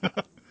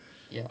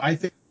 Yeah. I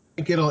think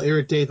it'll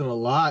irritate them a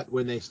lot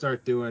when they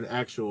start doing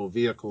actual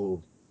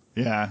vehicle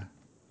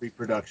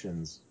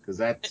reproductions, because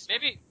that's...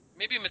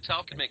 Maybe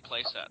Mattel could make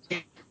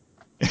playsets.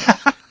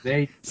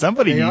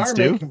 Somebody needs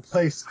to. They are making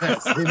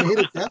playsets. They made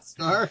a Death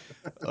Star.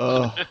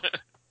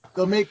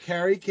 They'll make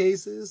carry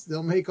cases.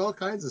 They'll make all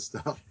kinds of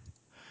stuff.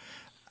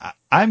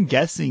 I'm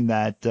guessing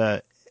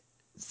that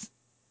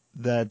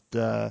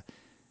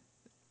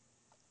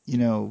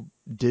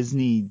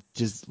Disney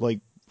just,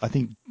 like, I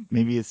think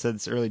maybe it said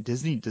this earlier,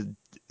 Disney,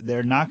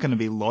 they're not going to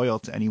be loyal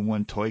to any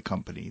one toy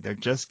company. They're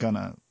just going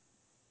to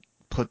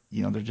put,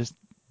 they're just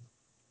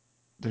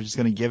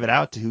going to give it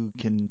out to who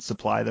can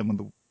supply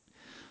them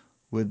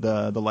with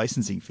the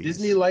licensing fees.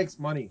 Disney likes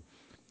money.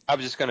 I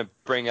was just going to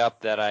bring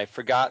up that I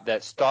forgot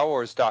that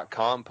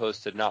StarWars.com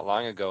posted not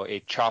long ago a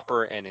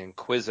Chopper and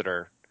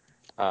Inquisitor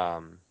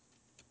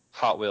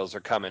Hot Wheels are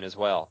coming as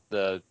well.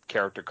 The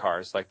character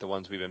cars, like the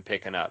ones we've been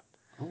picking up.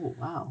 Oh,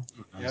 wow.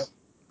 Yep.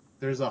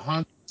 There's a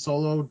Han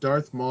Solo,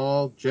 Darth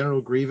Maul,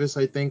 General Grievous,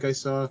 I think I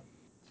saw.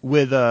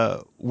 With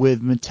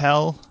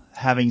Mattel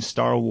having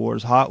Star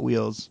Wars Hot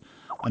Wheels,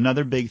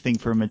 another big thing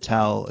for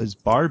Mattel is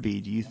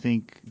Barbie. Do you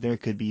think there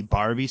could be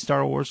Barbie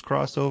Star Wars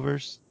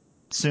crossovers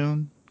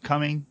soon?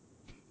 coming?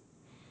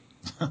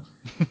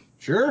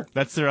 Sure.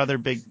 That's their other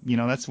big,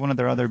 that's one of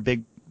their other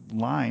big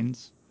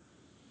lines.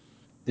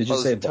 Did you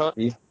say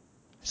Barbie?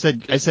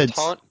 I said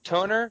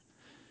Toner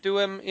do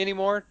him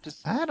anymore?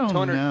 I don't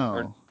Toner,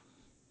 know.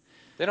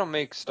 They don't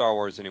make Star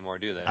Wars anymore,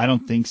 do they? I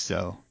don't think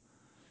so.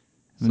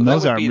 So And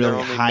those that would aren't be their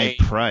really only high main-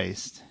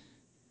 priced.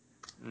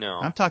 No.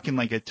 I'm talking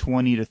like a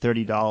 $20 to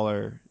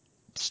 $30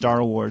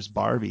 Star Wars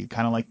Barbie,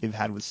 kind of like they've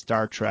had with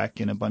Star Trek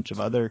and a bunch of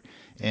other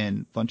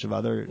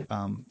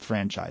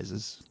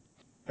franchises.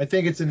 I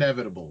think it's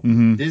inevitable.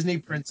 Mm-hmm. Disney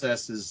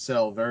princesses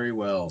sell very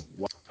well.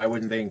 Why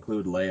wouldn't they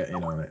include Leia in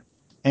on it?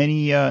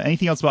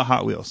 Anything else about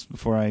Hot Wheels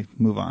before I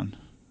move on?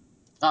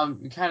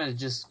 Kind of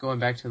just going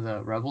back to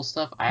the Rebel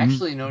stuff, I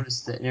actually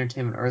noticed that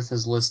Entertainment Earth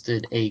has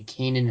listed a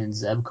Kanan and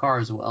Zeb car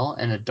as well,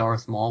 and a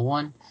Darth Maul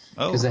one,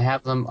 because they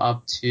have them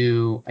up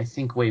to, I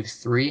think, Wave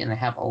 3, and they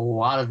have a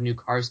lot of new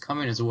cars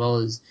coming, as well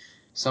as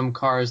some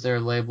cars that are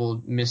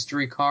labeled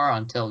Mystery Car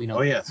until,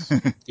 Oh, yes.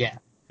 yeah,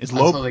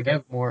 Until they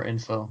get more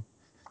info.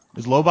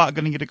 Is Lobot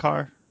going to get a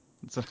car?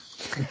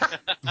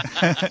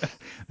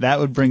 That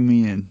would bring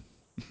me in.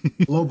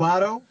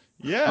 Lobato?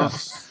 Yeah.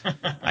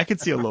 I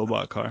could see a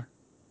Lobot car.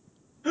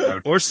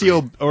 Or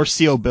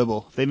CO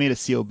Bibble. If they made a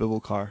CO Bibble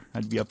car,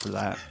 I'd be up for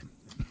that.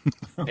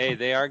 Hey,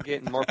 they are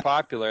getting more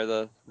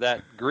popular.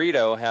 That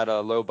Greedo had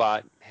a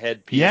Lobot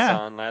headpiece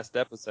on last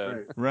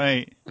episode.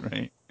 Right.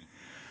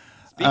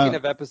 Speaking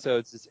of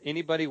episodes, does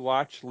anybody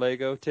watch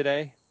Lego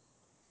today?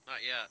 Not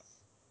yet.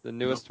 The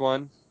newest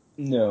one?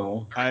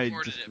 No. I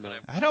recorded it, but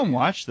I don't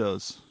watch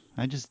those.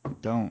 I just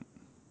don't.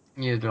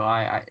 Neither do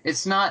I.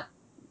 It's not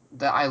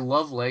that I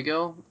love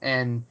Lego,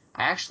 and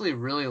I actually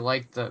really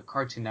like the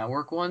Cartoon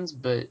Network ones,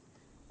 but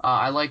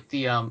I like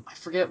the I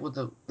forget what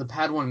the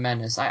Padawan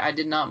Menace. I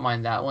did not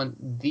mind that one.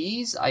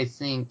 These, I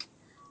think,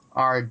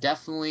 are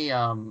definitely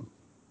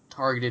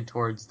targeted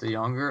towards the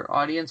younger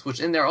audience,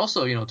 and they're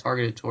also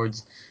targeted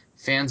towards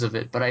fans of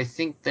it. But I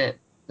think that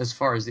as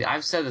far as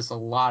I've said this a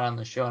lot on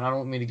the show, and I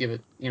don't mean to give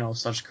it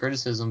such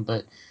criticism,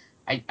 but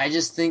I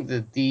just think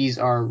that these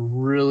are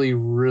really,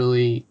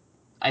 really,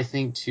 I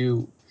think,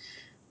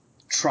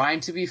 trying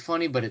to be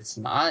funny, but it's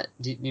not.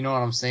 Do you know what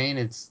I'm saying?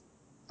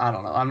 I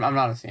don't know. I'm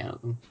not a fan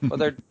of them. Well,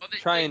 they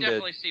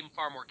definitely seem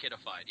far more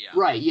kidified, yeah.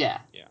 Right, yeah.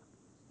 Yeah.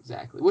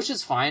 Exactly. Which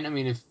is fine. I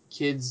mean, if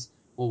kids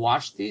will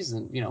watch these,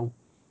 then,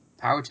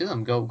 power to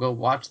them. Go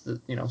watch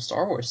the,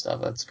 Star Wars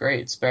stuff. That's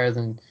great. It's better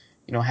than,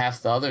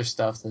 half the other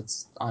stuff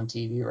that's on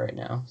TV right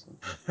now.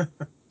 So.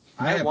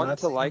 I want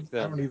to like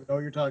them. I don't even know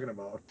what you're talking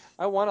about.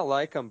 I want to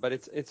like them, but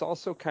it's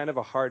also kind of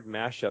a hard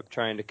mashup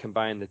trying to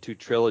combine the two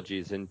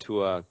trilogies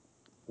into a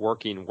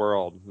working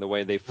world, the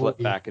way they flip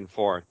back and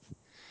forth.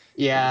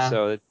 Yeah. And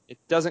so it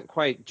doesn't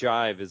quite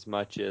jive as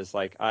much as,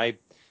 like, I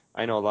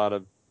know a lot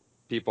of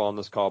people on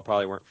this call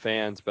probably weren't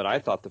fans, but I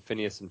thought the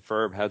Phineas and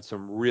Ferb had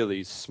some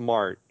really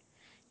smart,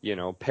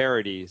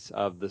 parodies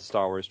of the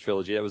Star Wars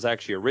trilogy. That was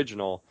actually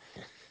original,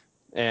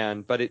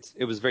 but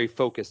it was very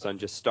focused on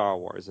just Star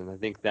Wars, and I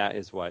think that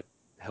is what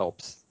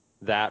helps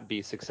that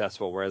be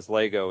successful, whereas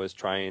Lego is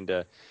trying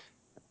to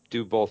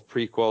do both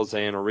prequels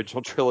and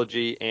original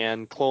trilogy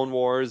and Clone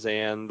Wars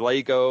and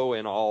Lego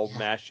and all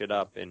mash it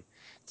up, and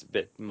it's a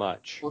bit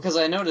much. Well, because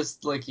I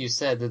noticed, like you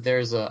said, that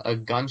there's a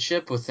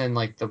gunship within,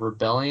 like, the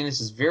Rebellion.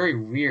 This is very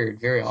weird,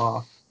 very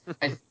off.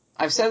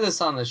 I've said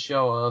this on the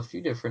show a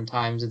few different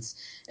times.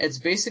 It's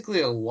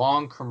basically a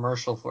long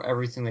commercial for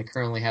everything they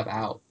currently have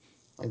out.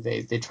 Like,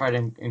 they try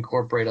to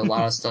incorporate a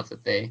lot of stuff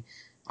that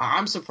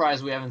I'm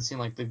surprised we haven't seen,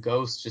 like, the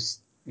Ghost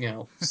just,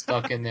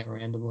 stuck in there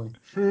randomly.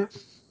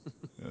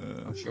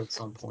 I'm sure at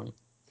some point.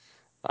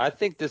 I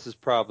think this is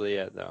probably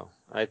it, though.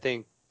 I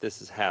think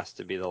this has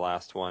to be the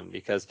last one,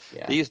 because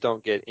these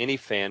don't get any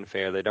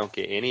fanfare. They don't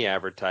get any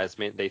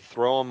advertisement. They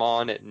throw them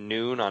on at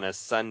noon on a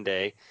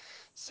Sunday.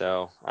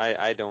 So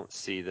I don't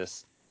see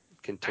this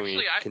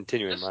continuing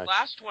this much.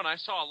 Last one I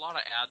saw a lot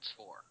of ads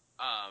for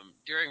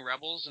during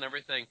Rebels and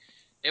everything.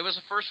 It was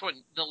the first one.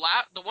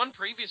 The one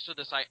previous to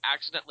this I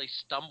accidentally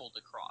stumbled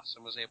across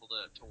and was able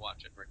to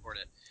watch it and record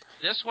it.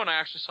 This one I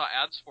actually saw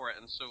ads for it,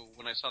 and so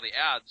when I saw the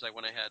ads, I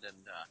went ahead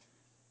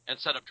and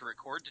set up to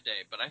record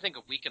today. But I think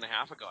a week and a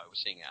half ago I was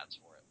seeing ads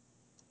for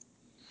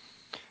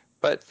it.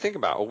 But think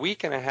about a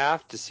week and a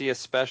half to see a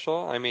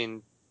special. I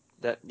mean,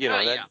 that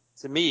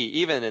to me,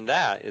 even in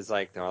that, is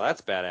like, no,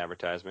 that's bad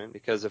advertisement,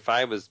 because if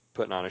I was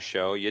putting on a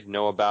show, you'd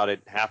know about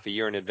it half a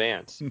year in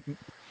advance.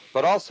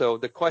 But also,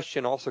 the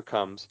question also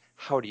comes,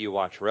 how do you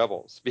watch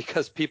Rebels?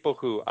 Because people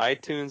who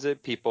iTunes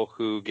it, people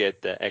who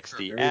get the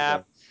XD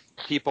app,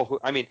 people who,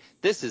 I mean,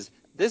 this is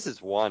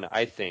one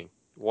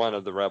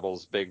of the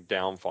Rebels' big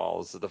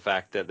downfalls, is the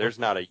fact that there's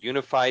not a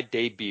unified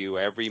debut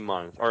every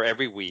month or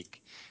every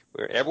week,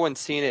 where everyone's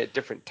seeing it at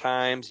different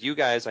times. You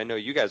guys, I know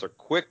you guys are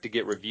quick to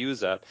get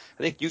reviews up.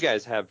 I think you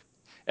guys have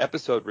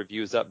episode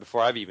reviews up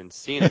before I've even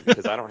seen it,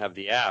 because I don't have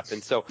the app.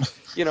 And so,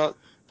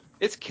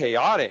 it's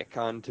chaotic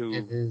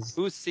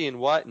who's seeing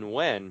what and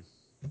when.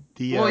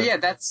 Well, yeah,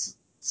 that's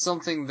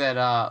something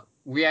that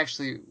we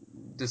actually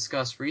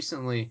discussed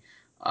recently.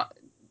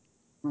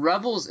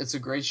 Rebels, it's a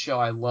great show.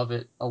 I love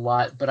it a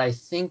lot, but I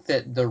think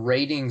that the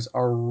ratings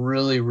are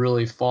really,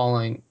 really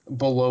falling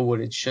below what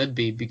it should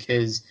be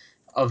because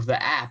of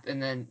the app.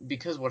 And then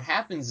because what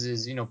happens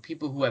is,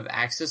 people who have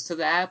access to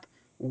the app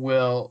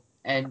will,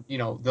 and,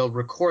 they'll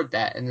record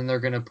that and then they're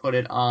going to put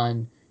it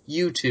on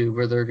YouTube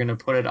or they're going to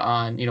put it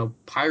on,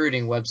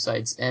 pirating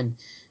websites. And,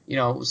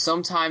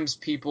 sometimes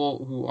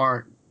people who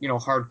aren't,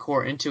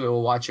 hardcore into it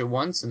will watch it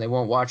once and they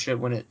won't watch it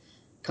when it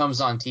comes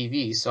on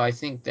TV. So I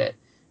think that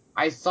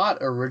I thought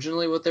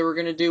originally what they were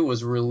going to do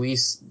was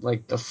release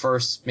like the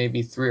first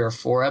maybe 3 or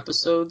 4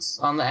 episodes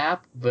on the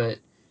app, but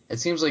it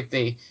seems like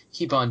they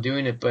keep on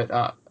doing it.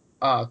 But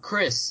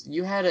Chris,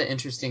 you had an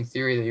interesting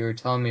theory that you were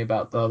telling me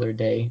about the other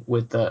day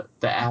with the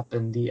app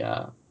and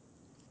the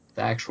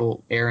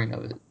actual airing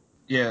of it.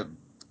 Yeah.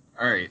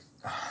 All right.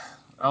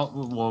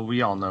 Well,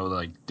 we all know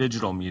like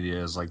digital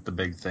media is like the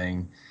big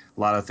thing. A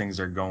lot of things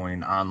are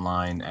going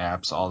online,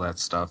 apps, all that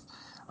stuff.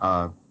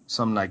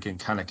 Something I can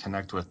kind of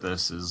connect with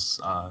this is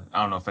I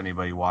don't know if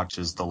anybody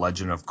watches The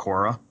Legend of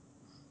Korra.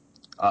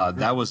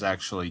 That was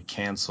actually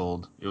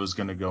canceled. It was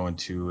going to go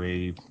into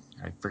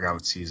I forgot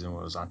what season it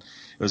was on.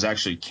 It was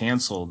actually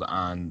canceled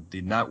on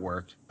the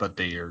network, but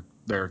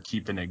they're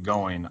keeping it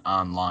going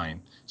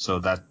online. So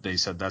that they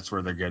said that's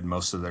where they're getting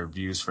most of their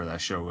views for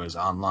that show is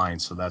online.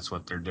 So that's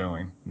what they're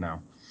doing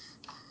now.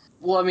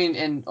 Well, I mean,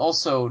 and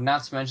also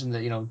not to mention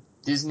that,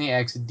 Disney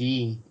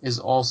XD is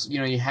also,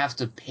 you have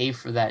to pay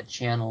for that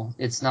channel.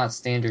 It's not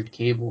standard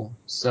cable.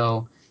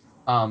 So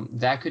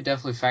that could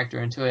definitely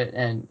factor into it.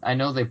 And I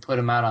know they put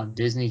them out on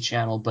Disney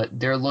Channel, but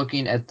they're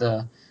looking at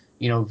the,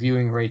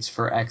 viewing rates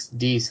for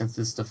XD since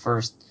it's the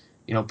first,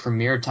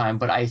 premiere time.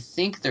 But I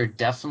think they're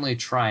definitely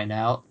trying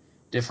out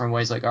different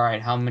ways. Like, all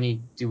right, how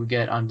many do we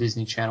get on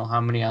Disney Channel?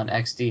 How many on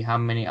XD? How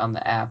many on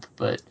the app?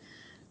 But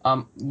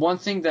one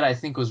thing that I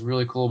think was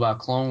really cool about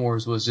Clone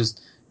Wars was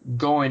just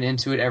going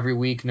into it every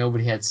week.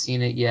 Nobody had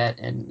seen it yet,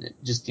 and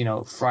just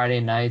Friday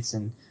nights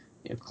and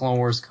Clone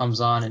Wars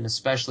comes on, and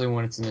especially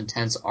when it's an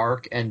intense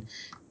arc and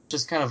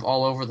just kind of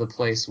all over the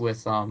place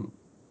with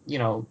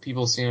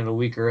people seeing it a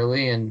week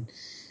early. And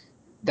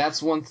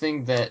that's one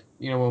thing that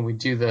when we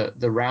do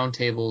the round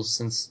tables,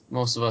 since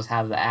most of us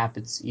have the app,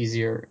 it's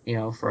easier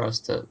for us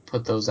to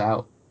put those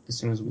out as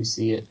soon as we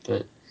see it.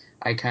 But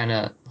I kind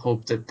of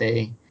hope that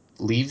they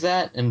leave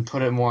that and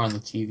put it more on the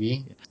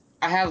TV.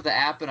 I have the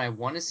app and I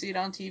want to see it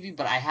on TV,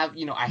 but I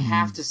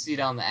have to see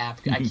it on the app.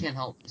 I can't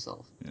help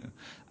myself. Yeah.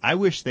 I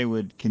wish they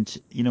would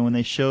when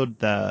they showed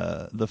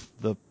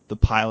the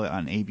pilot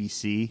on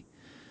ABC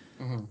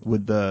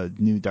with the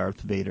new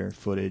Darth Vader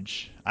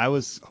footage, I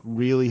was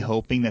really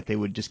hoping that they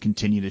would just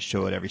continue to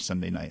show it every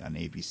Sunday night on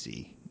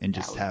ABC and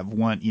just have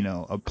one,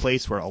 a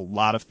place where a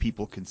lot of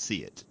people can see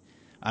it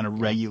on a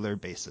regular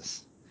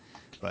basis.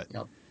 But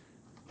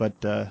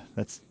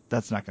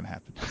that's not going to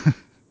happen.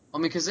 I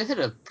mean, because they had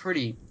a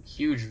pretty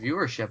huge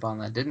viewership on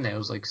that, didn't they? It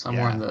was like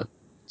somewhere in the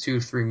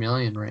 2-3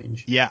 million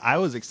range. Yeah, I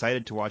was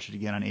excited to watch it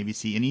again on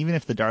ABC, and even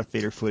if the Darth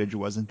Vader footage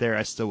wasn't there,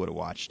 I still would have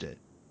watched it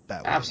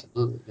that way.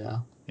 Absolutely, yeah.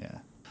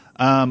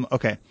 Yeah.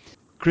 Okay.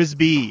 Chris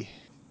B.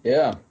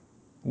 Yeah.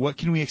 What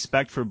can we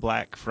expect for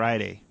Black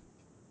Friday?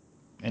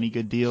 Any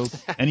good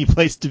deals? Any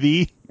place to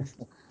be?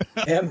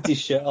 Empty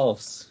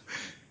shelves.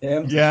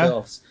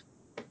 Shelves.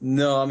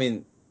 No, I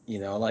mean,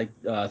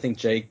 I think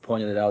Jake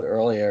pointed it out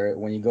earlier.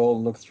 When you go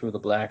look through the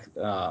Black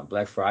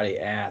Friday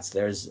ads,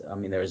 there's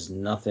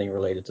nothing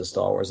related to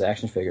Star Wars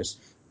action figures.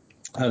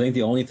 I think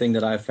the only thing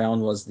that I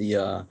found was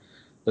the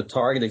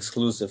Target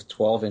exclusive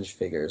 12-inch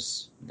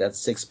figures. That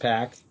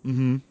 6-pack,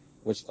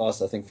 which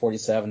costs I think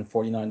 $47,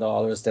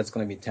 $49. That's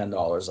going to be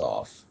 $10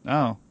 off.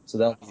 Oh. So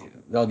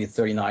that'll be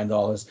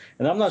 $39.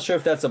 And I'm not sure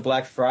if that's a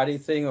Black Friday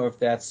thing or if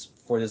that's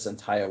for this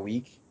entire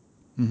week.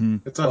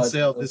 It's on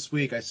sale this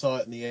week. I saw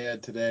it in the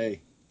ad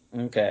today.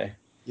 Okay.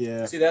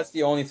 Yeah. See, that's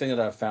the only thing that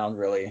I've found,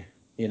 really,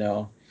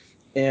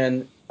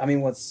 And, I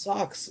mean, what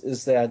sucks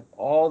is that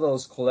all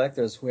those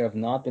collectors who have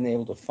not been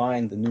able to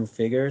find the new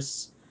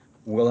figures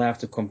will have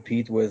to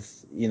compete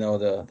with,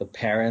 the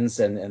parents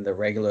and the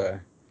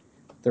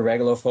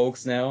regular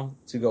folks now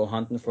to go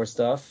hunting for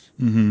stuff.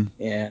 Mm-hmm.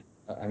 And,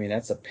 I mean,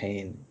 that's a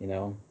pain,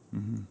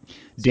 Mm-hmm.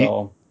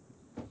 So,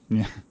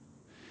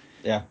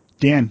 yeah.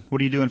 Dan,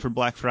 what are you doing for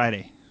Black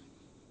Friday?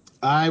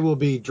 I will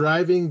be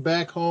driving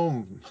back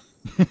home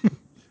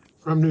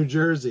from New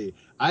Jersey.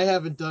 I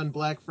haven't done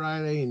Black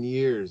Friday in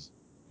years.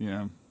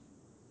 Yeah.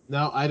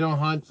 No, I don't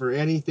hunt for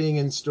anything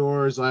in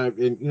stores. You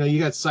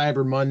got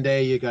Cyber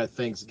Monday, you got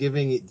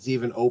Thanksgiving. It's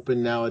even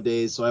open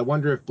nowadays. So I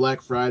wonder if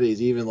Black Friday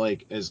is even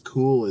like as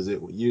cool as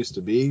it used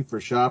to be for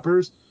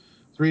shoppers.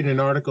 I was reading an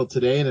article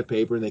today in a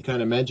paper, and they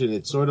kind of mentioned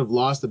it sort of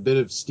lost a bit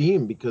of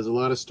steam because a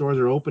lot of stores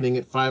are opening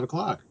at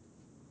 5:00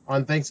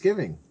 on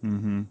Thanksgiving.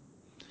 Mm-hmm.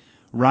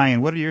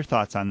 Ryan, what are your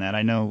thoughts on that?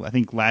 I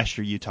think last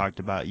year you talked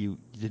about you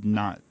did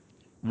not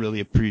really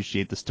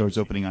appreciate the stores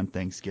opening on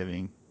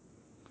Thanksgiving.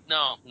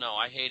 No,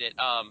 I hate it.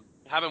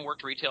 Having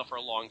worked retail for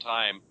a long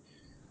time,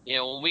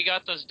 when we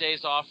got those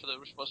days off that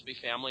were supposed to be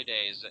family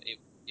days,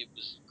 it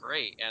was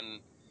great.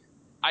 And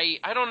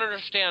I don't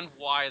understand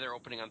why they're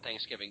opening on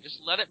Thanksgiving.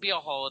 Just let it be a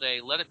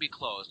holiday. Let it be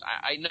closed.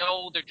 I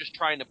know they're just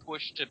trying to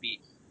push to be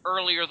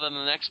earlier than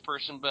the next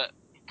person, but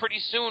pretty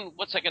soon,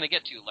 what's that going to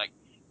get to? Like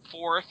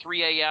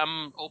 3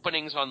 a.m.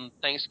 openings on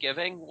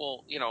Thanksgiving?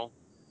 Well,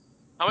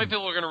 how many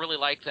people are going to really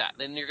like that?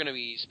 Then you're going to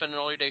be spending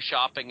all your day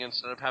shopping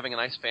instead of having a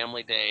nice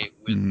family day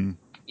with,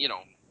 Yeah.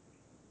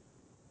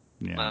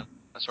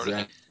 that sort of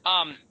thing.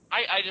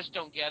 I just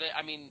don't get it.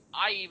 I mean,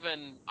 I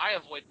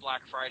avoid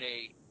Black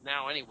Friday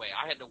now anyway.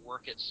 I had to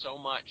work it so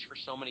much for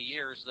so many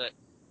years that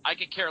I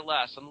could care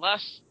less.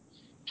 Unless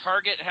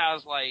Target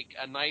has like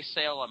a nice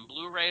sale on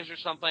Blu-rays or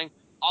something,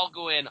 I'll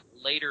go in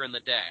later in the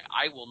day.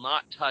 I will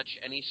not touch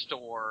any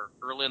store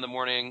early in the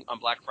morning on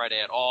Black Friday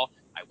at all.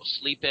 I will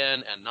sleep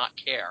in and not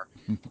care.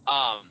 And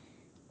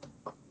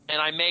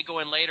I may go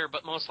in later,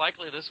 but most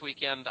likely this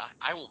weekend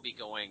I won't be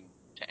going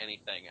to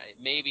anything.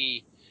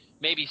 Maybe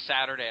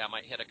Saturday I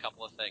might hit a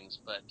couple of things,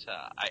 but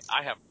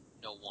I have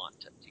no want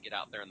to get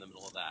out there in the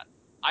middle of that.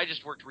 I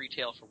just worked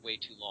retail for way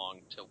too long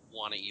to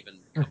want to even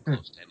come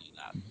close to any of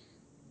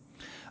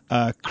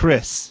that.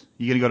 Chris,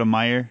 you gonna go to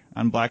Meijer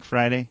on Black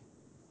Friday?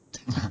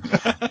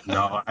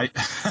 No, I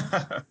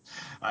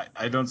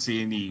don't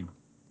see any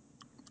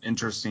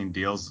interesting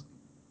deals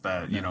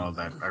that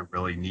that I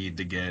really need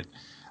to get.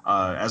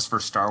 As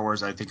for Star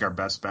Wars, I think our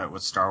best bet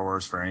with Star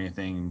Wars for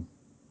anything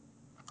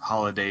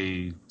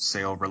holiday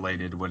sale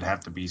related would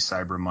have to be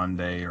Cyber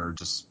Monday, or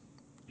just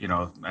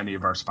any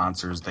of our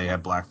sponsors. They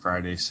have Black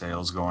Friday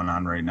sales going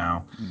on right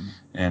now,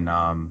 and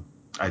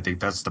I think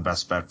that's the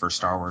best bet for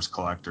Star Wars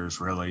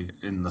collectors. Really,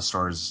 in the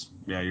stores,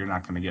 you're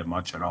not going to get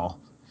much at all.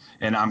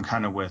 And I'm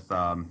kind of with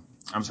I'm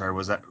sorry,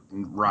 was that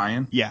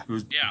Ryan? Yeah.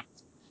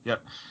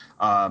 Yep.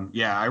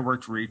 I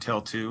worked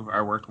retail too.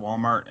 I worked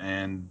Walmart,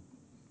 and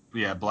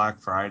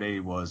Black Friday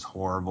was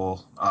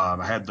horrible.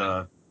 I had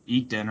to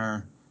eat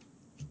dinner,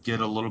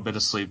 get a little bit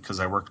of sleep because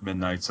I worked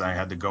midnights, and I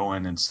had to go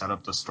in and set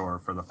up the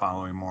store for the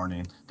following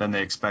morning. Then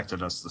they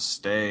expected us to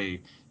stay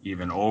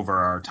even over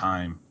our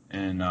time,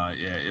 and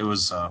it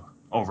was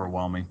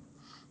overwhelming.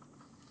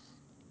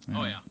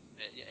 Oh yeah,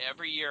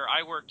 every year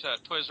I worked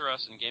Toys R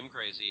Us and Game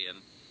Crazy, and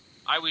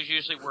I was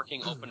usually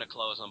working open to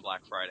close on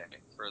Black Friday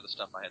for the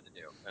stuff I had to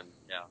do, and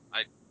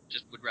I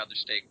just would rather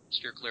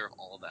steer clear of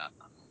all of that.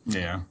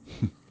 Yeah.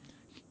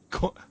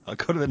 I'll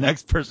go to the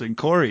next person,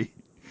 Corey.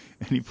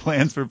 Any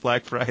plans for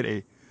Black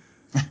Friday?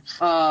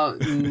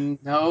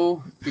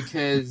 No,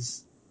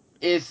 because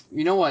if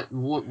you know what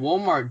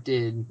Walmart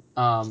did,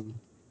 I think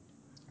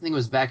it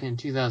was back in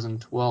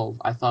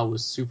 2012. I thought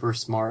was super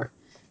smart,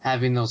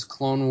 having those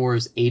Clone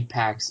Wars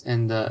 8-packs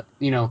and the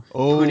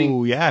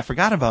I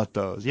forgot about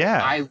those.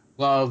 Yeah, I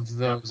loved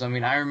those. I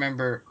mean, I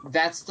remember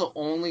that's the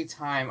only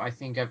time I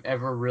think I've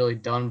ever really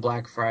done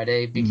Black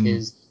Friday,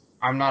 because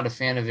I'm not a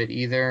fan of it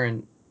either,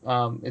 and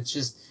it's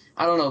just,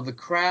 I don't know, the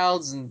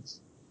crowds, and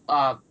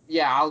I'll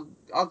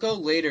go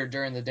later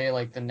during the day,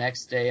 like the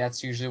next day.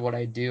 That's usually what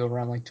I do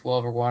around like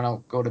 12 or 1.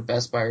 I'll go to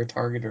Best Buy or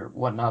Target or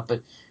whatnot.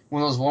 But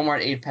when those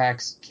Walmart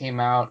 8-packs came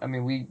out, I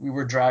mean, we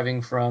were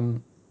driving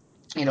from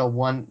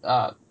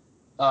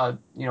a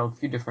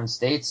few different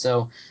states,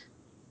 so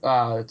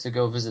to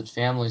go visit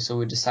family, so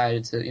we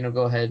decided to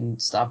go ahead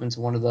and stop into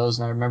one of those.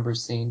 And I remember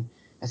seeing,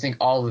 I think,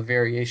 all the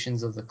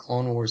variations of the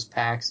Clone Wars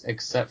packs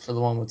except for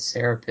the one with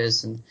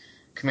Serapis and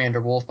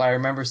Commander Wolf. But I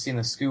remember seeing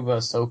the Scuba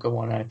Ahsoka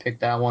one, and I picked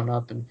that one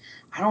up. And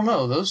I don't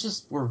know, those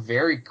just were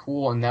very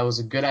cool, and that was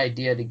a good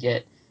idea to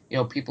get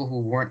people who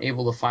weren't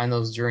able to find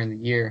those during the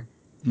year,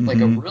 like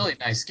a really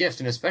nice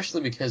gift, and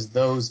especially because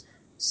those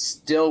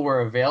still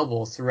were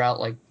available throughout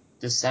like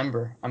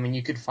December. I mean,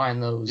 you could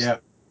find those.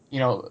 Yep.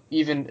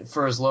 Even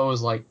for as low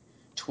as like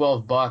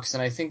 $12.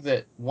 And I think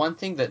that one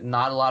thing that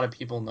not a lot of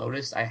people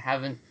noticed, I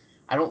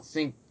don't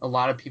think a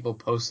lot of people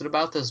posted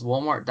about this,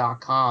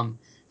 Walmart.com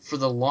for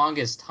the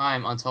longest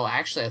time, until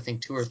actually I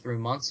think 2 or 3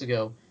 months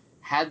ago,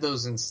 had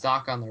those in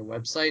stock on their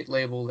website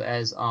labeled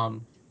as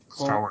Star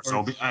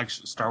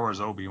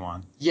Wars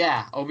Obi-Wan.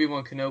 Yeah,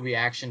 Obi-Wan Kenobi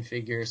action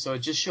figure. So it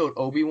just showed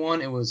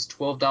Obi-Wan. It was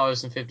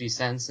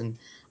 $12.50, and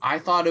I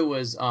thought it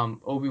was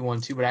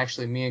Obi-Wan too, but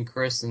actually me and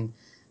Chris and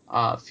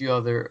a few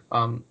other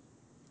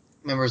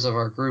members of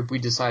our group, we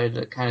decided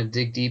to kind of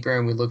dig deeper,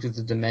 and we looked at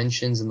the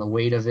dimensions and the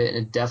weight of it,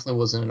 and it definitely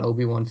wasn't an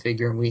Obi-Wan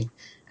figure, and we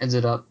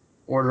ended up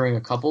ordering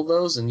a couple of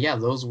those, and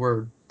those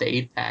were the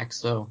 8-pack.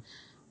 So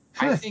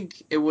I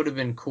think it would have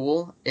been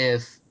cool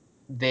if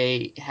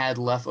they had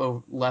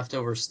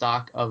leftover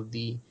stock of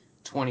the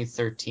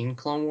 2013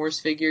 Clone Wars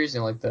figures,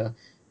 like the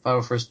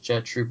 501st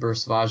Jet Trooper,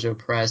 Savage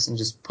Press, and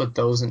just put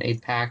those in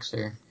 8-packs,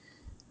 or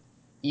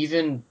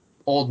even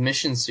old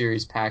Mission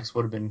Series packs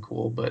would have been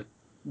cool. But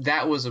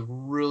that was a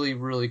really,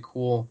 really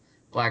cool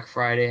Black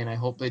Friday, and I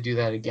hope they do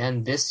that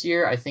again this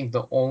year. I think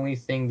the only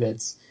thing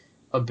that's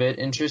a bit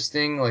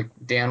interesting, like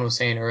Dan was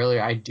saying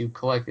earlier, I do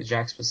collect the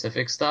Jack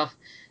Pacific stuff,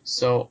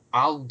 so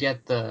I'll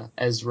get the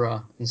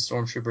Ezra and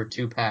Stormtrooper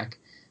 2-pack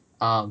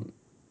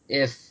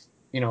if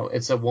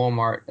it's at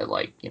Walmart at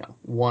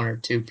 1 or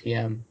 2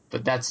 p.m.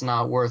 But that's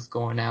not worth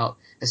going out,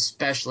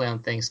 especially on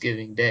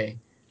Thanksgiving Day,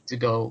 to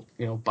go,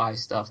 buy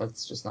stuff.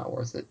 That's just not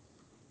worth it.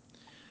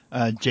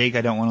 Jake,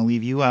 I don't want to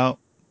leave you out.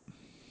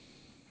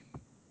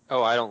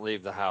 Oh, I don't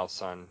leave the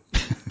house on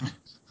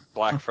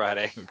Black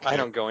Friday. I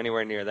don't go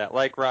anywhere near that.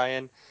 Like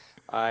Ryan,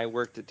 I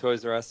worked at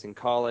Toys R Us in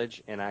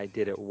college, and I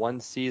did it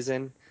one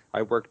season.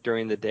 I worked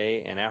during the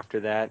day, and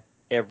after that,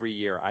 every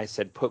year I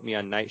said, put me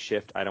on night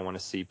shift. I don't want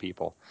to see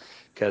people,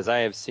 because I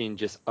have seen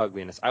just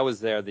ugliness. I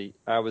was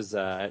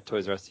at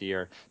Toys R Us the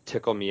year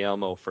Tickle Me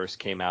Elmo first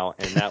came out,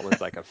 and that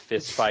was like a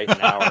fist fight an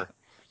hour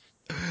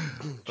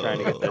trying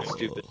to get that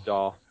stupid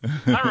doll.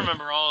 I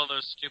remember all of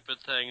those stupid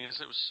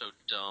things. It was so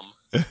dumb.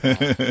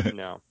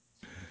 No.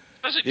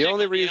 Especially The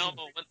only Tickle Me reason-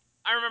 Elmo.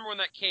 I remember when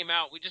that came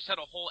out, we just had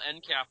a whole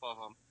end cap of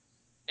them.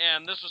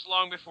 And this was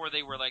long before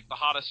they were like the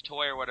hottest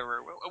toy or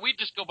whatever. We'd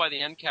just go by the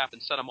end cap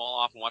and set them all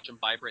off and watch them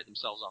vibrate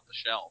themselves off the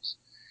shelves.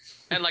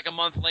 And like a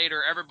month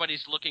later,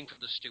 everybody's looking for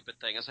the stupid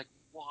thing. I was like,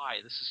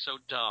 why? This is so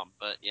dumb.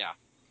 But yeah,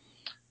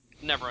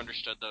 never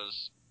understood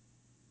those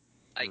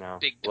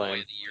big toy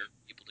of the year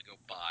people to go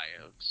buy.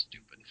 It was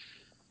stupid.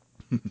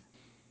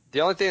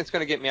 The only thing that's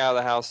going to get me out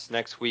of the house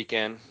next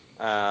weekend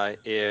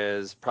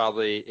is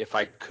probably, if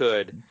I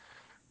could,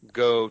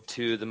 go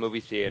to the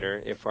movie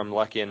theater, if I'm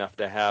lucky enough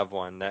to have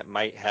one, that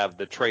might have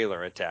the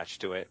trailer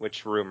attached to it,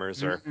 which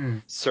rumors are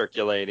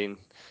circulating.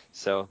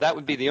 So that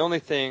would be the only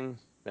thing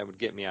that would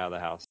get me out of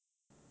the house.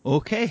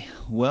 Okay,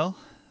 well,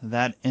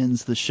 that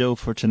ends the show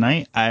for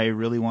tonight. I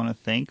really want to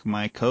thank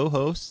my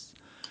co-hosts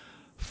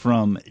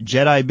from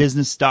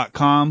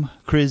JediBusiness.com,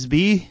 Chris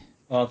B.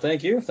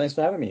 Thank you. Thanks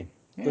for having me.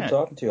 Yeah. Good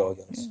talking to you all,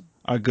 guys.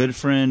 Our good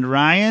friend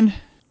Ryan.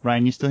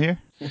 Ryan, you still here?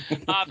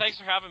 Thanks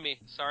for having me.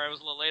 Sorry I was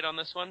a little late on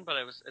this one, but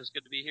it was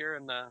good to be here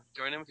and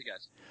join in with you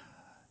guys.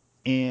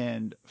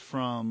 And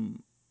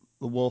from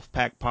the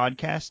Wolfpack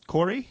Podcast,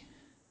 Corey.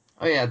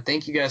 Oh yeah,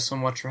 thank you guys so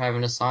much for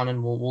having us on,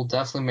 and we'll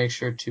definitely make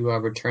sure to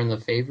return the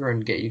favor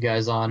and get you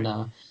guys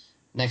on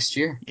next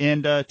year.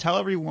 And tell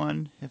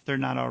everyone, if they're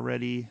not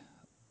already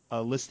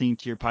listening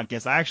to your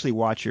podcast, I actually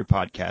watch your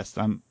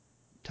podcast.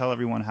 Tell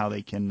everyone how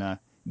they can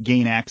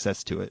gain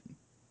access to it.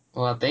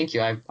 Well, thank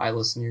you. I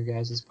listen to your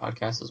guys'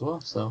 podcast as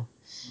well. So,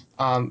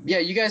 yeah,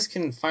 you guys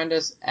can find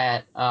us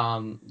at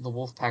the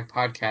Wolfpack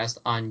Podcast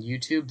on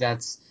YouTube.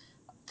 That's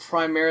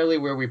primarily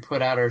where we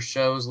put out our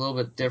shows. A little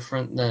bit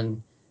different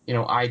than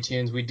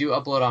iTunes. We do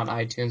upload on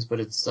iTunes,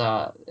 but it's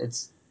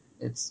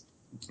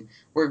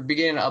we're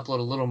beginning to upload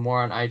a little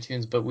more on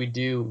iTunes. But we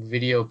do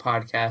video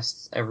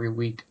podcasts every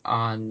week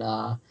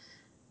on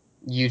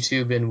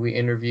YouTube, and we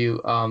interview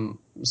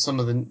some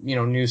of the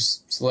new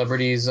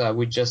celebrities.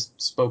 We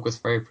just spoke with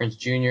Freddie Prinze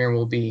Jr. and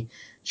we'll be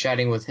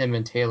chatting with him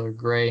and Taylor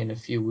Gray in a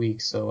few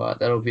weeks. So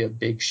that'll be a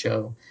big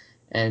show.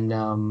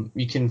 And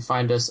you can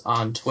find us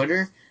on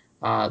Twitter.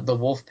 The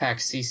Wolfpack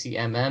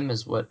CCMM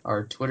is what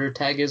our Twitter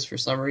tag is for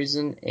some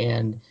reason,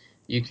 and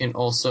you can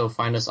also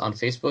find us on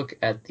Facebook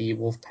at the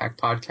Wolfpack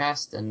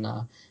Podcast. And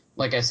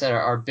like I said,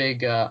 our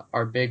big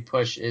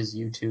push is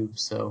YouTube.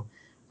 So.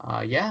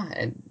 Yeah,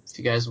 and if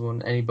you guys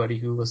want anybody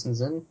who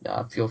listens in,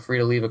 feel free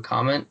to leave a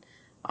comment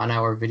on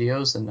our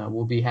videos, and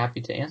we'll be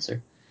happy to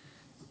answer.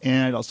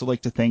 And I'd also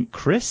like to thank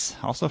Chris,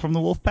 also from the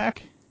Wolfpack.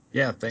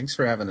 Yeah, thanks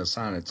for having us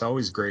on. It's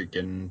always great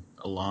getting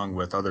along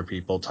with other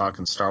people,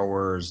 talking Star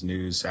Wars,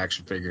 news,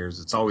 action figures.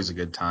 It's always a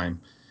good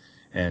time.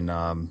 And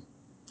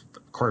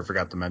Corey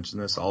forgot to mention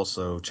this.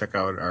 Also, check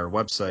out our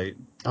website.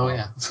 Oh,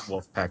 yeah.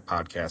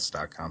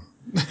 wolfpackpodcast.com.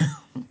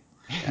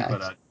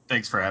 But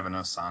thanks for having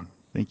us on.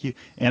 Thank you.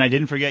 And I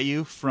didn't forget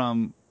you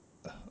from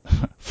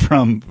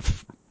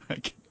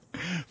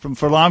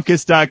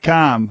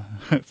Forlomkus.com,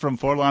 from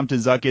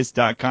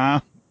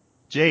Forlomtozuckus.com.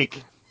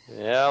 Jake.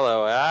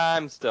 Hello,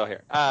 I'm still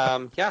here.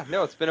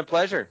 It's been a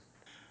pleasure.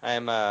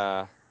 I'm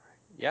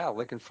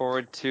looking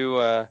forward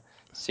to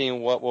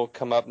seeing what will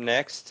come up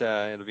next.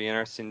 It'll be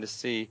interesting to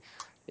see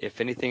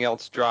if anything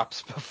else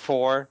drops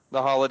before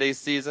the holiday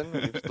season.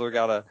 We've still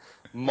got a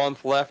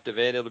month left of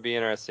it. It'll be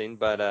interesting,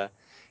 but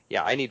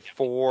I need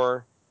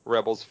 4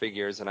 Rebels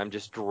figures, and I'm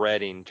just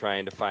dreading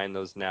trying to find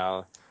those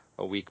now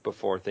a week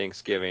before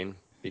Thanksgiving,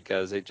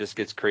 because it just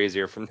gets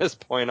crazier from this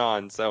point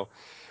on. So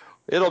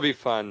it'll be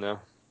fun, though.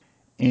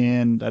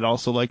 And I'd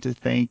also like to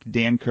thank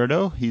Dan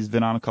Curto. He's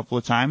been on a couple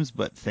of times,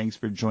 but thanks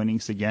for joining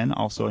us again.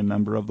 Also a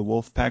member of the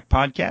Wolfpack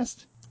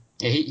Podcast.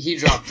 Yeah, he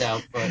dropped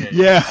out, but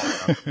yeah,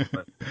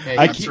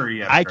 I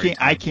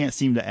can't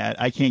seem to add.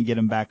 I can't get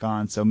him back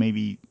on. So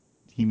maybe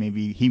he may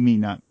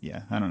not.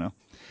 Yeah, I don't know.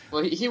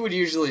 Well, he would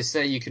usually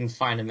say you can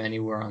find him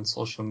anywhere on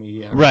social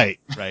media. Right.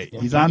 Yeah,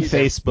 he's on he's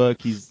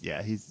Facebook. He's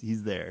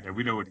there. Yeah,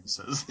 we know what he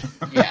says.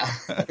 Yeah.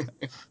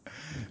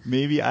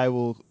 Maybe I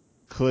will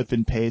clip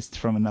and paste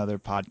from another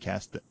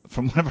podcast,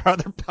 from one of our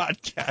other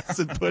podcasts,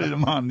 and put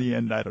him on the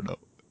end. I don't know.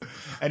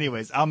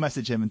 Anyways, I'll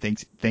message him and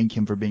thank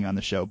him for being on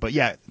the show. But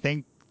yeah,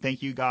 thank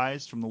you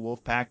guys from the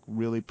Wolfpack.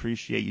 Really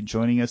appreciate you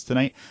joining us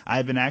tonight.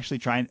 I've been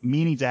actually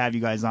meaning to have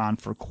you guys on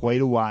for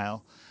quite a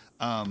while.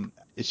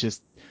 It's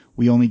just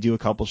we only do a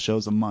couple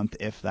shows a month,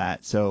 if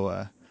that.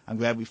 So I'm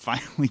glad we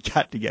finally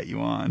got to get you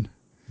on.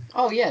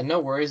 Oh yeah, no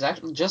worries.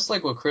 Actually, just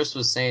like what Chris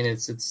was saying,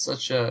 it's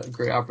such a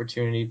great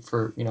opportunity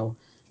for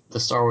the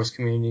Star Wars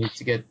community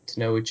to get to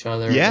know each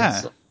other.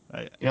 Yeah.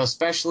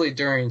 Especially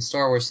during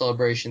Star Wars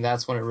Celebration,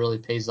 that's when it really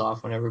pays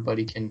off, when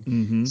everybody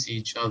can see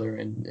each other,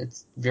 and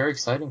it's very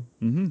exciting.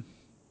 Mm-hmm.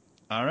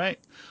 All right.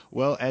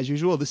 Well, as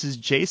usual, this is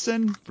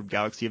Jason from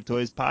Galaxy of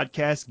Toys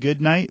podcast.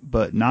 Good night,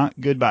 but not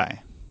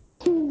goodbye.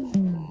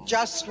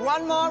 Just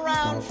one more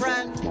round,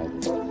 friend,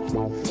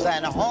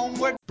 then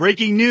homeward.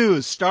 Breaking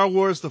news: Star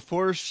Wars The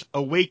Force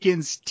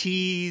Awakens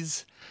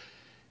tease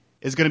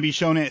is going to be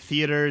shown at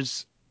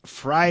theaters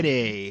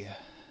Friday,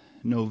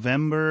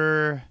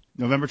 November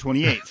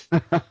 28th.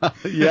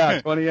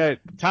 Yeah, 28th.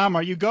 Tom,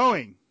 are you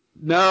going?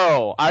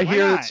 No, I Why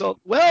hear not? it's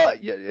well.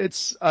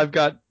 I've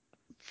got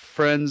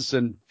friends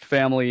and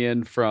family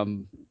in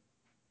from,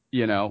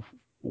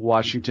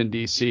 Washington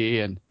D.C.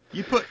 and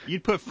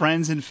you'd put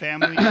friends and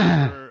family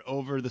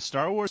over the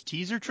Star Wars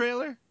teaser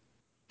trailer.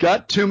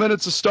 Got 2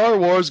 minutes of Star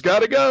Wars.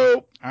 Gotta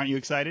go. Aren't you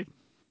excited?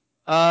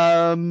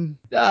 Yeah,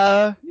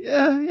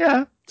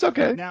 it's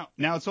okay. Now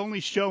it's only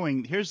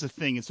showing. Here's the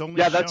thing. It's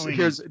only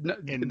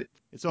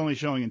it's only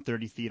showing in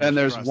 30 theaters. And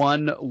there's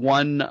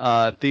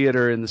one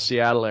theater in the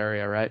Seattle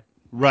area, right?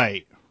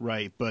 Right.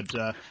 But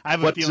I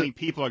have a feeling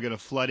people are going to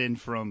flood in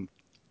from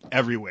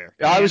everywhere.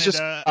 I was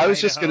just Idaho.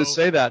 going to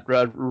say that,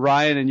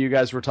 Ryan, and you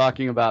guys were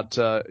talking about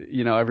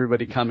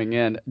everybody coming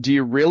in. Do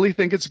you really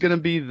think it's going to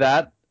be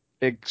that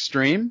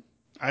extreme?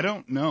 I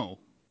don't know.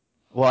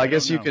 Well, I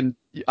guess you can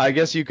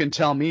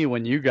tell me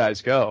when you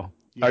guys go.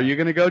 Yeah. Are you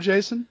going to go,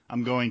 Jason?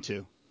 I'm going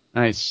to.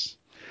 Nice.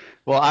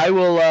 Well, I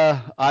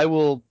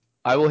will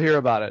hear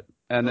about it,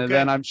 and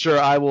then I'm sure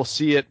I will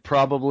see it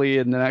probably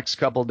in the next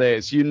couple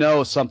days.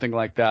 Something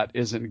like that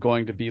isn't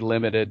going to be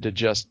limited to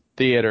just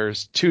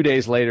theaters. 2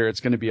 days later,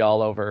 it's going to be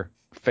all over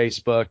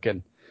Facebook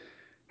and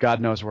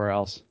God knows where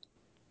else.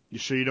 You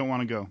sure you don't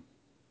want to go?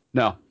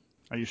 No.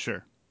 Are you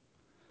sure?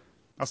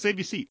 I'll save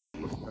you a seat.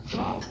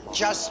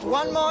 Just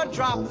one more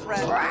drop,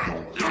 friend,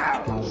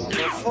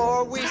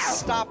 before we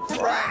stop,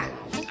 friend.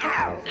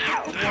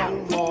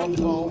 One more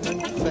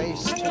moment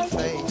face to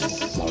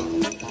face.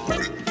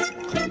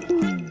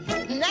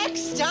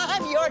 Next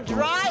time you're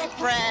dry,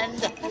 friend,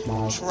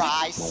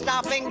 try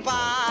stopping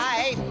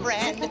by,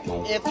 friend,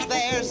 if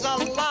there's a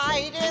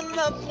light in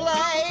the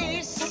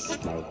place.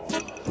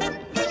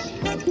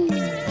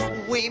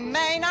 We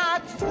may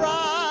not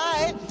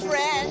thrive,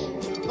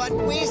 friend, but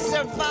we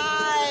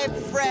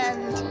survive,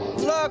 friend.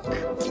 Look,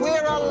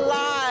 we're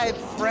alive,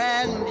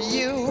 friend,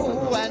 you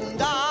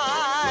and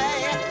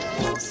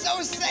I.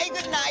 So say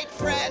goodnight,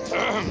 friend.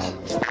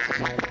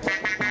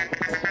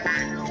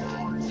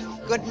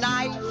 Good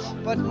night,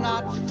 but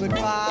not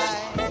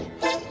goodbye.